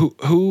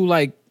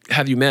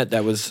Have you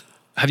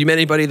met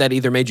anybody that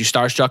either made you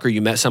starstruck or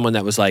you met someone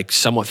that was like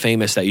somewhat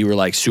famous that you were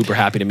like super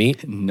happy to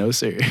meet? No,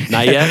 sir.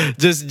 Not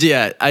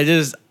yet?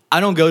 I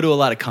don't go to a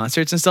lot of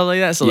concerts and stuff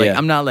like that. So like,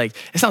 I'm not like,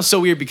 it sounds so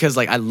weird because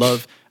like I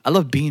love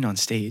being on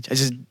stage. I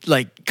just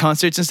like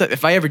concerts and stuff.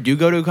 If I ever do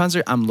go to a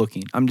concert, I'm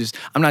looking. I'm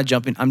not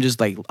jumping. I'm just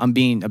like, I'm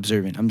being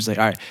observant. I'm just like,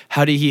 all right,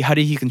 how did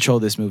he control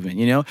this movement?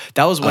 You know,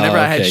 that was whenever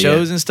I had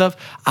shows and stuff.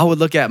 I would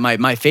look at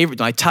my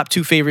top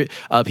 2 favorite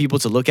people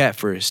to look at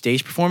for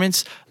stage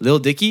performance, Lil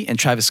Dicky and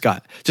Travis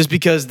Scott. Just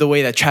because the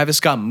way that Travis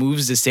Scott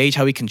moves the stage,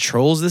 how he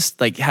controls this,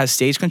 like has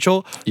stage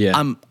control. Yeah,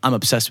 I'm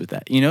obsessed with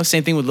that. You know,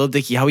 same thing with Lil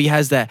Dicky, how he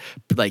has that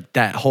like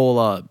that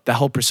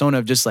whole persona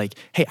of just like,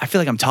 hey, I feel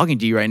like I'm talking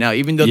to you right now,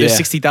 even though there's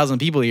 60,000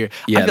 people here.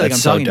 I feel like I'm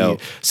talking to you.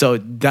 So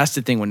that's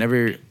the thing.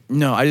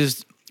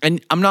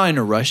 And I'm not in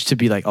a rush to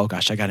be like, oh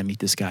gosh, I got to meet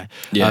this guy.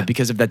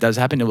 Because if that does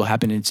happen, it will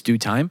happen in its due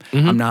time.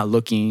 I'm not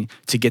looking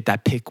to get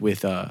that pick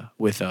with I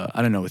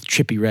don't know, with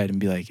Trippie Redd and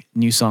be like,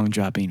 new song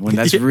dropping, when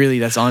that's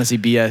honestly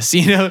BS.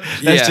 You know,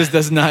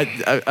 that's not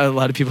a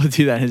lot of people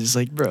do that. And it's just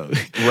like, bro,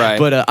 right.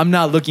 But I'm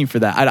not looking for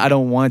that. I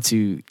don't want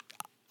to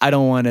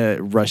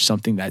rush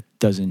something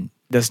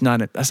that's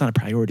not a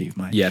priority of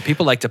mine. Yeah,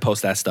 people like to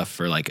post that stuff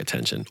for like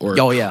attention or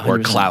or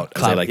clout,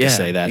 as they like to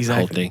say that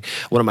whole thing.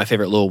 One of my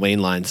favorite Lil Wayne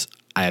lines,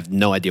 I have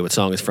no idea what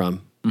song it's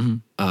from.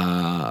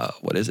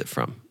 What is it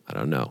from? I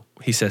don't know.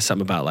 He says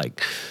something about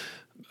like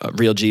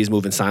real G's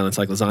move in silence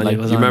like lasagna.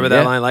 You remember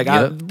that line?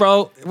 Like,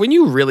 bro, when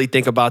you really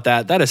think about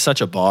that, that is such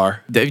a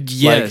bar.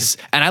 Yes,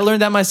 and I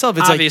learned that myself.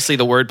 It's obviously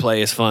the wordplay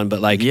is fun, but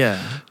like,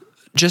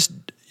 just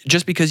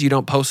because you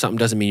don't post something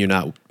doesn't mean you're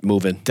not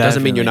moving. Definitely.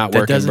 Doesn't mean you're not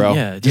working, bro.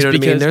 Yeah, you know what I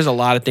mean? There's a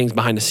lot of things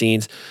behind the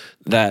scenes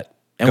that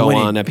go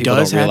on that people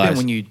don't realize.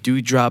 When you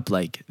do drop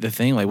like the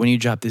thing, like when you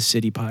drop this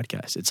City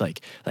podcast, it's like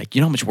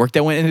you know how much work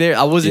that went in there.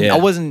 I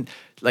wasn't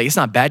like, it's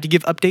not bad to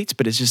give updates,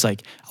 but it's just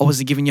like I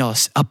wasn't giving y'all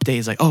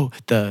updates like, oh,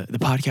 the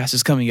podcast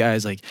is coming,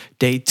 guys. Like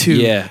day 2,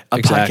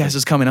 podcast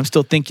is coming. I'm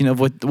still thinking of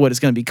what it's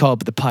gonna be called,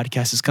 but the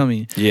podcast is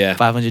coming.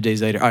 500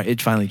 days later, all right,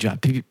 it finally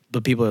dropped.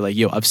 But people are like,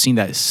 yo, I've seen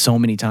that so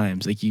many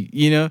times. Like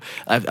you know,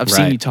 I've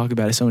seen you talk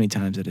about it so many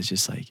times that it's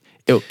just like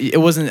it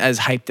wasn't as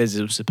hyped as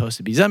it was supposed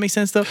to be. Does that make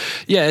sense though?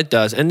 Yeah, it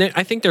does. And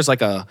I think there's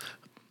like I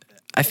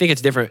think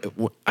it's different.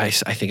 I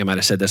think I might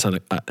have said this on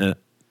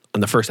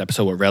the first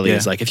episode with Relly.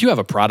 Is like, if you have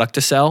a product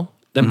to sell,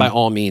 then by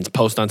all means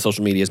post on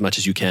social media as much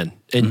as you can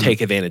and take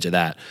advantage of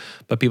that.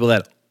 But people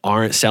that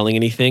aren't selling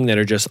anything, that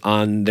are just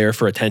on there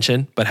for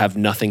attention but have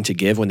nothing to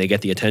give when they get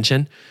the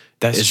attention,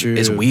 that's true.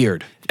 It's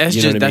weird. That's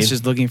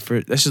just looking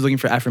for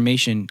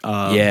affirmation.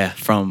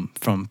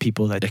 From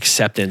people that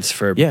acceptance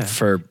for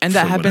and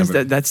that happens.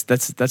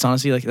 That's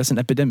honestly like, that's an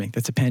epidemic.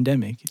 That's a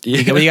pandemic.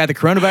 We got the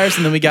coronavirus,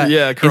 and then we got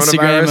coronavirus,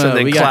 Instagram, and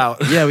then clout.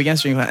 We got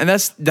Instagram, and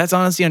that's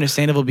honestly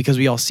understandable because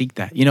we all seek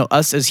that. You know,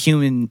 us as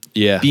human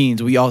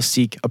beings, we all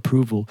seek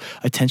approval,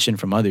 attention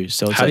from others.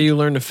 So it's how do you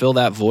learn to fill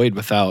that void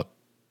without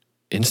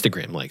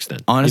Instagram likes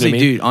then? Honestly, you know what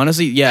I mean? dude.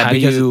 Honestly, yeah.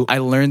 Because I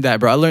learned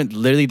that, bro. I learned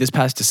literally this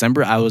past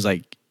December. I was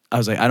like,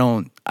 I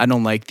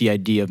don't like the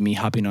idea of me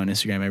hopping on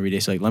Instagram every day.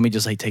 So like, let me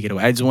just like take it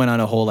away. I just went on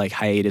a whole like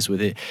hiatus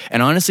with it.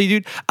 And honestly,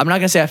 dude, I'm not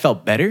gonna say I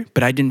felt better,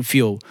 but I didn't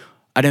feel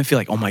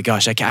like, oh my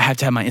gosh, I have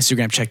to have my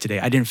Instagram checked today.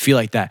 I didn't feel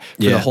like that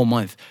for the whole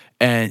month.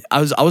 And I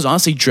was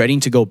honestly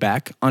dreading to go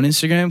back on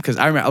Instagram because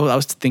I remember I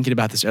was thinking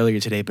about this earlier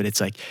today. But it's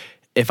like,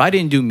 if I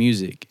didn't do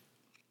music,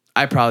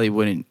 I probably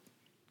wouldn't.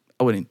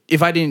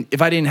 If I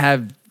didn't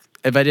have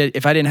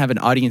an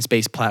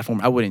audience-based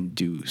platform, I wouldn't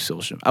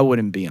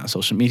be on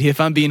social media, if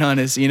I'm being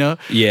honest, you know?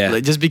 Yeah.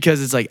 Like, just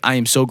because it's like, I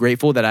am so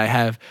grateful that I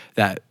have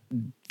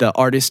the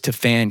artist to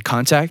fan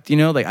contact, you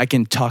know, like I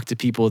can talk to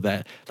people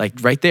that like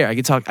right there. I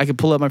could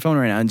pull up my phone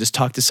right now and just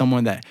talk to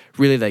someone that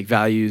really like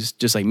values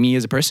just like me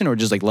as a person or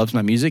just like loves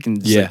my music.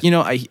 And just, like, you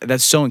know,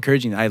 that's so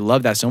encouraging. I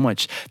love that so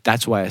much.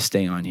 That's why I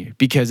stay on here,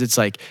 because it's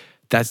like,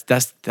 that's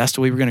the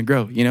way we're going to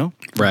grow, you know?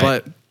 Right.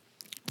 But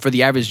for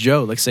the average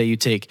Joe, let's say you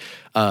take,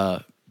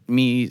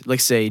 me, like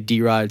say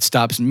D-Rod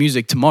stops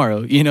music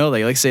tomorrow, you know,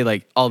 like say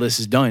like all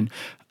this is done.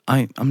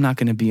 I'm not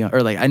going to be on,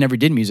 or like I never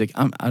did music.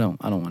 I don't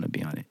want to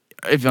be on it.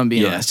 If I'm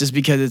being honest, just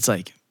because it's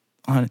like,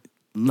 no,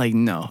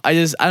 I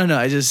don't know.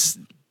 I just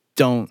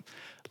don't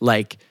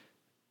like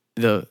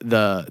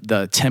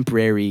the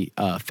temporary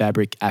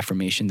fabric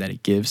affirmation that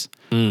it gives.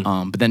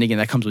 But then again,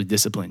 that comes with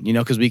discipline, you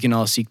know, because we can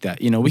all seek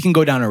that. You know, we can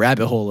go down a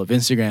rabbit hole of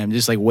Instagram,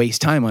 just like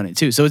waste time on it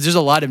too. So there's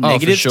a lot of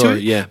negatives to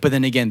it. Yeah. But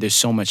then again, there's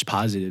so much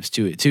positives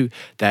to it too,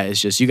 that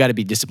it's just, you got to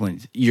be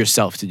disciplined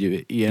yourself to do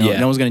it. You know,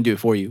 no one's going to do it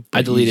for you.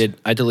 I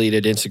deleted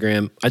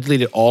Instagram. I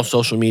deleted all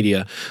social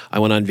media. I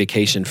went on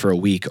vacation for a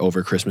week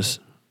over Christmas.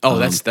 Oh,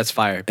 that's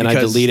fire. And I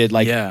deleted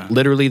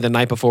literally the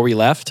night before we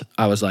left.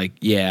 I was like,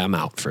 yeah, I'm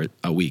out for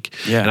a week.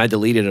 Yeah. And I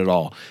deleted it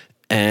all.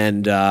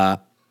 And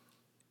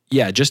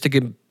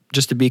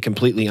just to be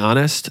completely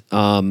honest,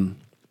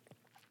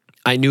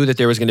 I knew that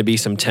there was going to be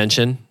some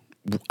tension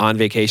on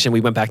vacation. We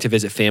went back to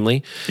visit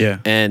family. Yeah.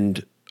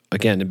 And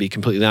again, to be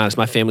completely honest,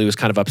 my family was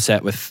kind of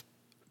upset with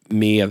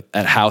me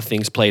at how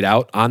things played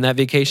out on that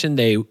vacation.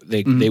 They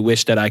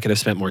wished that I could have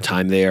spent more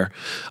time there.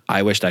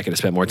 I wished I could have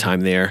spent more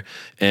time there,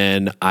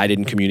 and I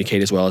didn't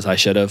communicate as well as I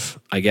should have,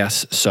 I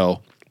guess.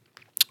 So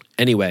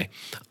anyway,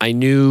 I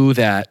knew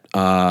that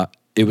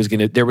there was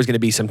gonna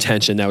be some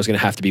tension that was gonna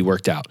have to be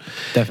worked out.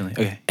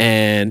 Definitely. Okay.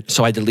 And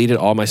so I deleted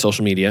all my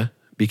social media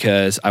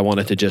because I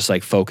wanted to just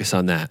like focus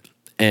on that.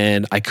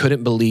 And I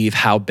couldn't believe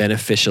how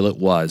beneficial it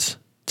was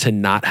to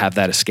not have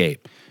that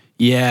escape.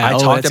 Yeah, I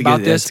talked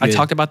about this. I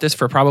talked about this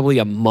for probably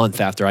a month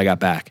after I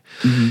got back.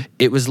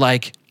 It was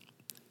like,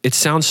 it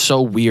sounds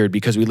so weird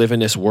because we live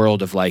in this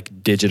world of like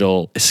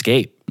digital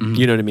escape.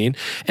 You know what I mean?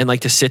 And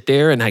like to sit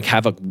there and like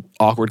have a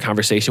awkward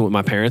conversation with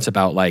my parents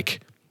about like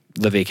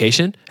the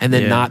vacation and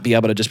then not be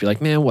able to just be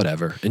like, man,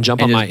 whatever, and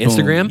jump on my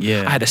Instagram.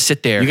 I had to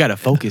sit there. You got to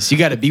focus. You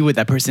got to be with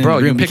that person Bro,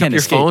 in the room. You pick up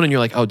your phone and you're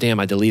like, oh, damn,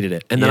 I deleted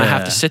it. And then I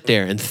have to sit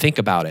there and think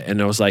about it. And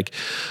I was like,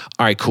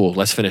 all right, cool.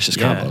 Let's finish this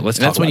convo. Let's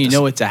talk That's when about you this.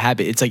 know it's a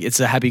habit. It's like, it's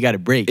a habit you got to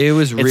break. It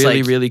was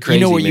really, really crazy,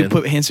 You know where man. you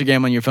put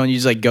Instagram on your phone, you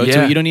just like go to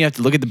it. You don't even have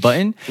to look at the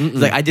button.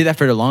 Like I did that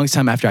for the longest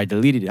time after I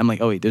deleted it. I'm like,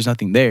 oh wait, there's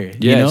nothing there.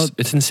 Yeah, you know?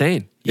 it's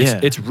insane.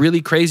 It's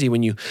really crazy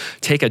when you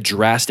take a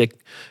drastic,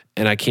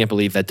 and I can't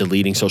believe that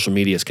deleting social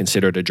media is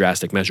considered a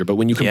drastic measure, but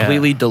when you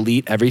completely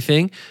delete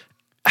everything,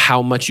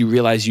 how much you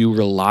realize you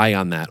rely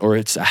on that, or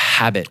it's a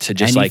habit to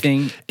just like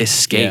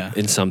escape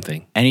in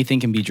something.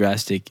 Anything can be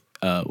drastic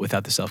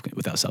without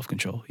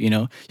self-control. You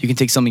know, you can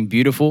take something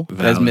beautiful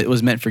that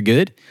was meant for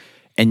good,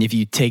 and if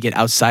you take it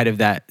outside of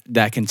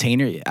that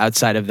container,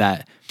 outside of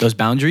those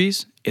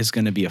boundaries, it's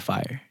going to be a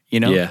fire. You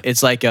know,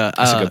 it's like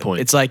that's a good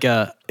point.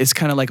 It's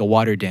kind of like a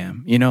water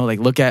dam. You know, like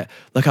look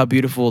how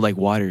beautiful like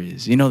water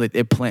is. You know,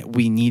 that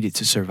we need it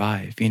to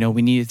survive. You know,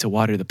 we need it to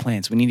water the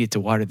plants. We need it to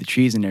water the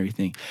trees and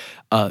everything.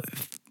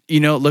 You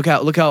know, look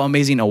how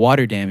amazing a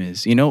water dam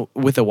is. You know,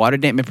 with a water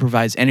dam, it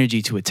provides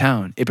energy to a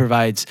town. It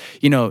provides,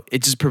 you know,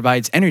 it just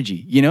provides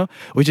energy. You know,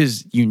 which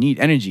is, you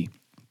need energy.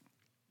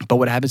 But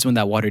what happens when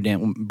that water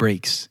dam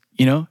breaks?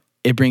 You know,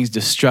 it brings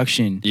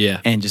destruction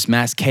and just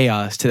mass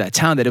chaos to that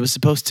town that it was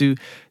supposed to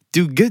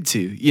do good to.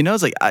 You know,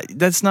 it's like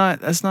that's not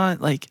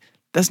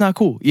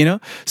cool, you know?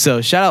 So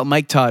shout out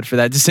Mike Todd for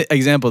that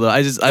example though.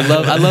 I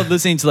love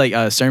listening to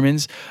like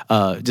sermons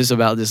just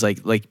about just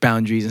like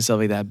boundaries and stuff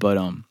like that. But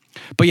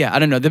yeah, I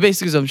don't know. The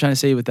basics of what I'm trying to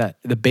say with that,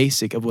 the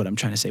basic of what I'm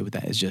trying to say with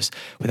that is just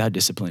without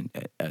discipline,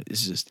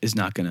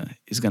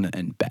 it's gonna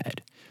end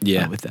bad.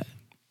 With that.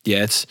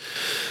 Yeah,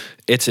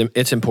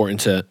 it's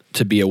important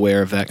to be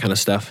aware of that kind of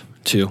stuff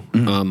too.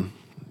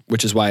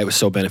 Which is why it was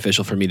so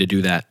beneficial for me to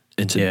do that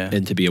and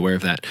to be aware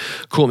of that.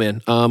 Cool,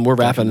 man. We're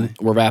wrapping.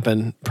 Definitely. We're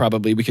wrapping.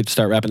 Probably we could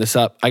start wrapping this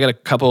up. I got a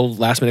couple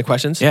last minute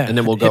questions, and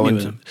then we'll go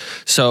into.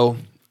 So,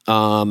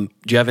 do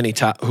you have any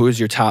who is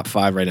your top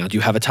 5 right now? Do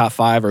you have a top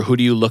 5, or who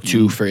do you look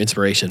to for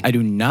inspiration? I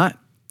do not,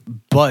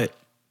 but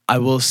I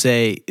will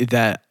say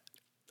that.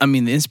 I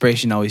mean, the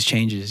inspiration always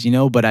changes, you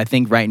know, but I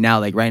think right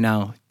now,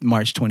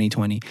 March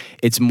 2020,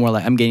 it's more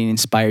like I'm getting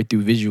inspired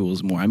through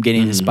visuals more. I'm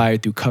getting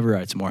inspired through cover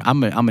arts more.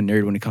 I'm a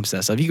nerd when it comes to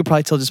that stuff. You could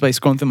probably tell just by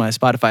scrolling through my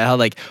Spotify how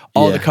like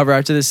all the cover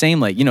arts are the same.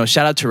 Like, you know,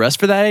 shout out to Russ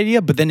for that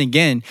idea. But then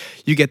again,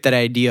 you get that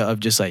idea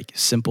of just like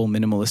simple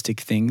minimalistic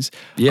things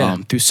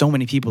through so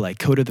many people, like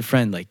Coda the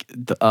Friend, like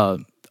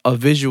a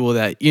visual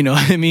that, you know,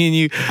 me and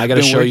you. I got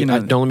to show you.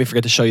 Don't let me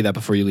forget to show you that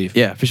before you leave.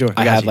 Yeah, for sure.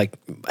 I have like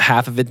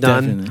half of it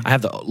done. Definitely. I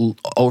have the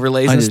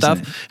overlays and stuff.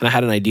 And I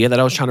had an idea that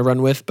I was trying to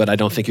run with, but I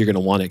don't think you're going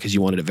to want it because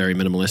you wanted it very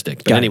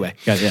minimalistic. But anyway.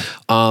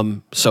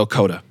 So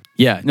Coda.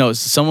 Yeah, no,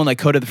 someone like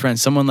Coda the Friend,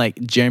 someone like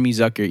Jeremy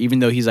Zucker, even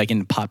though he's like in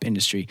the pop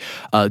industry,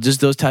 just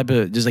those type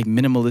of, just like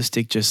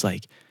minimalistic, just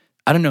like,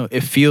 I don't know,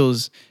 it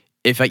feels,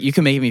 you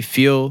can make me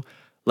feel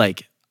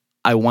like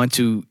I want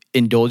to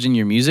indulge in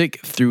your music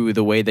through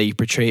the way that you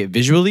portray it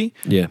visually,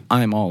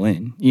 I'm all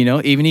in. You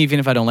know, even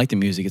if I don't like the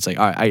music, it's like,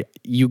 all right,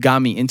 you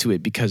got me into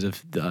it because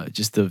of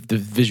just the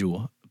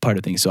visual part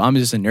of things. So I'm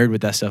just a nerd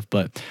with that stuff.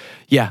 But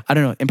yeah, I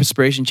don't know.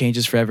 Inspiration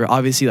changes forever.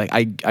 Obviously, like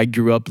I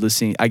grew up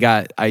listening.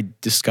 I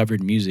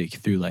discovered music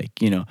through like,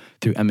 you know,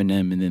 through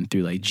Eminem and then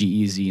through like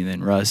G-Eazy and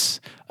then Russ,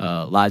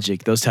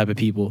 Logic, those type of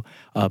people.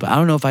 But I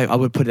don't know if I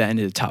would put that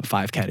into the top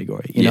 5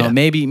 category. You know,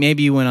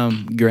 maybe when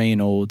I'm gray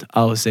and old,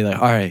 I would say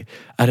like, all right,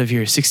 out of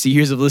your 60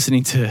 years of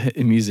listening to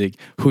music,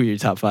 who are your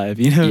top 5?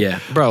 You know? Yeah,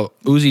 bro.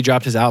 Uzi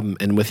dropped his album,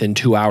 and within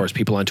 2 hours,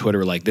 people on Twitter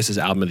were like, "This is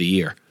album of the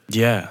year."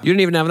 Yeah. You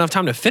didn't even have enough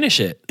time to finish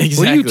it. Exactly.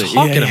 What are you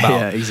talking about?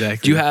 Yeah,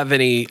 exactly. Do you have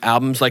any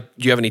albums? Like,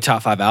 do you have any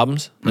top 5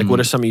 albums? Like, what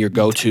are some of your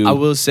go-to? I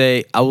will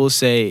say,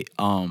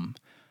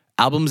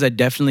 albums that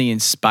definitely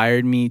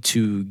inspired me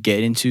to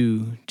get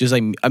into just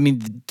like, I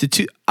mean,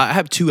 I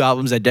have 2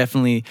 albums that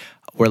definitely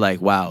were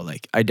like, wow,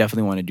 like I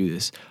definitely want to do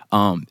this.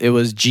 It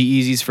was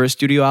G-Eazy's first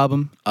studio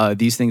album,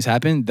 These Things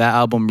Happen. That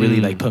album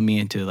really like put me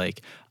into like,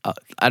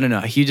 I don't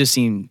know, he just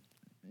seemed,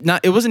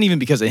 it wasn't even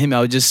because of him.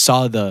 I just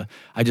saw the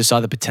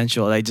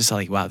potential. I just saw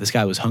like, wow, this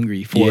guy was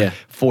hungry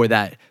for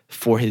that,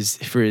 for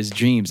his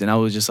dreams. And I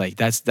was just like,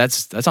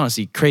 that's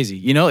honestly crazy.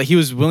 You know, like, he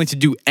was willing to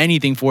do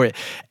anything for it.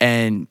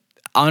 And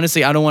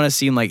honestly, I don't want to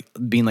seem like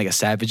being like a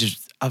savage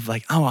of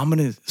like, oh, I'm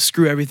gonna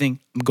screw everything.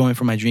 I'm going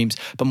for my dreams.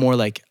 But more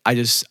like, I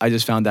just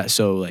found that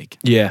so like,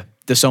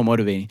 they're so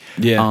motivating.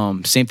 Yeah.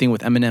 Same thing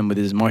with Eminem with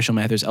his Marshall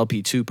Mathers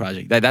LP2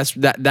 project.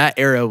 That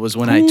era was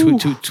when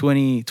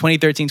 2013,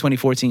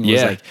 2014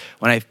 was like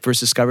when I first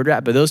discovered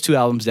rap. But those 2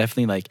 albums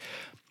definitely like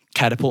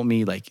catapult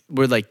me, like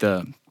were like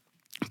the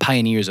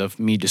pioneers of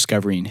me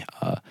discovering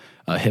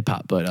hip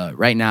hop. But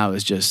right now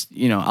it's just,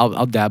 you know,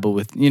 I'll dabble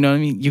with, you know what I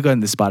mean? You go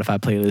in the Spotify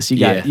playlist.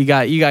 You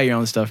got your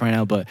own stuff right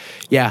now. But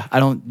yeah,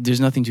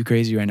 there's nothing too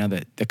crazy right now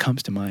that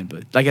comes to mind.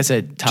 But like I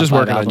said, top just 5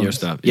 working albums. on your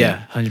stuff.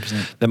 Yeah,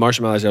 100%. The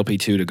Marshall Mathers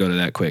LP2, to go to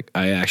that quick,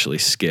 I actually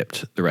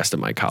skipped the rest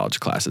of my college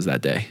classes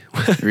that day.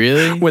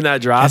 Really? When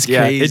that dropped, That's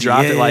crazy. It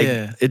dropped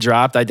it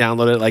dropped. I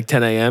downloaded it at like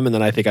 10 a.m. and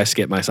then I think I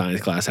skipped my science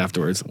class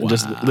afterwards. Wow.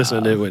 Just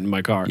listening to it in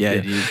my car.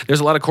 Yeah. Dude.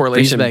 There's a lot of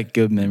correlation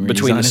good memories,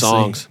 between honestly. the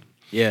songs.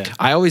 Yeah.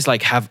 I always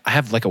like I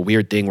have like a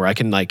weird thing where I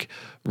can like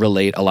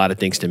relate a lot of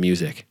things to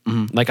music.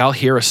 Like I'll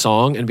hear a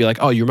song and be like,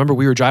 oh, you remember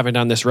we were driving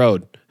down this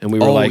road and we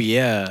were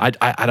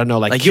I don't know,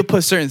 like you'll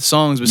put certain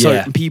songs with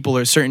certain people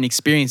or certain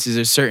experiences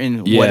or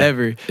certain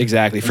whatever.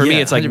 Exactly. For me,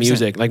 it's like 100%.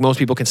 Music. Like most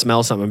people can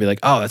smell something and be like,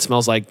 oh, that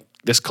smells like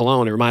this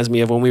cologne. It reminds me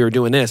of when we were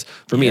doing this.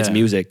 For me, it's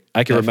music.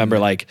 I can remember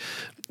like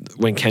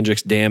when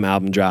Kendrick's Damn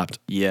album dropped.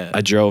 Yeah.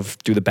 I drove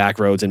through the back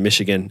roads in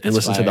Michigan and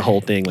listened to the whole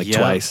thing like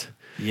twice.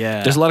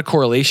 Yeah. There's a lot of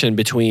correlation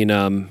between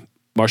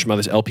Marshall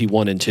Mathers LP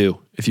 1 and 2,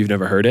 if you've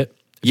never heard it.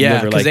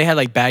 Yeah, because they had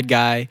like Bad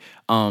Guy.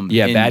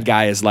 Bad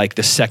Guy is like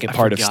the second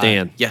part of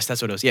Stan. Yes, that's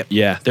what it was. Yep.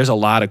 Yeah, there's a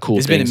lot of cool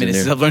things. It's been a minute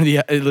since I've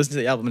listened to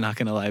the album, I'm not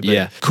going to lie. But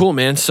yeah, cool,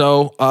 man.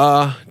 So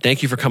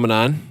thank you for coming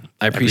on.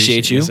 I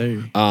appreciate you.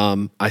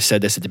 Yes, I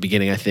said this at the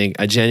beginning, I think.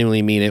 I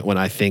genuinely mean it when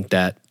I think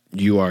that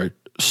you are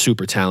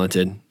super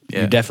talented.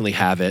 Yeah. You definitely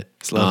have it.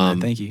 It's love,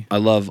 man. Thank you. I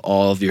love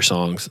all of your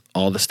songs,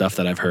 all the stuff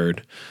that I've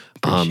heard.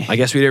 I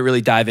guess we didn't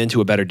really dive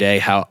into A Better Day,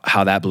 how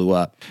that blew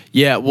up.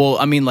 Yeah, well,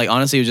 I mean, like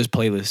honestly, it was just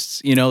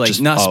playlists. You know, like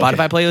not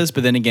Spotify playlists,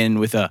 but then again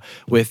with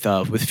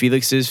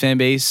Felix's fan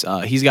base,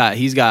 he's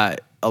got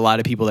a lot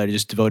of people that are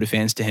just devoted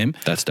fans to him.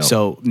 That's dope.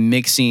 So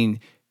mixing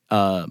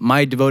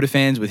my devoted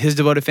fans with his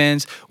devoted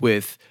fans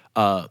with.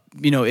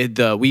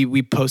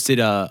 We posted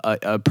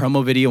a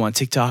promo video on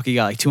TikTok. He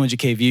got like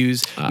 200K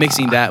views.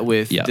 Mixing that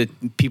with the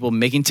people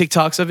making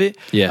TikToks of it.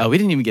 Yeah, we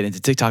didn't even get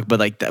into TikTok, but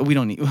like that, we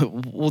don't need.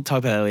 We'll talk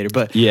about that later.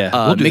 But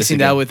we'll mixing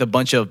that with a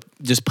bunch of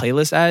just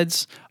playlist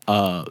ads.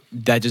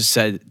 That just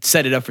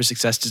set it up for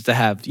success. Just to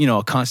have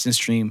a constant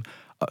stream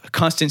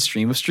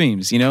of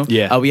streams. We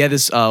had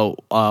this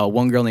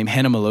one girl named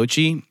Hannah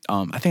Malochi.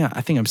 I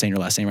think I'm saying her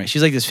last name right.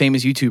 She's like this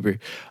famous YouTuber.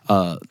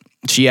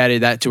 She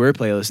added that to her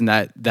playlist, and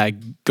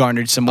that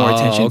garnered some more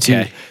attention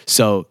too.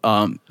 So,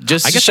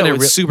 just I guess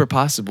it's super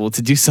possible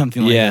to do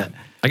something like that.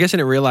 I guess I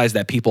didn't realize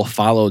that people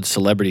followed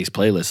celebrities'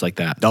 playlists like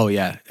that. Oh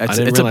yeah,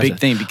 it's a big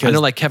thing because I know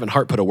like Kevin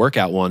Hart put a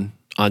workout one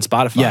on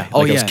Spotify. Yeah,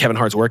 it was Kevin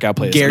Hart's workout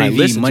playlist. Gary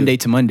Vee, Monday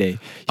to Monday.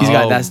 He's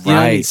got that. You know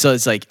what I mean? So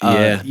it's like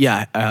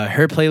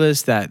her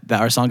playlist that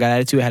our song got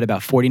added to had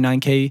about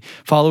 49K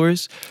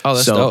followers. Oh,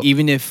 that's so dope.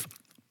 Even if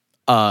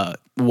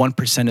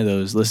 1% of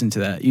those listen to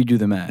that, you do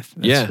the math.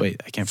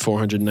 Wait, I can't.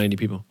 490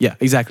 people. Yeah,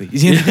 exactly.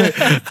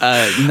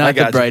 Not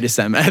the brightest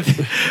at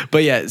math,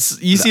 but yeah,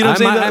 you see what I'm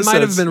saying? I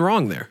might have been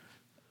wrong there.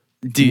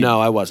 Dude, no,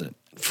 I wasn't.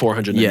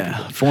 490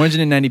 people.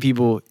 490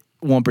 people.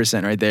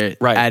 1% right there.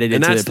 Right. Added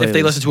and into that's the playlist. if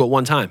they listen to it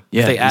one time.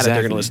 Yeah, if they add it,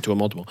 they're going to listen to it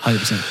multiple.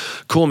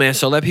 100%. Cool, man.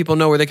 So let people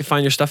know where they can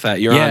find your stuff at.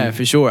 You're on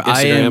for sure. Instagram,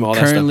 I am all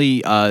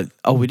currently,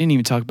 we didn't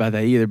even talk about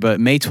that either, but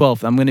May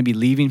 12th, I'm going to be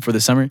leaving for the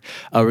summer.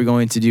 I'm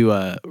going to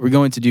a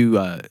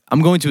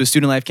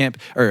student life camp,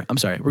 I'm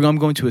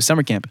going to a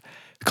summer camp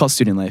called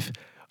Student Life.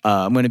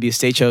 I'm going to be a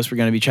stage host. We're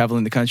going to be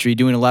traveling the country,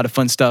 doing a lot of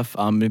fun stuff.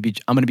 I'm going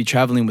to be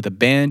traveling with a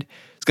band.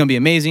 It's going to be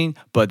amazing,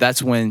 but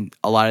that's when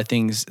a lot of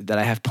things that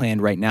I have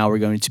planned right now are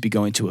going to be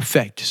going to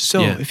effect.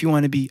 So if you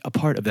want to be a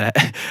part of that,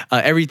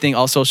 everything,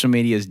 all social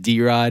media is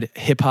D-Rod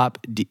Hip Hop,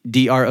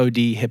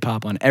 D-R-O-D Hip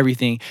Hop on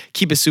everything.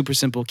 Keep it super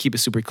simple, keep it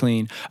super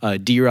clean.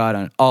 D-Rod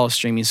on all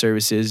streaming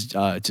services,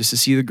 just to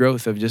see the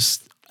growth of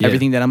just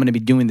everything that I'm going to be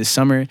doing this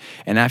summer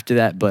and after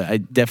that. But I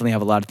definitely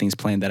have a lot of things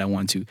planned that I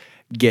want to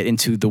get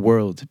into the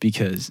world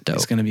because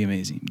it's going to be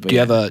amazing. But do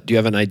you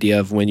have an idea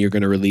of when you're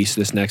going to release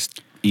this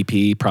next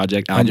EP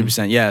project album?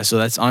 100%. Yeah. So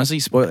that's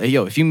honestly spoiler.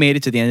 Yo, if you made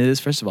it to the end of this,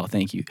 first of all,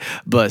 thank you.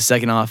 But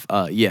second off,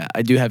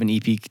 I do have an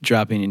EP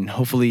dropping and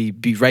hopefully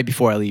be right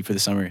before I leave for the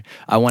summer.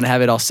 I want to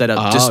have it all set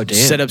up.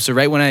 Set up so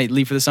right when I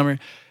leave for the summer,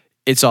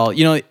 it's all,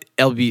 I'll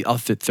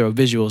throw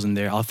visuals in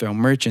there. I'll throw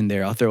merch in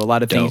there. I'll throw a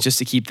lot of things just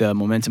to keep the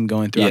momentum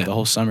going throughout the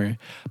whole summer.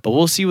 But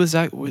we'll see where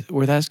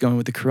that's going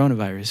with the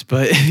coronavirus.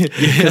 But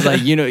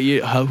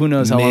because who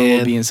knows how long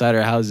we'll be inside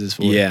our houses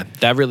for. Yeah,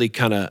 that really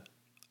kind of,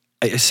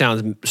 it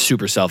sounds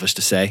super selfish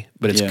to say,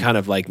 but it's kind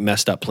of like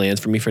messed up plans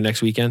for me for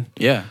next weekend.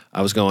 Yeah.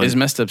 I was going. It's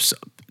messed up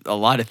a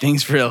lot of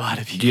things for a lot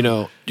of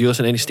people. Do you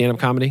listen to any stand-up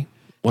comedy?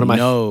 One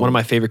of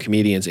my favorite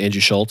comedians, Andrew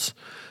Schultz,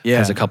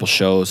 has a couple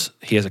shows.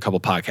 He has a couple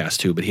podcasts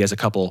too, but he has a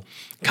couple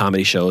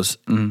comedy shows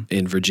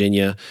in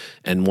Virginia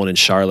and one in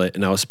Charlotte.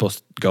 And I was supposed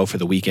to go for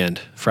the weekend,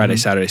 Friday,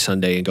 Saturday,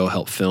 Sunday, and go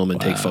help film and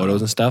take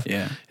photos and stuff.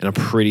 Yeah. And I'm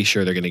pretty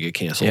sure they're going to get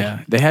canceled.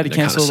 Yeah. They had to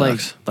cancel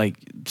like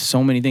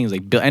so many things.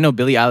 Like I know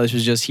Billie Eilish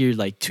was just here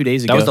like 2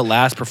 days ago. That was the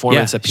last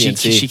performance at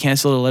PNC. She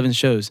canceled 11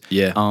 shows.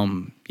 Yeah.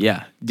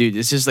 Yeah, dude,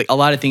 it's just like a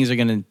lot of things are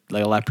gonna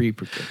like a lot of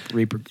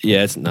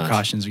it's nuts.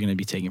 Precautions are gonna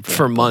be taken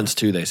for months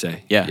too. They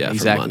say. Yeah,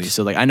 exactly.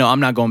 So like I know I'm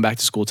not going back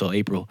to school till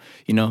April.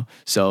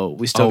 So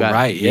we still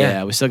got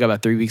we still got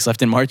about 3 weeks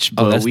left in March,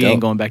 but we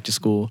ain't going back to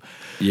school.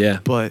 Yeah,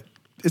 but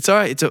it's all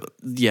right.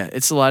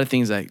 It's a lot of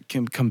things that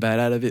can come bad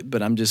out of it.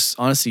 But I'm just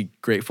honestly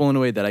grateful in a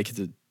way that I get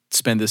to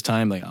spend this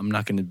time. Like I'm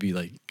not gonna be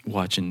like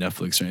watching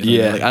Netflix or anything.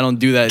 Yeah, like I don't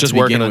do that. Just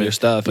working on your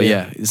stuff. But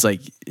it's like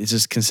it's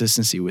just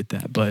consistency with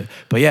that. But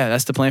yeah,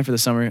 that's the plan for the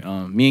summer.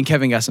 Me and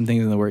Kevin got some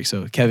things in the works.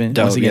 So Kevin,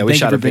 once again, thank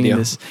you for bringing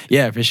this.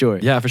 Yeah, for sure.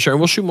 Yeah, for sure. And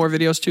we'll shoot more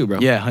videos too, bro.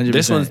 Yeah,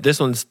 100%. This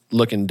one's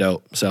looking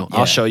dope. So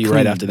I'll show you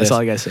right after this. That's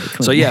all I gotta say.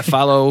 Clean. So yeah,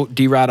 follow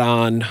D-Rod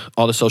on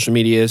all the social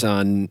medias.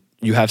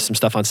 You have some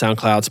stuff on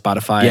SoundCloud,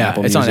 Spotify,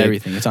 Apple Music.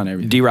 It's on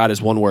everything. D-Rod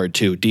is one word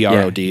too.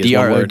 D-R-O-D is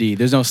D-R-O-D. one word.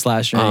 There's no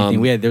slash or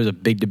anything. There was a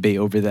big debate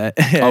over that.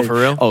 Oh, for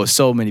real? Oh,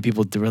 so many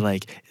people were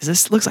like,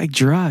 this looks like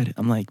Gerard.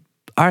 I'm like,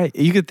 all right,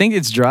 you could think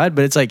it's Gerard,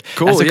 but it's like,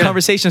 cool, that's a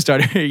conversation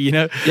starter,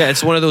 Yeah,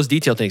 it's one of those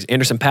detail things.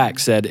 Anderson .Paak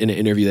said in an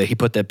interview that he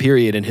put that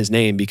period in his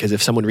name because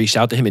if someone reached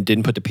out to him and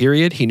didn't put the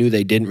period, he knew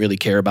they didn't really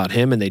care about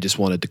him and they just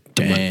wanted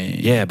to.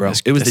 Yeah, bro.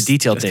 It was the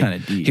detail thing.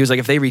 He was like,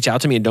 if they reach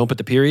out to me and don't put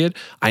the period,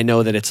 I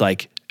know that it's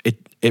like,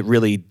 it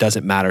really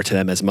doesn't matter to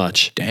them as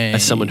much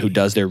as someone who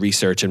does their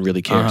research and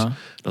really cares. I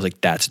was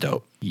like, that's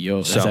dope.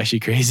 Yo, that's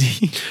actually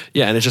crazy.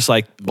 Yeah, and it's just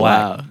like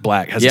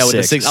black has a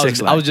with six.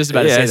 I was just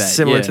about to say that.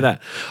 Similar to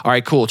that. All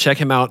right, cool. Check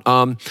him out.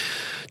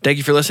 Thank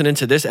you for listening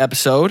to this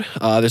episode.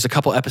 There's a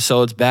couple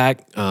episodes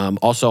back.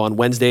 Also on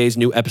Wednesdays,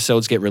 new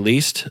episodes get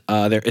released.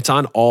 It's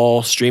on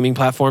all streaming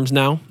platforms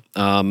now.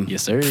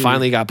 Yes, sir.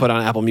 Finally got put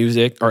on Apple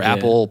Music or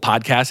Apple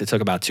Podcasts. It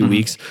took about 2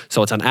 weeks.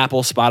 So it's on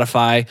Apple,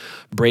 Spotify,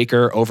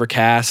 Breaker,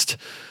 Overcast.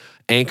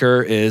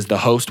 Anchor is the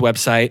host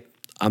website.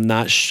 I'm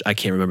not I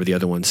can't remember the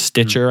other one.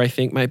 Stitcher, I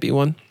think, might be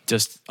one.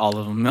 Just all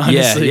of them,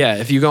 honestly. Yeah.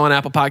 If you go on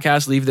Apple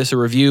Podcasts, leave this a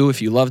review.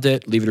 If you loved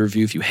it, leave it a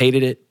review. If you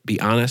hated it, be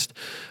honest.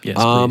 Yes,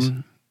 please.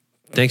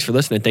 Thanks for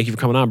listening. Thank you for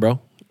coming on,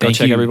 bro. Go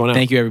check everyone out.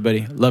 Thank you,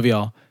 everybody. Love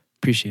y'all.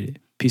 Appreciate it.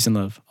 Peace and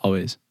love,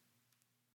 always.